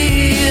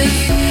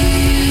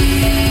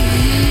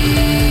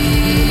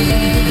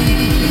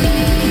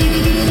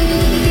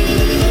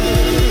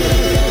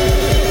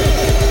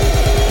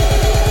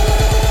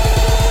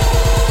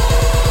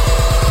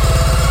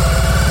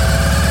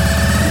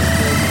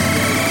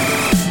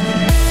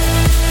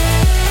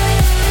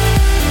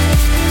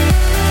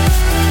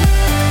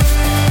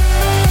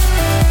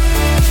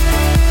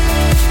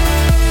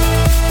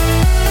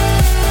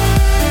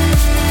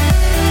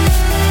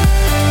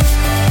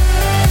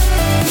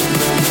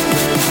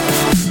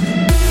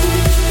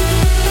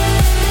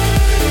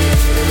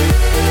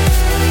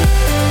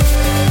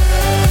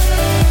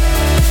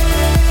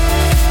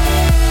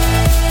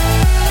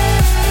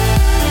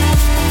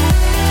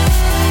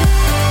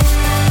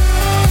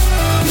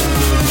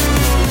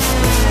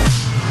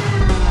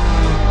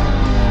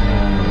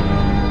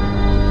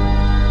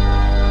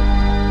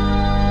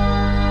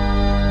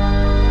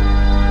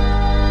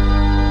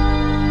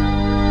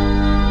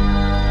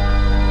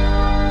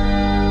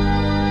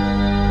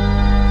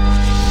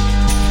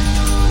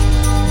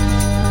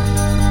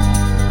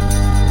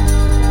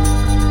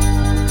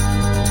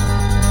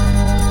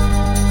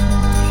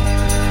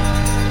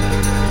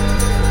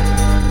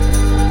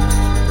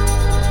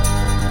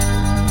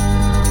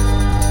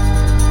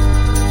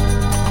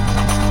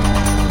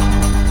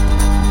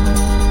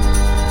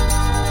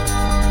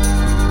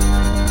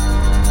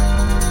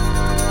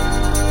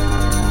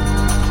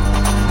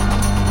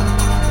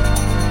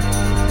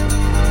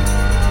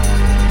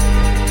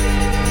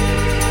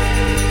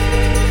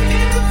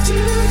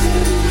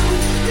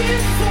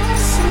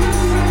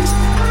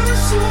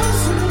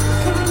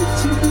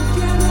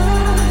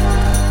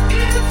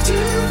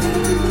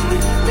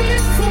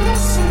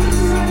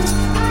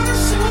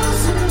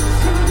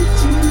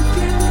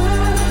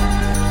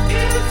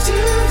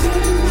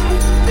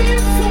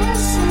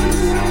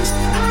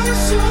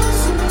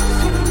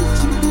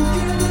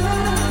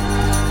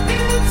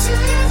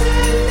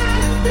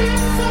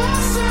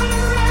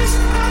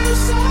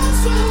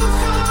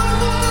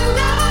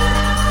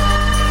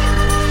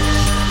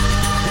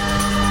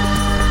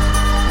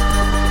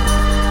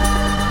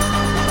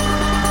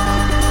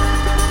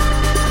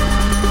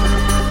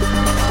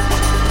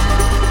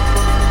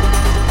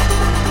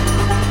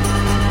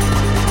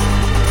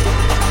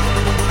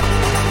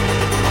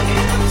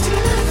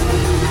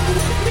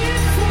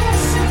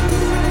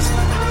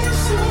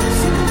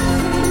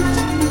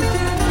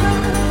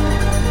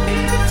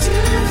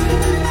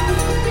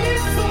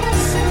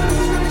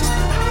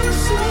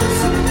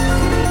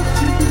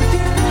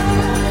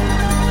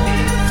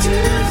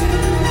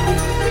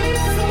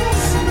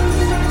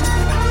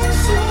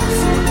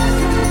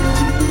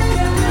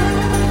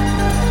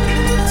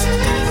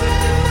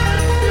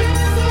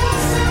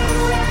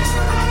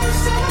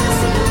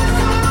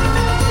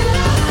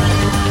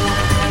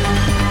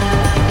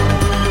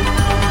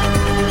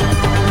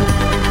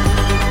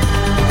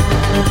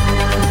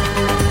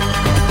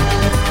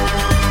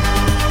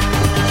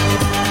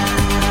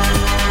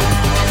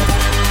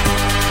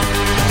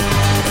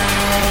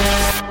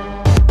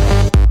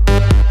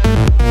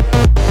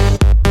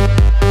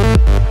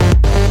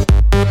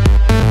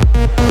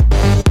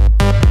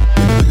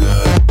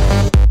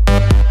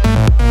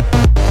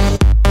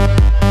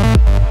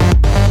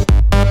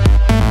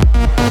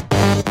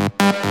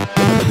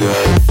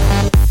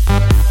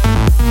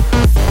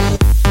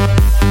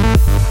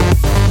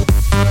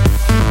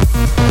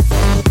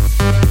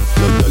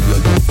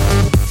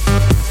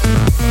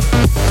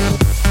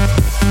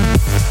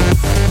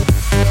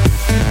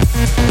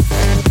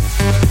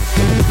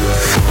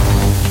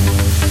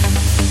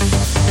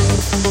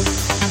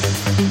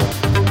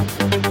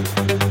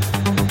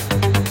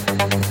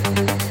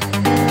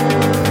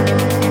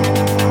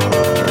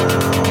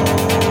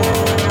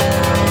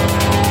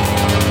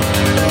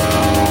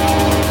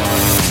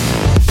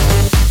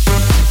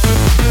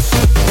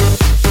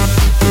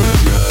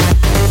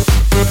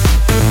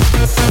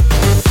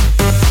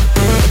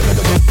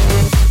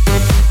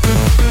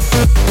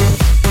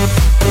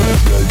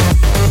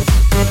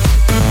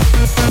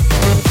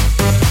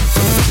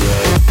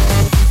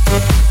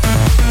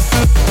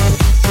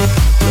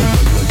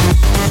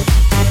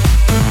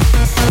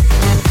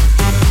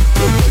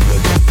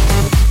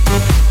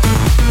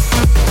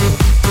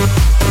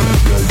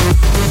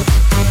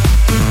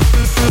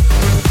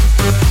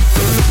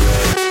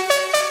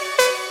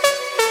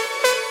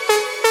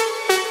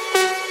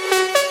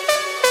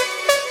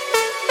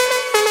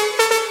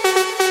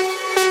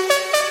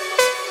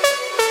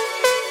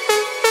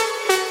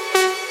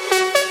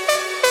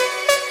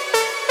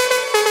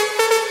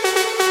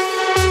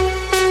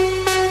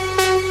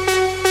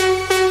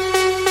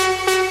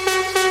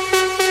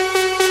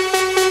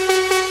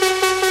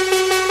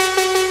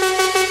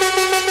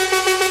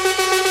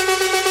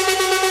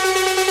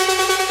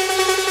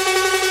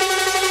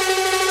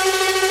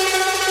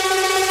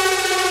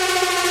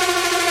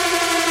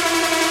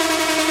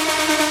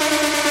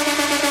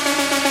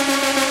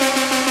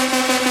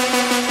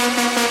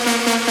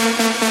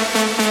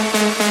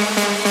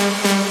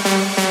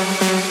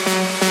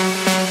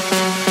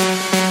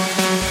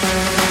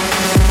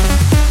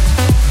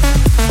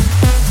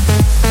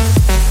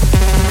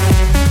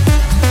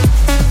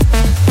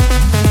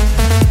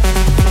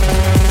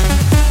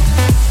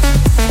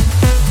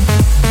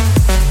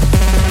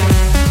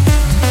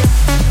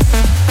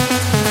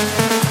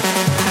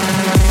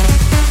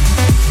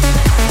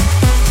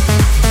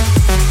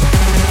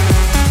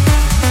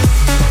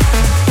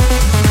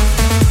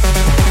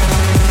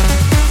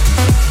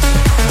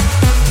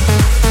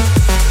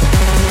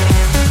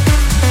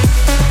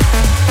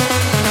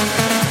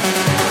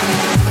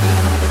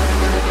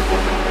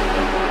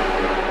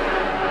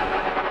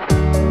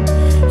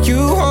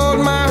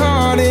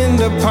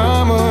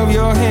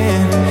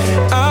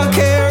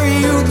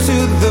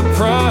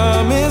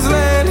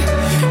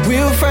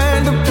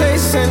 find a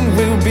place and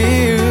we'll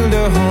build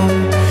a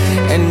home,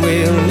 and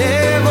we'll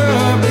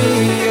never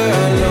be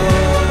alone.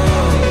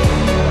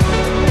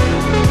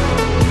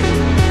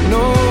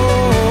 No,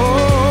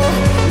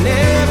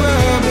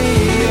 never be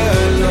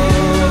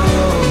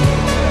alone.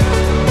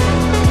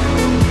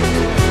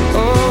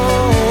 Oh,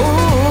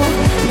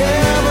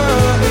 never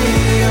be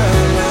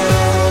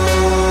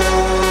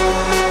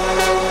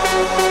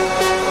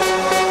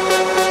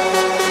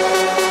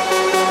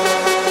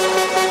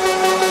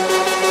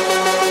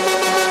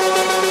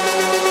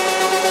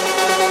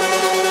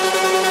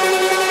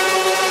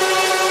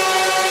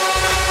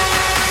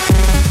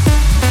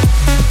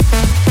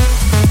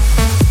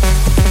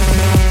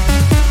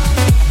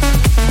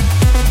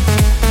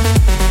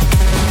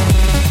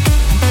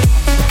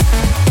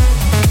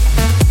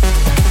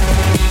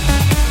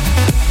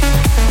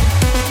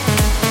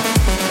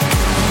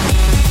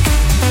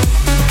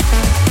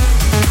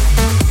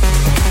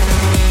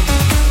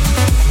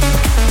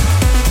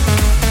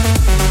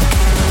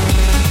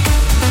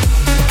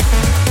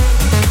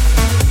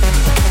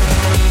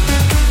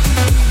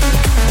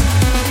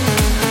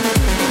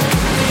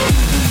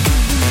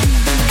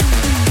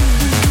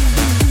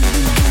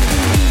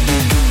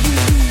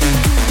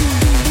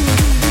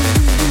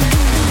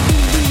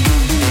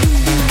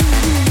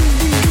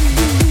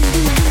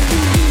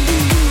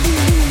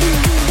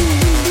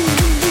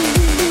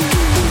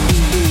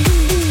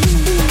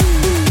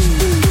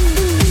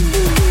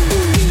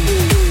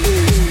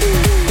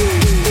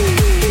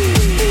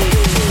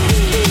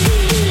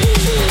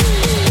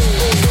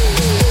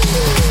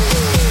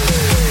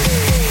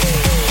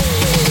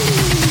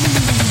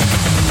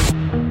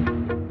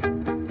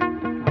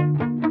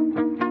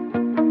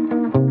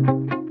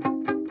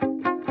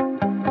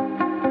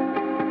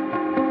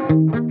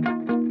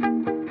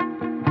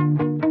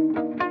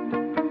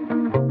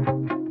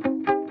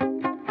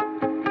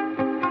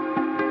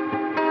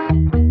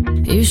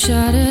You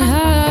shout it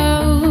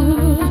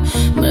out,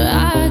 but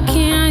I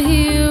can't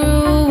hear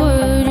a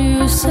word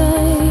you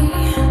say.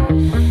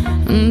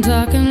 I'm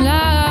talking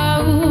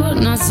loud,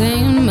 not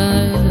saying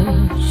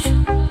much.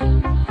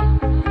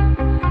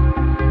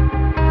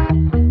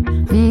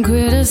 I'm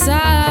criticized,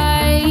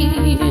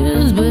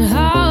 but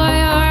how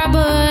your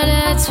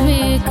bullets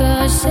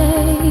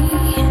ricochet.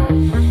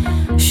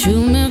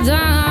 Shoot me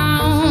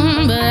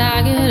down, but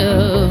I get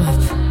up.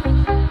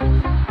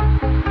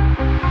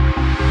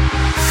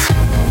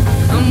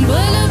 I'm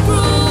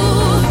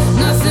bulletproof,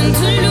 nothing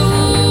to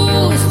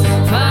lose.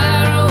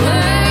 Far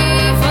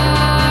away,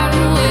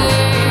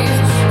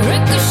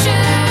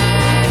 ricochet.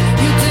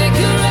 You take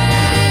your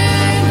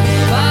aim.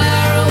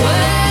 Far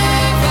away,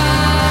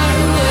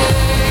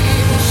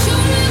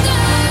 shoot me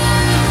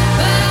down,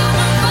 but I'm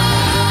a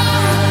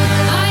fall.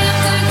 I am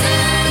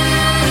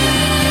titanium.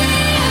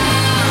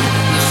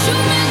 You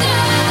shoot me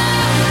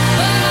down,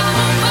 but I'm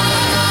a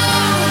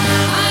fall.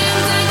 I am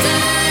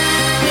titanium.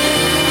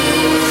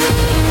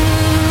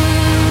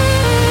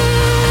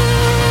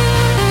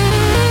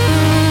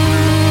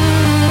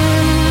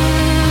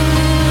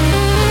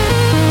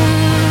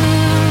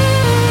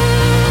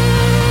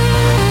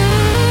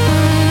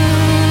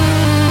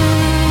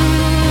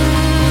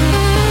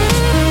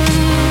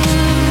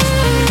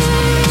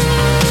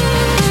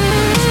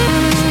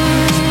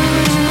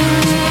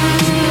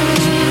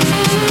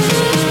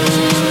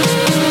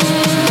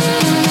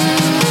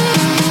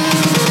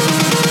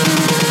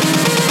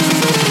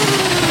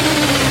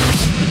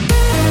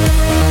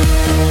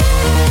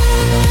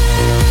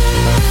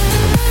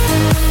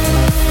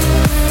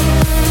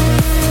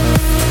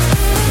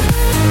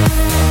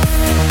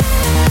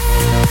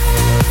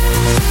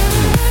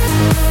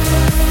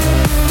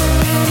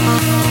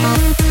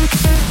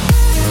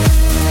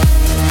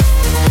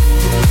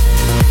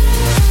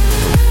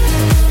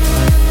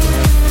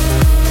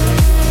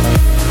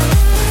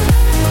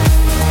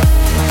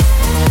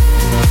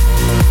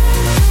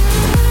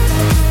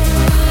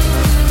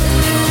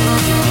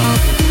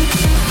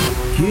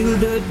 Kill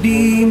the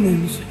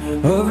demons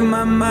of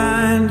my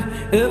mind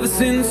ever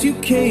since you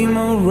came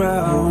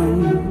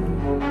around.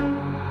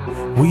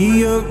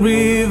 We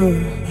upriver,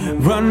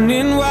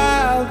 running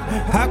wild.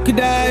 How could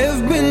I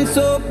have been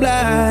so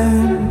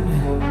blind?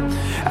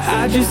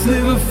 I just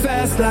live a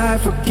fast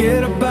life,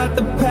 forget about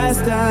the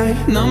past. I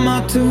numb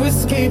out to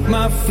escape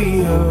my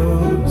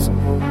fears.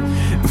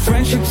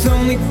 Friendships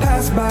only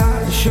pass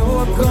by, show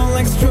up gone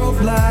like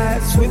strobe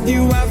lights. With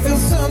you I feel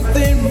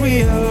something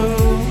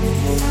real.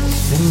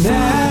 And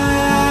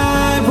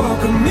I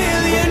walk a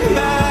million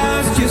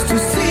miles just to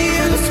see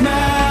you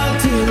smile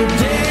till the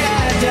day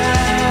I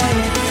die.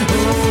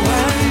 Oh,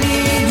 I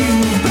need you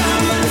by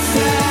my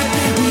side.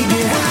 We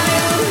get high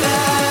on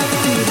life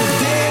till the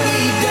day we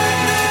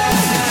die.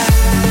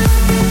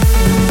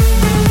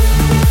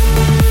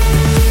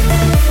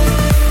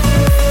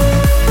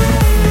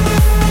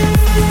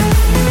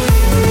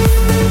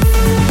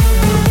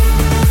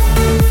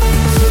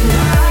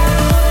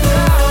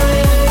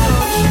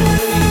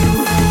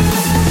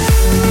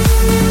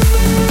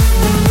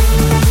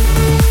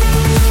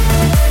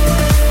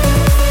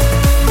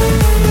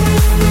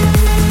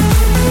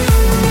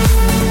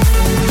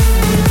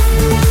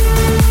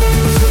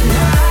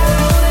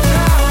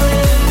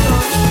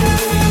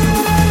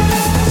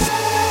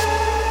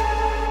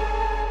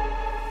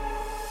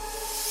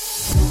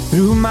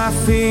 my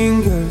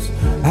fingers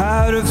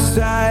out of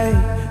sight.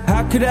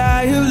 How could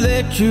I have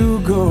let you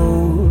go?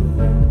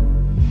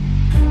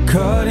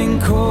 Cutting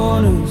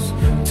corners,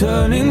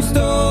 turning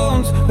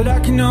stones, but I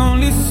can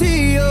only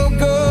see your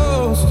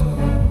ghost.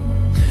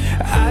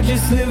 I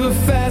just live a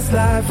fast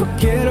life,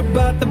 forget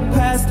about the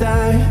past.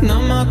 I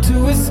numb out to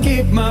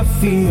escape my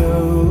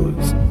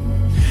fears.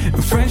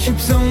 And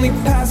friendships only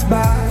pass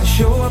by,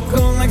 show up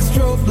gone like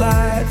strobe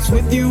lights.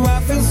 With you I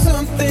feel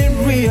something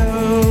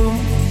real.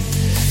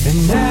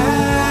 And I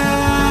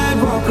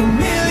walk a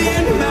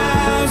million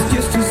miles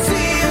just to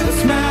see you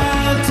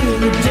smile till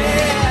the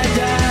day I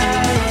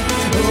die.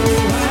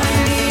 Oh, I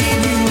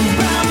need you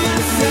by my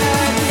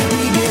side.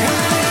 We get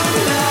high on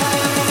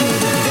life till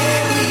the day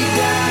we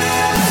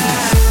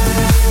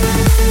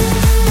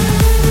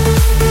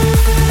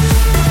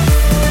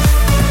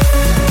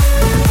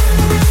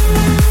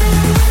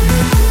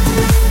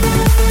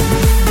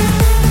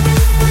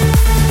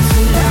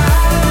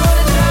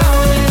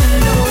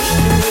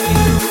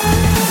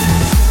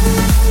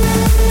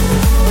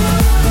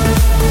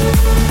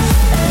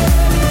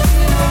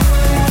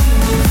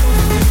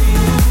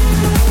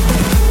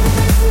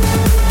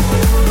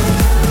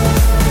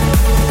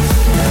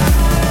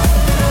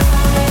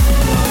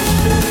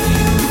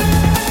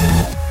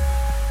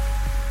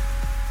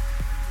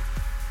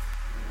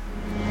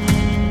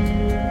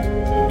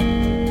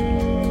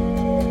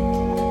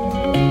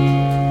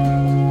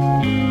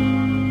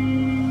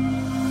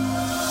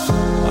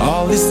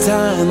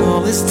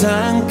all this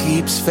time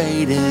keeps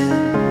fading,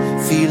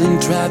 feeling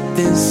trapped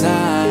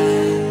inside.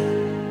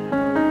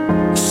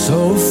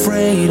 So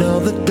afraid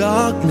of the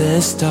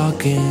darkness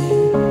talking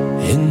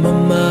in my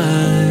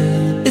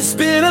mind. It's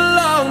been a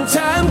long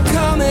time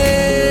coming,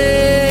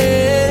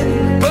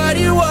 but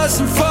it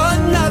wasn't for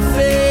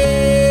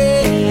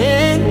nothing.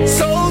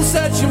 Soul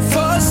searching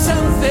for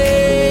something.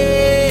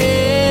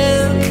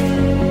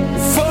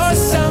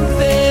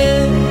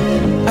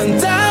 And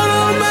down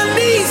on my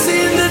knees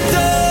in the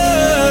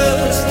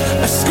dust,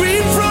 I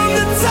scream from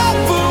the top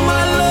of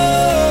my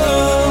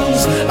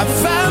lungs. I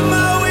found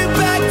my way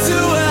back to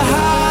a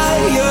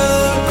higher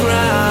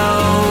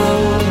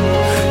ground.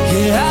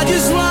 Yeah, I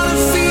just wanna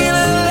feel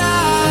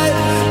alive,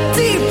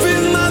 deep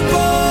in my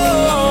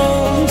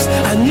bones.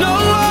 I know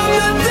I'm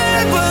not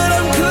there, but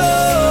I'm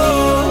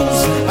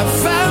close. I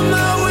found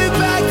my way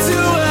back to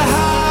a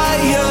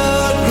higher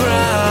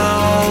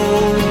ground.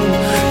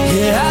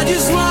 Yeah, I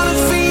just wanna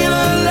feel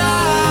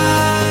alive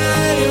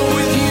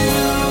with you.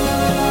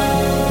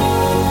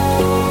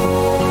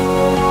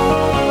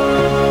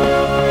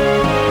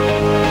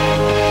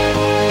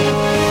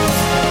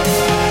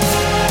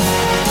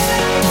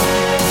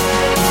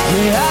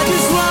 Yeah, I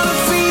just wanna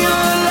feel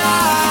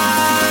alive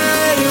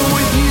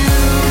with you.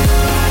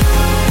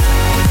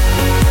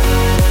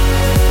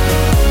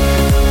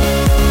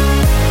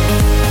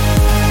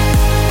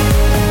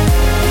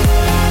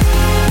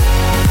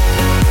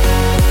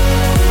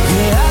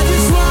 Yeah, I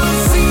just wanna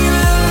feel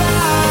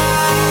alive.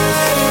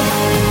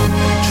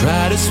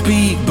 Try to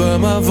speak, but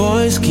my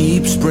voice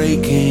keeps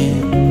breaking.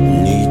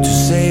 Need to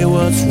say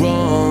what's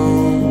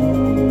wrong.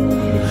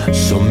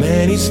 So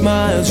many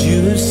smiles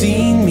you've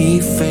seen me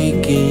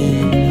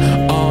faking,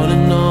 on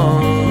and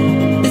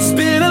on. It's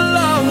been a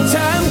long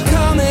time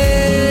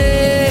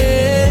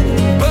coming,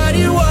 but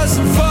it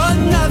wasn't for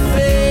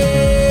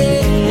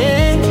nothing.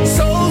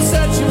 Soul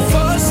searching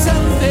for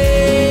something,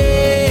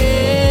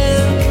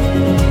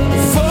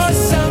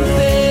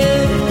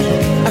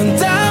 and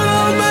down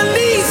on my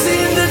knees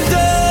in the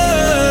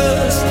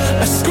dust,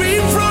 I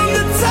scream from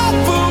the top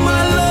of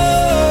my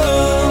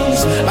lungs.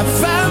 I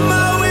found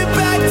my way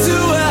back to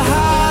a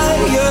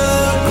higher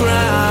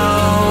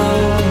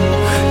ground.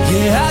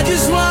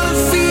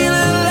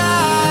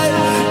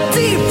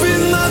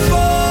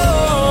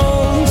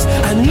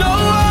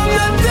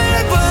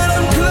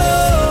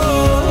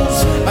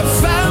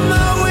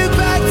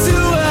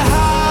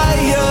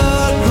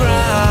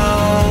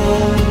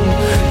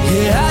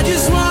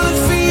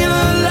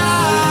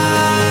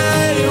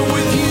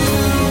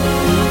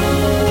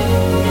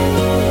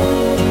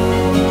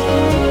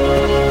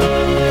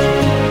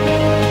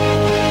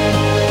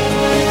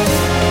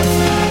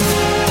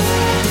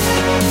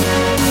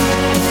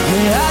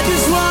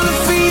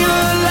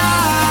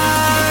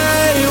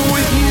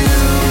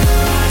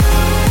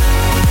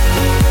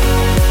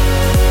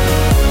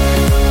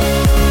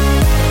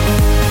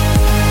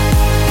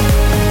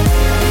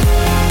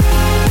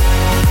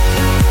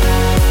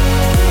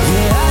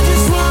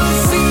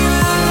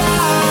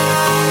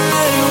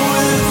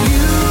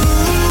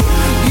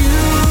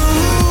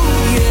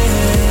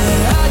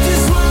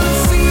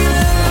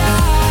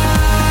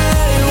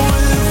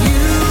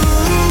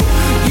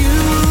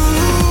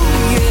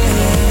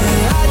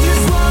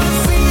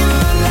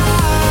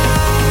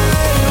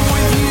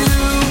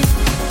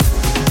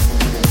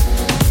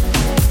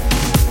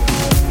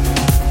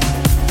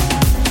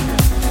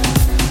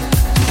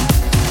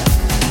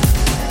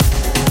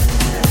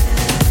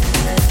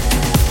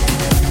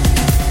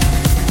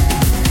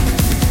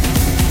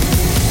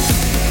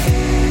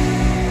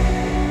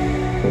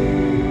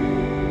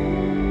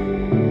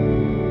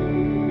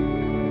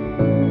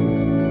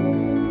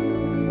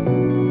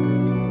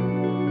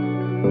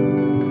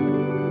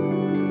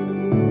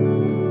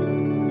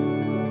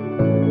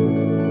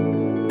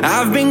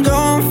 I've been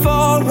gone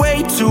for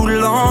way too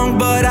long,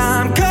 but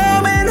I'm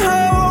coming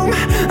home,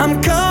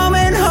 I'm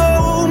coming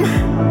home.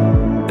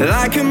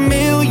 Like a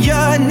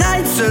million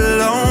nights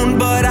alone,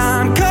 but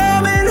I'm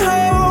coming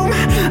home,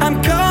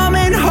 I'm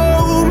coming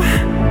home.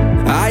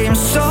 I am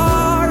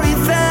sorry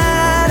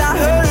that I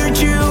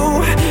hurt you,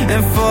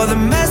 and for the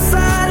mess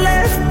I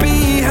left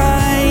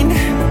behind.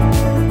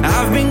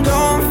 I've been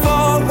gone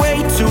for way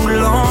too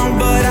long,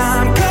 but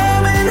I'm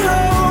coming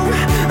home,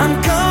 I'm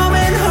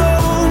coming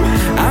home,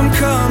 I'm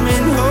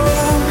coming home.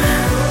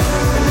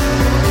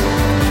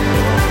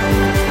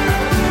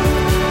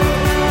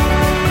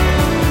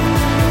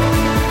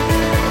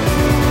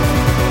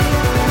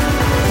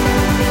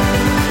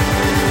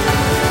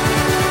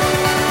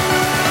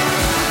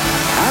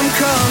 I'm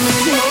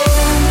coming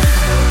home.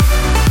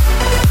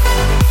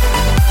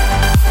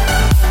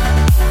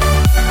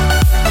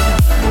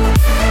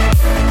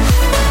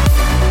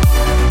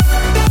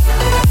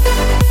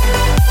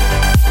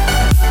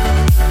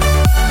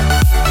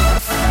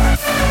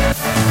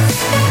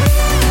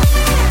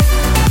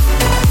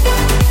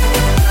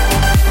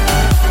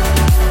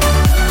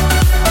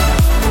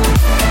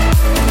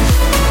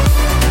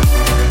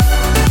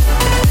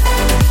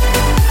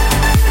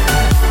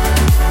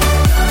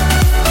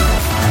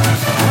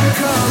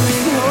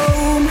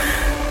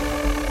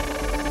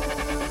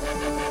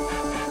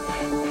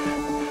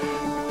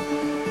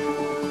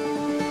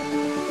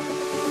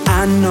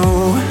 I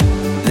know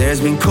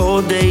there's been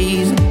cold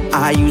days.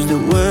 I use the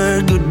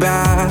word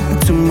goodbye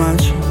too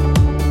much.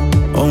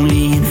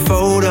 Only in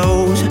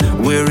photos,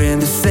 we're in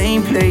the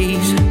same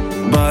place,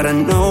 but I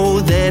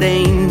know that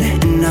ain't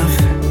enough.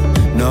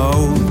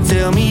 No,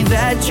 tell me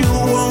that you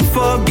won't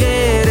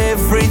forget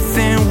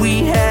everything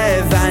we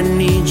have. I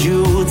need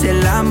you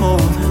till I'm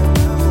old.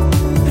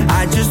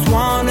 I just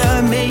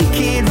wanna make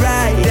it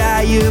right.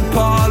 I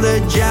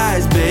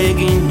apologize,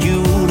 begging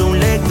you don't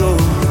let go.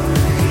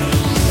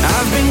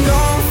 I've been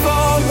gone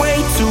for way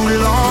too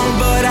long,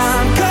 but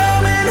I'm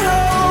coming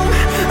home,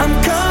 I'm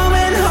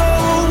coming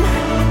home.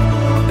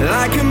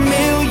 Like a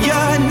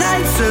million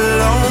nights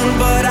alone,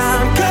 but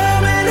I'm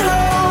coming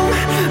home,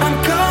 I'm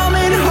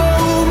coming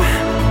home.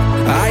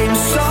 I am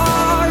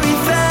sorry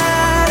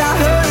that I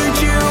hurt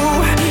you,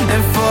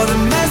 and for the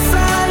mess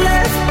I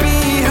left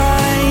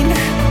behind.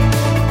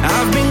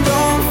 I've been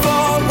gone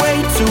for way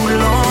too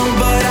long,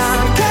 but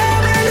I'm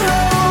coming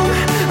home,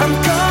 I'm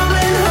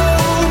coming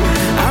home,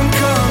 I'm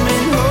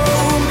coming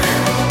home.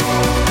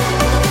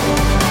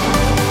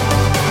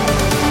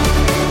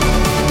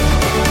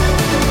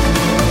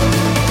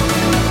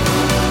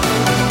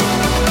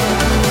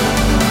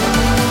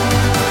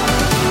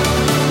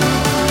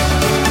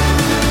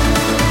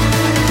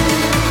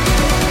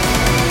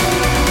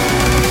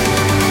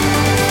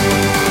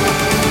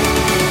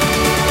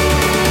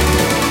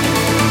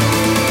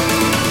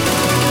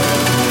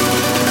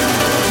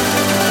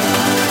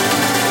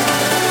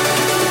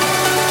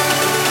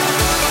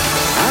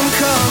 I'm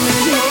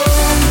coming home.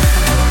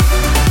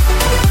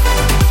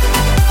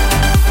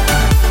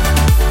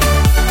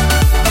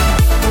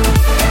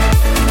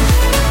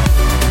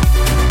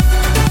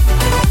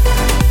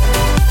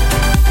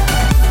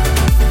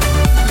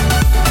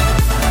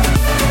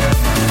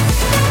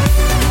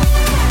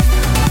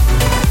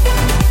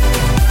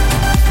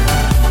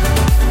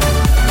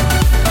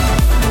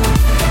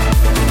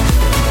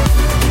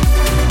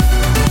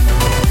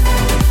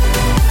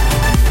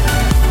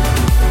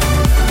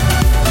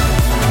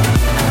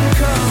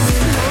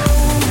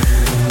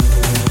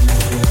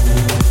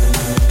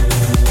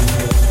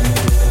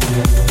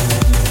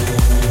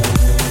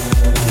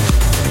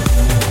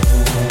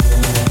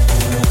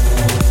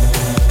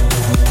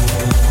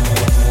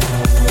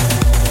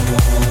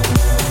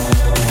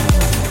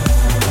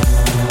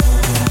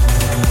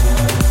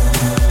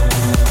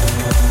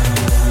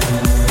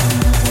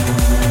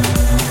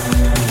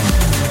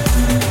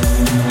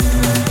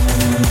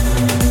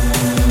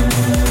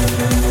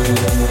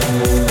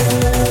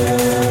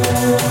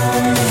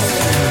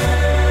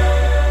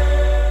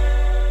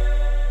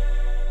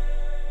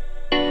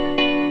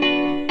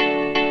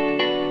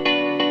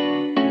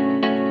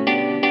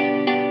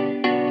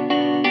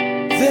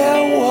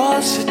 There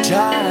was a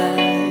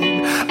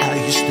time I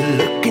used to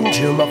look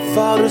into my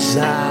father's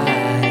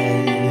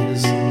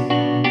eyes.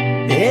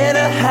 In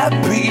a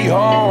happy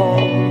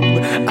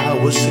home, I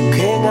was a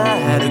king, I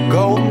had a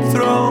golden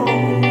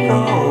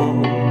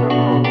throne.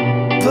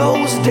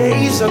 Those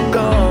days are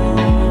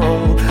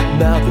gone,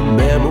 now the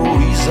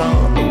memories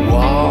on the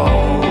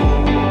wall.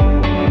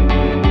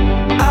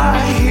 I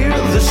hear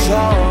the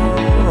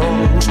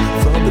songs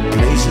from the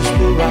places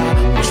where I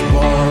was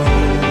born.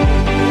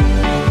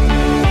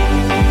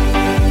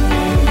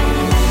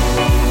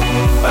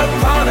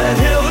 Upon a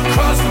hill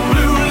across the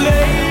blue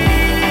lake,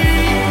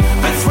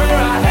 that's where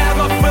I had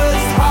my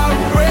first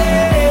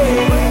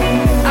heartbreak.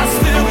 I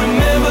still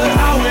remember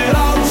how it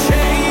all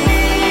changed.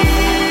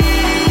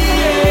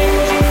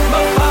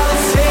 My father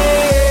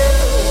said,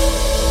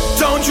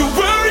 don't you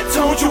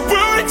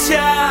worry,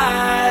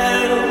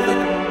 child.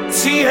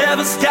 See,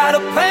 heaven's got a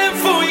plan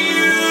for you.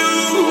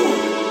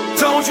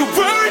 Don't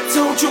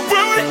you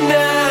worry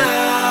now.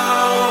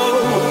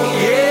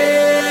 Yeah.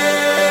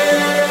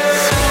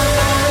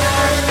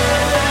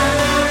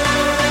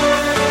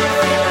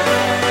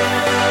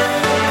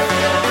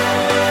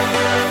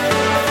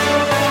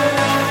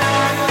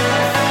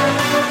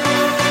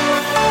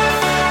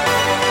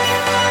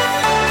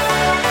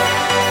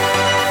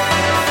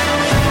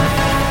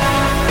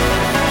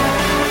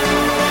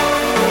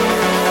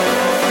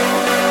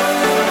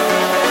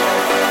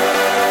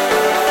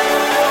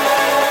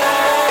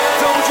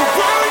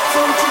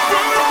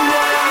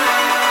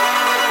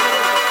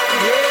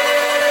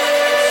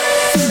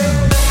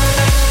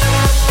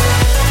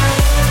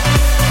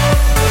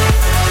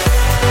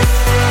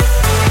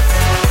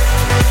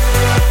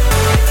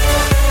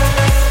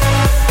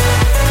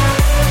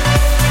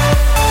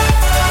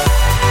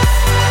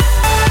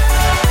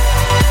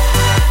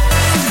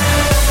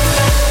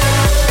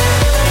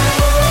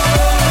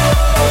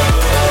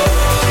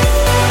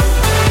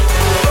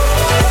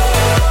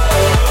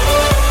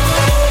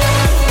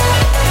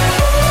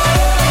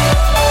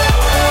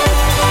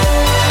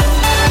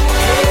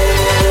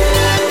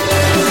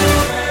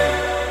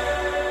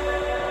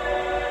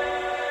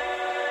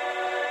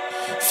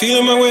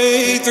 Feeling my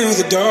way through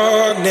the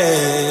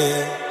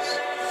darkness,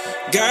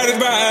 guided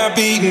by a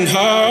beating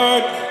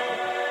heart.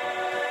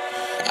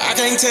 I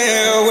can't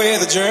tell where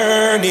the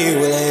journey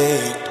will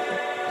end,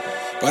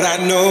 but I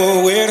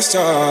know where to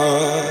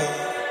start.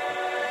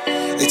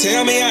 They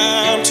tell me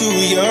I'm too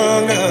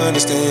young to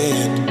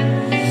understand.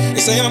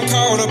 They say I'm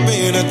caught up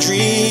in a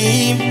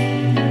dream.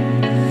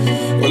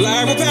 Well,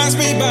 life will pass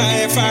me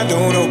by if I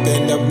don't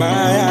open up my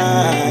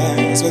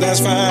eyes, but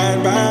that's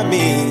fine by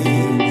me.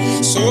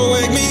 So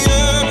wake me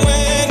up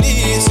when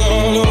it's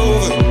all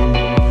over,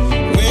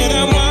 when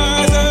I'm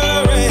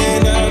wiser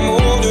and I'm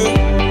older.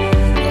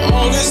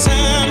 All this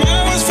time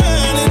I was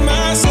finding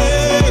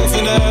myself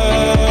and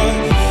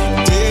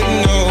I didn't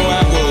know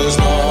I was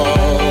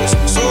lost.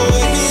 So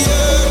wake me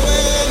up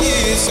when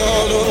it's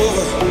all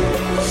over,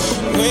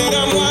 when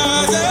I'm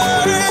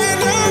wiser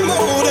and I'm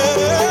older.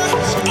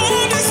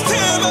 All this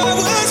time I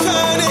was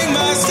finding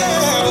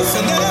myself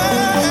and I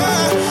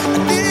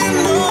didn't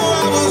know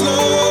I was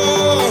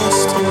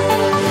lost.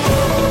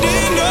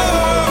 Didn't know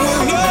I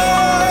was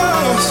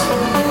lost.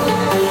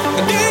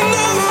 I didn't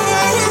know I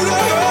was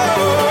lost.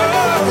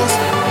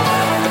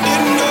 I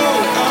didn't know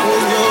I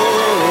was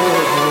lost.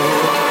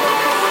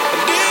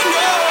 I didn't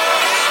know.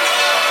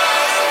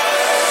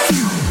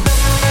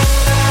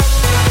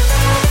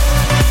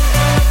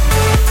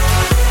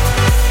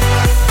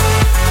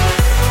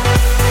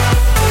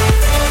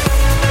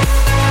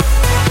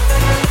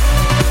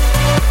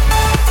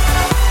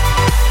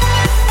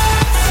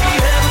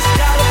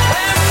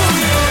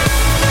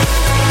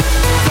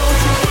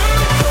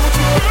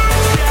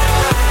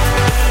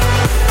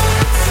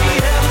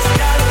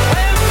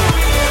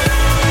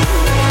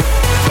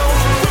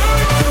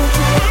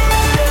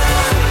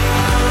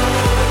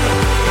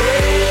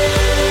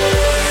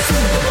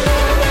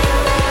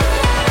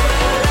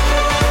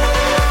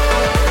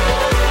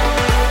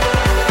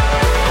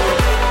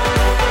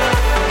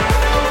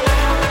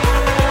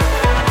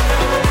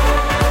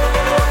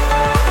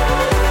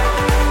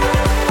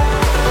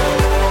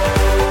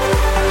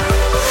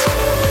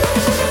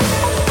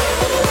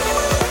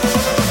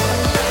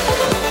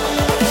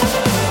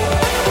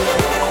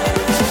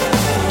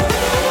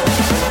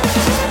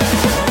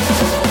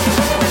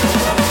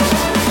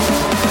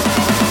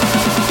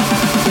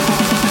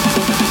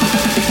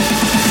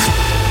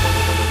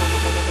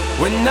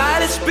 When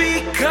night has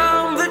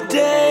become the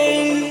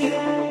day,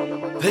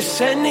 they're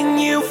sending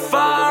you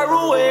far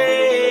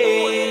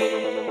away,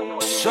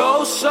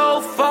 so, so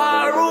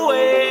far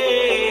away.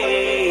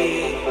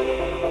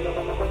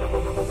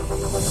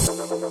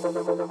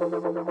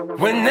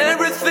 When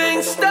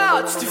everything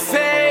starts to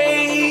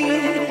fade,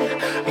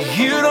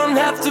 you don't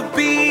have to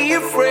be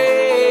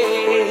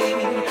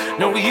afraid.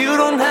 No, you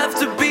don't have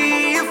to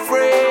be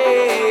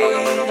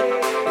afraid.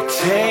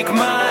 Take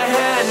my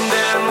hand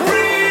and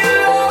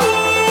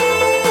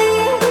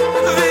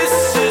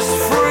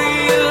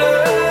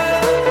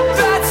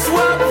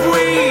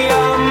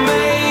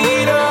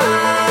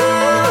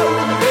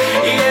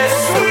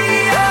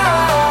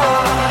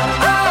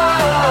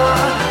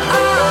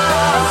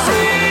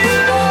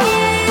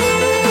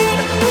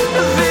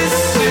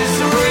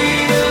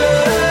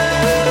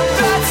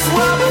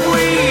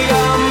We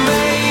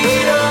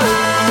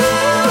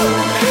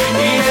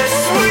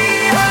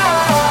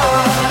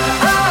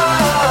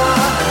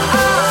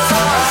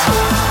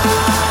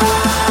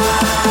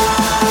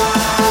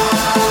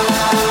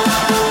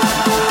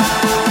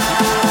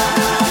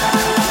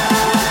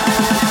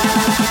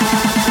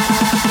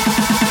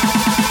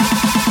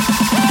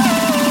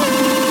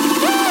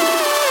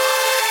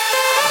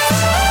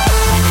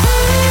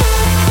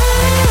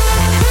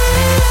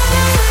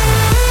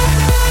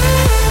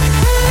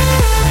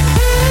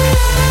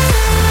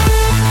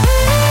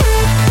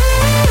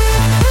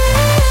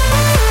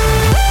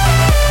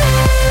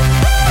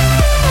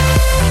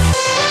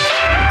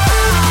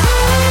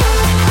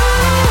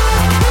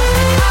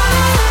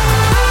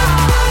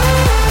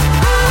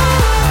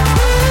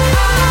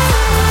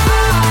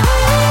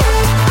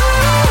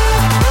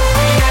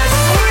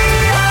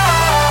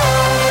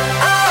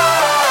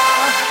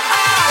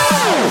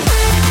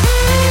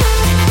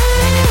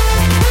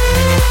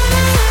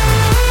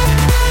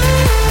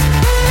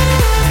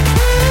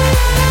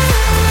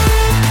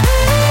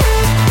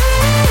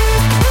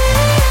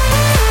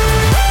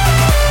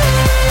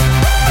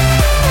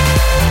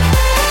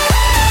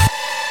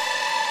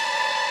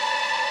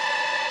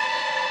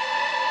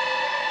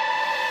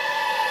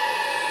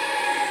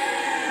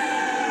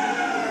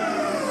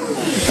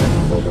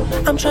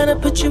I'm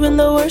tryna put you in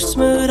the worst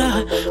mood,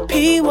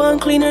 P1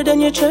 cleaner than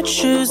your church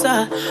shoes,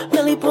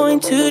 Millie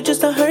point 2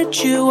 just to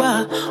hurt you,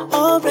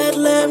 all red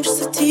lamb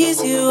just to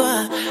tease you,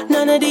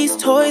 none of these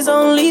toys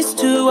on lease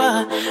too,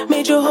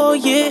 made your whole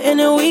year in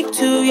a week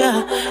too,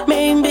 yeah.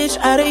 Main bitch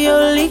out of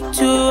your league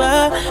too,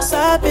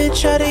 side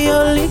bitch out of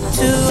your league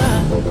too,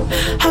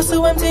 house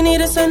so empty, need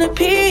a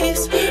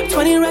centerpiece,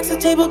 20 racks a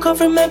table come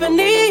from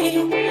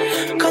ebony,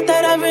 cut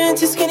that ivory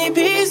into skinny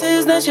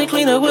pieces, now she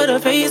clean up with her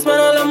face, man,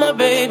 I love my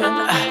baby.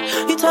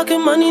 You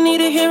talking money, need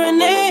a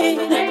hearing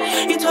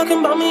aid. You talking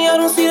about me, I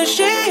don't see a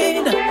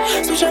shade.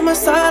 Switch on my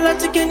side, I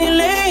take any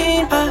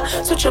lane.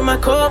 Switch on my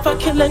core if I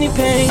kill any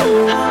pain.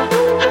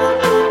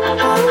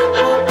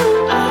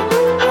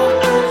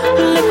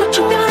 Look what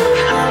you done.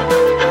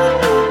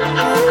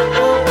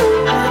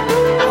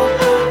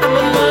 I'm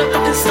a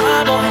motherfucking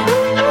star boy.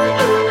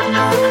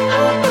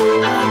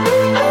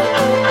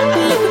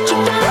 Look what you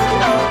done.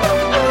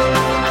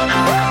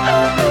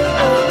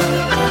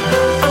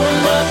 I'm a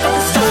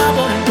motherfucking star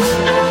boy.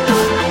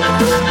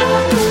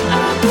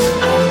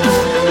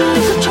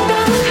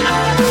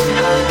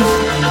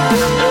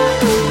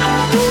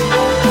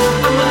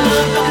 I'm a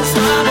motherfucking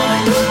star boy.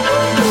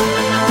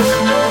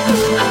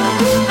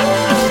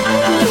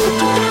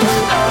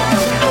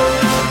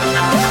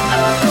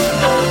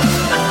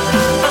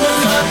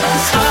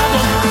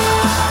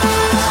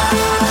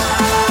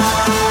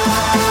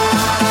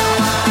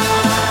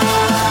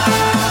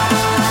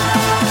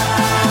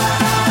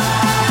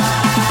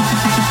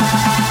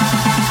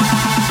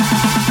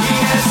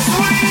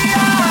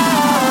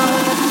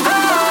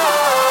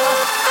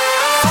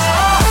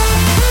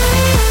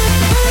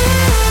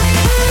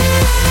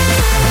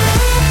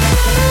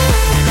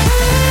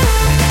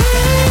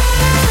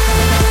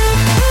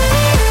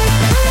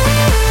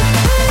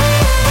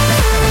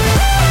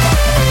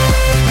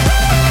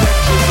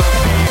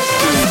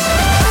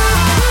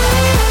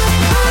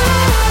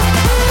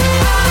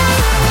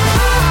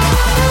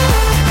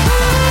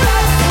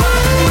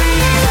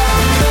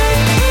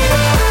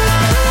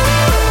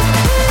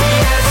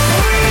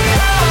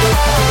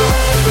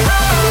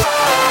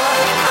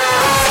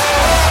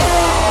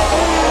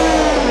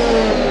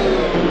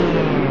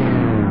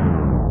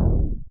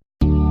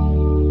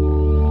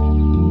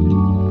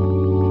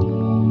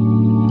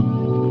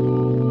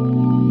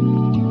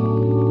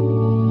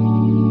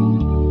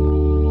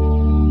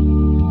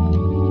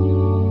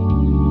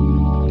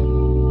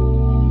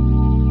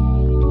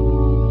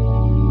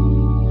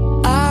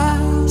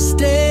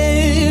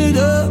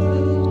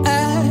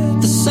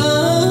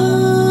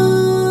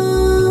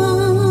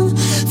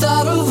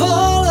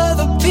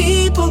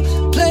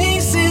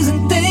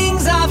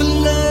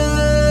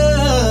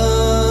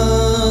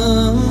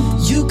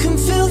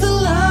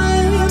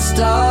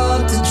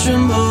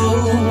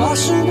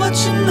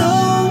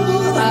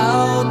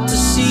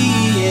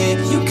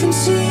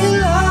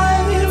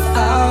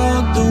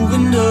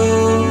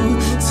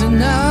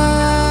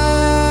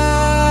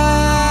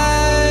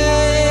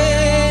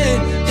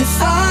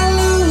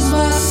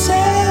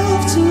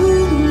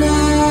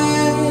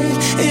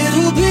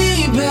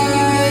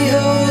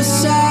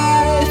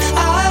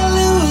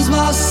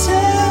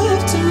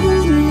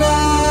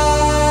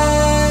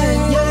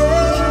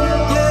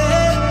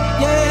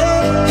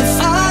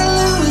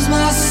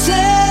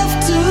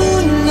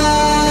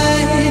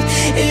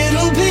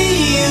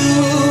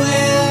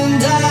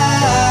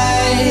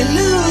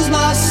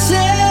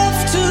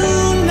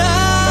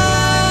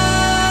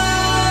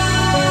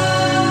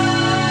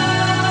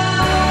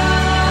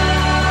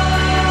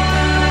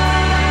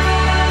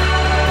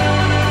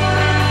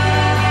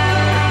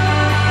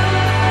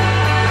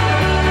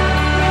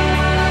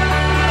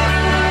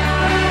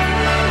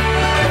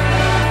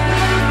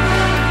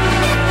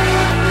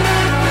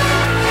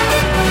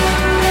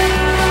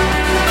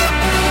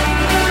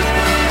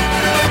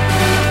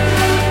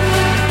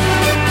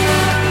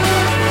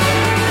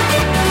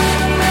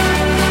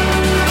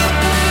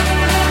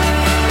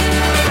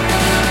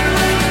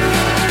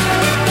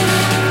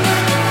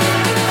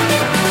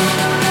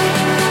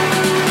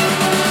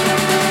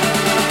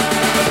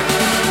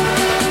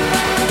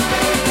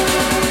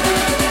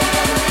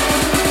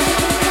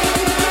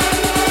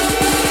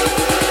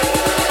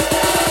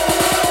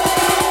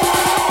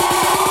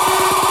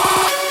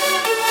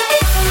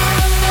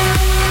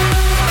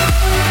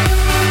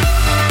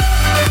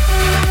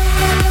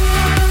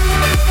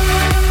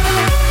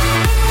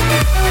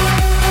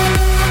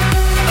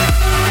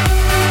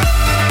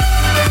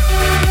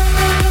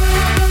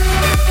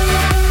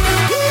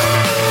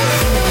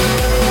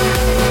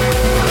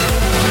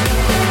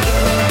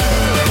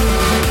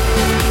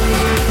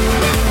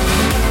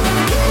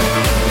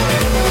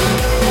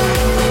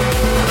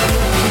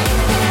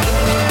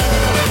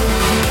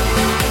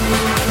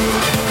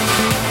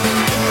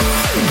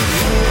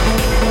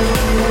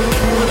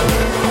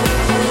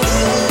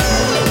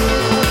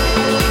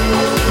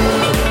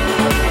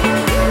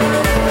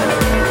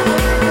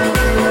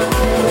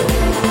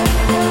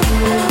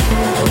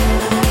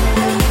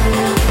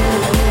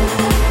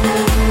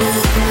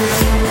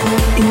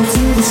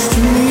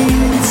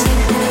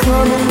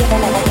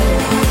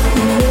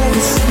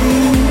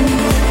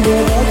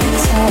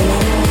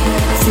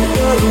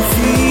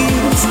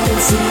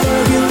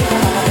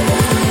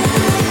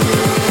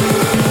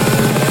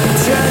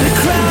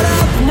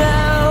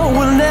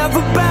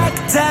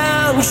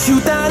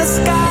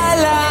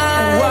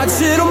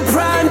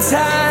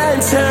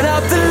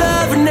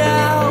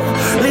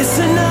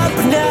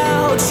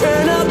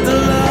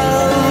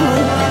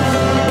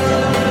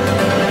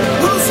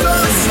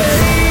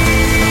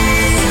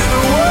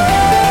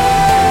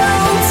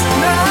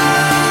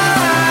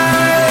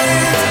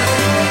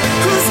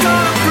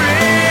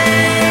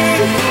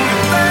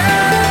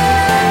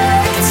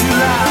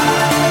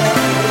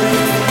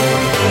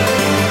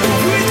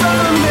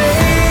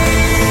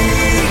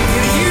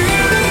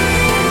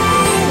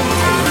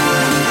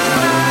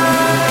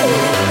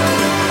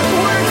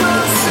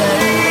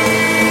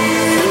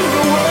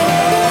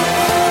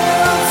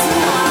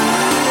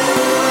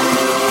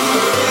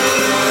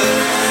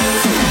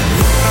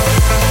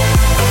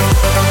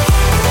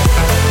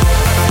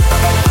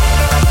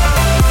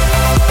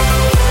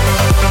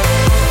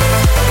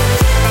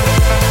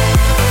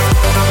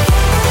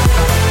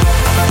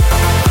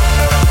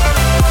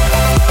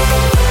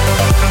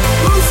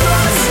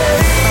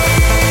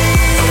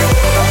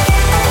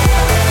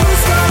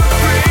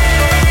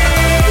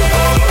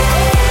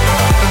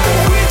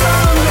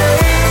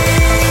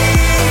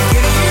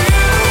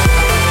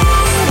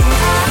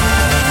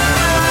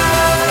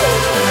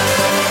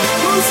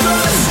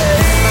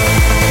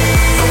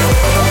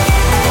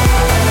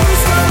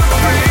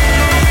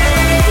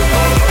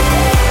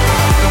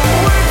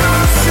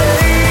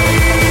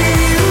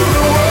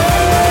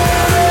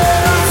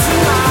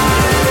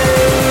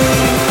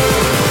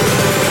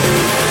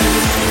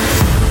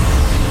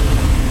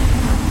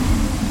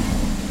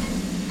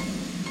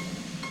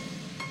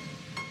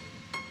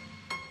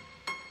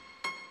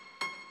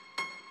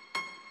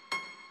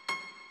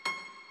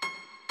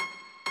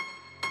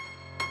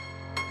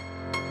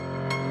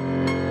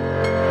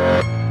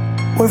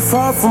 We're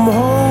far from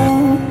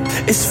home,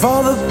 it's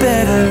for the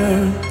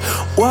better.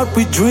 What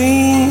we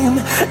dream,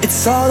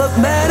 it's all that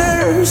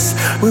matters.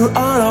 We're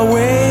on our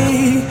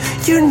way,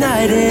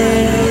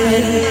 united.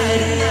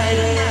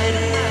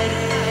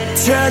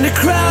 Turn the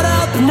crowd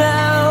up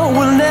now,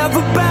 we'll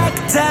never back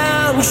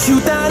down.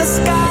 Shoot down the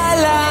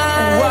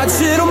skyline, watch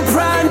it on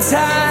prime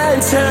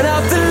time. Turn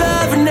up the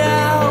love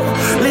now,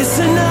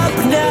 listen up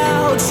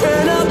now,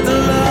 turn up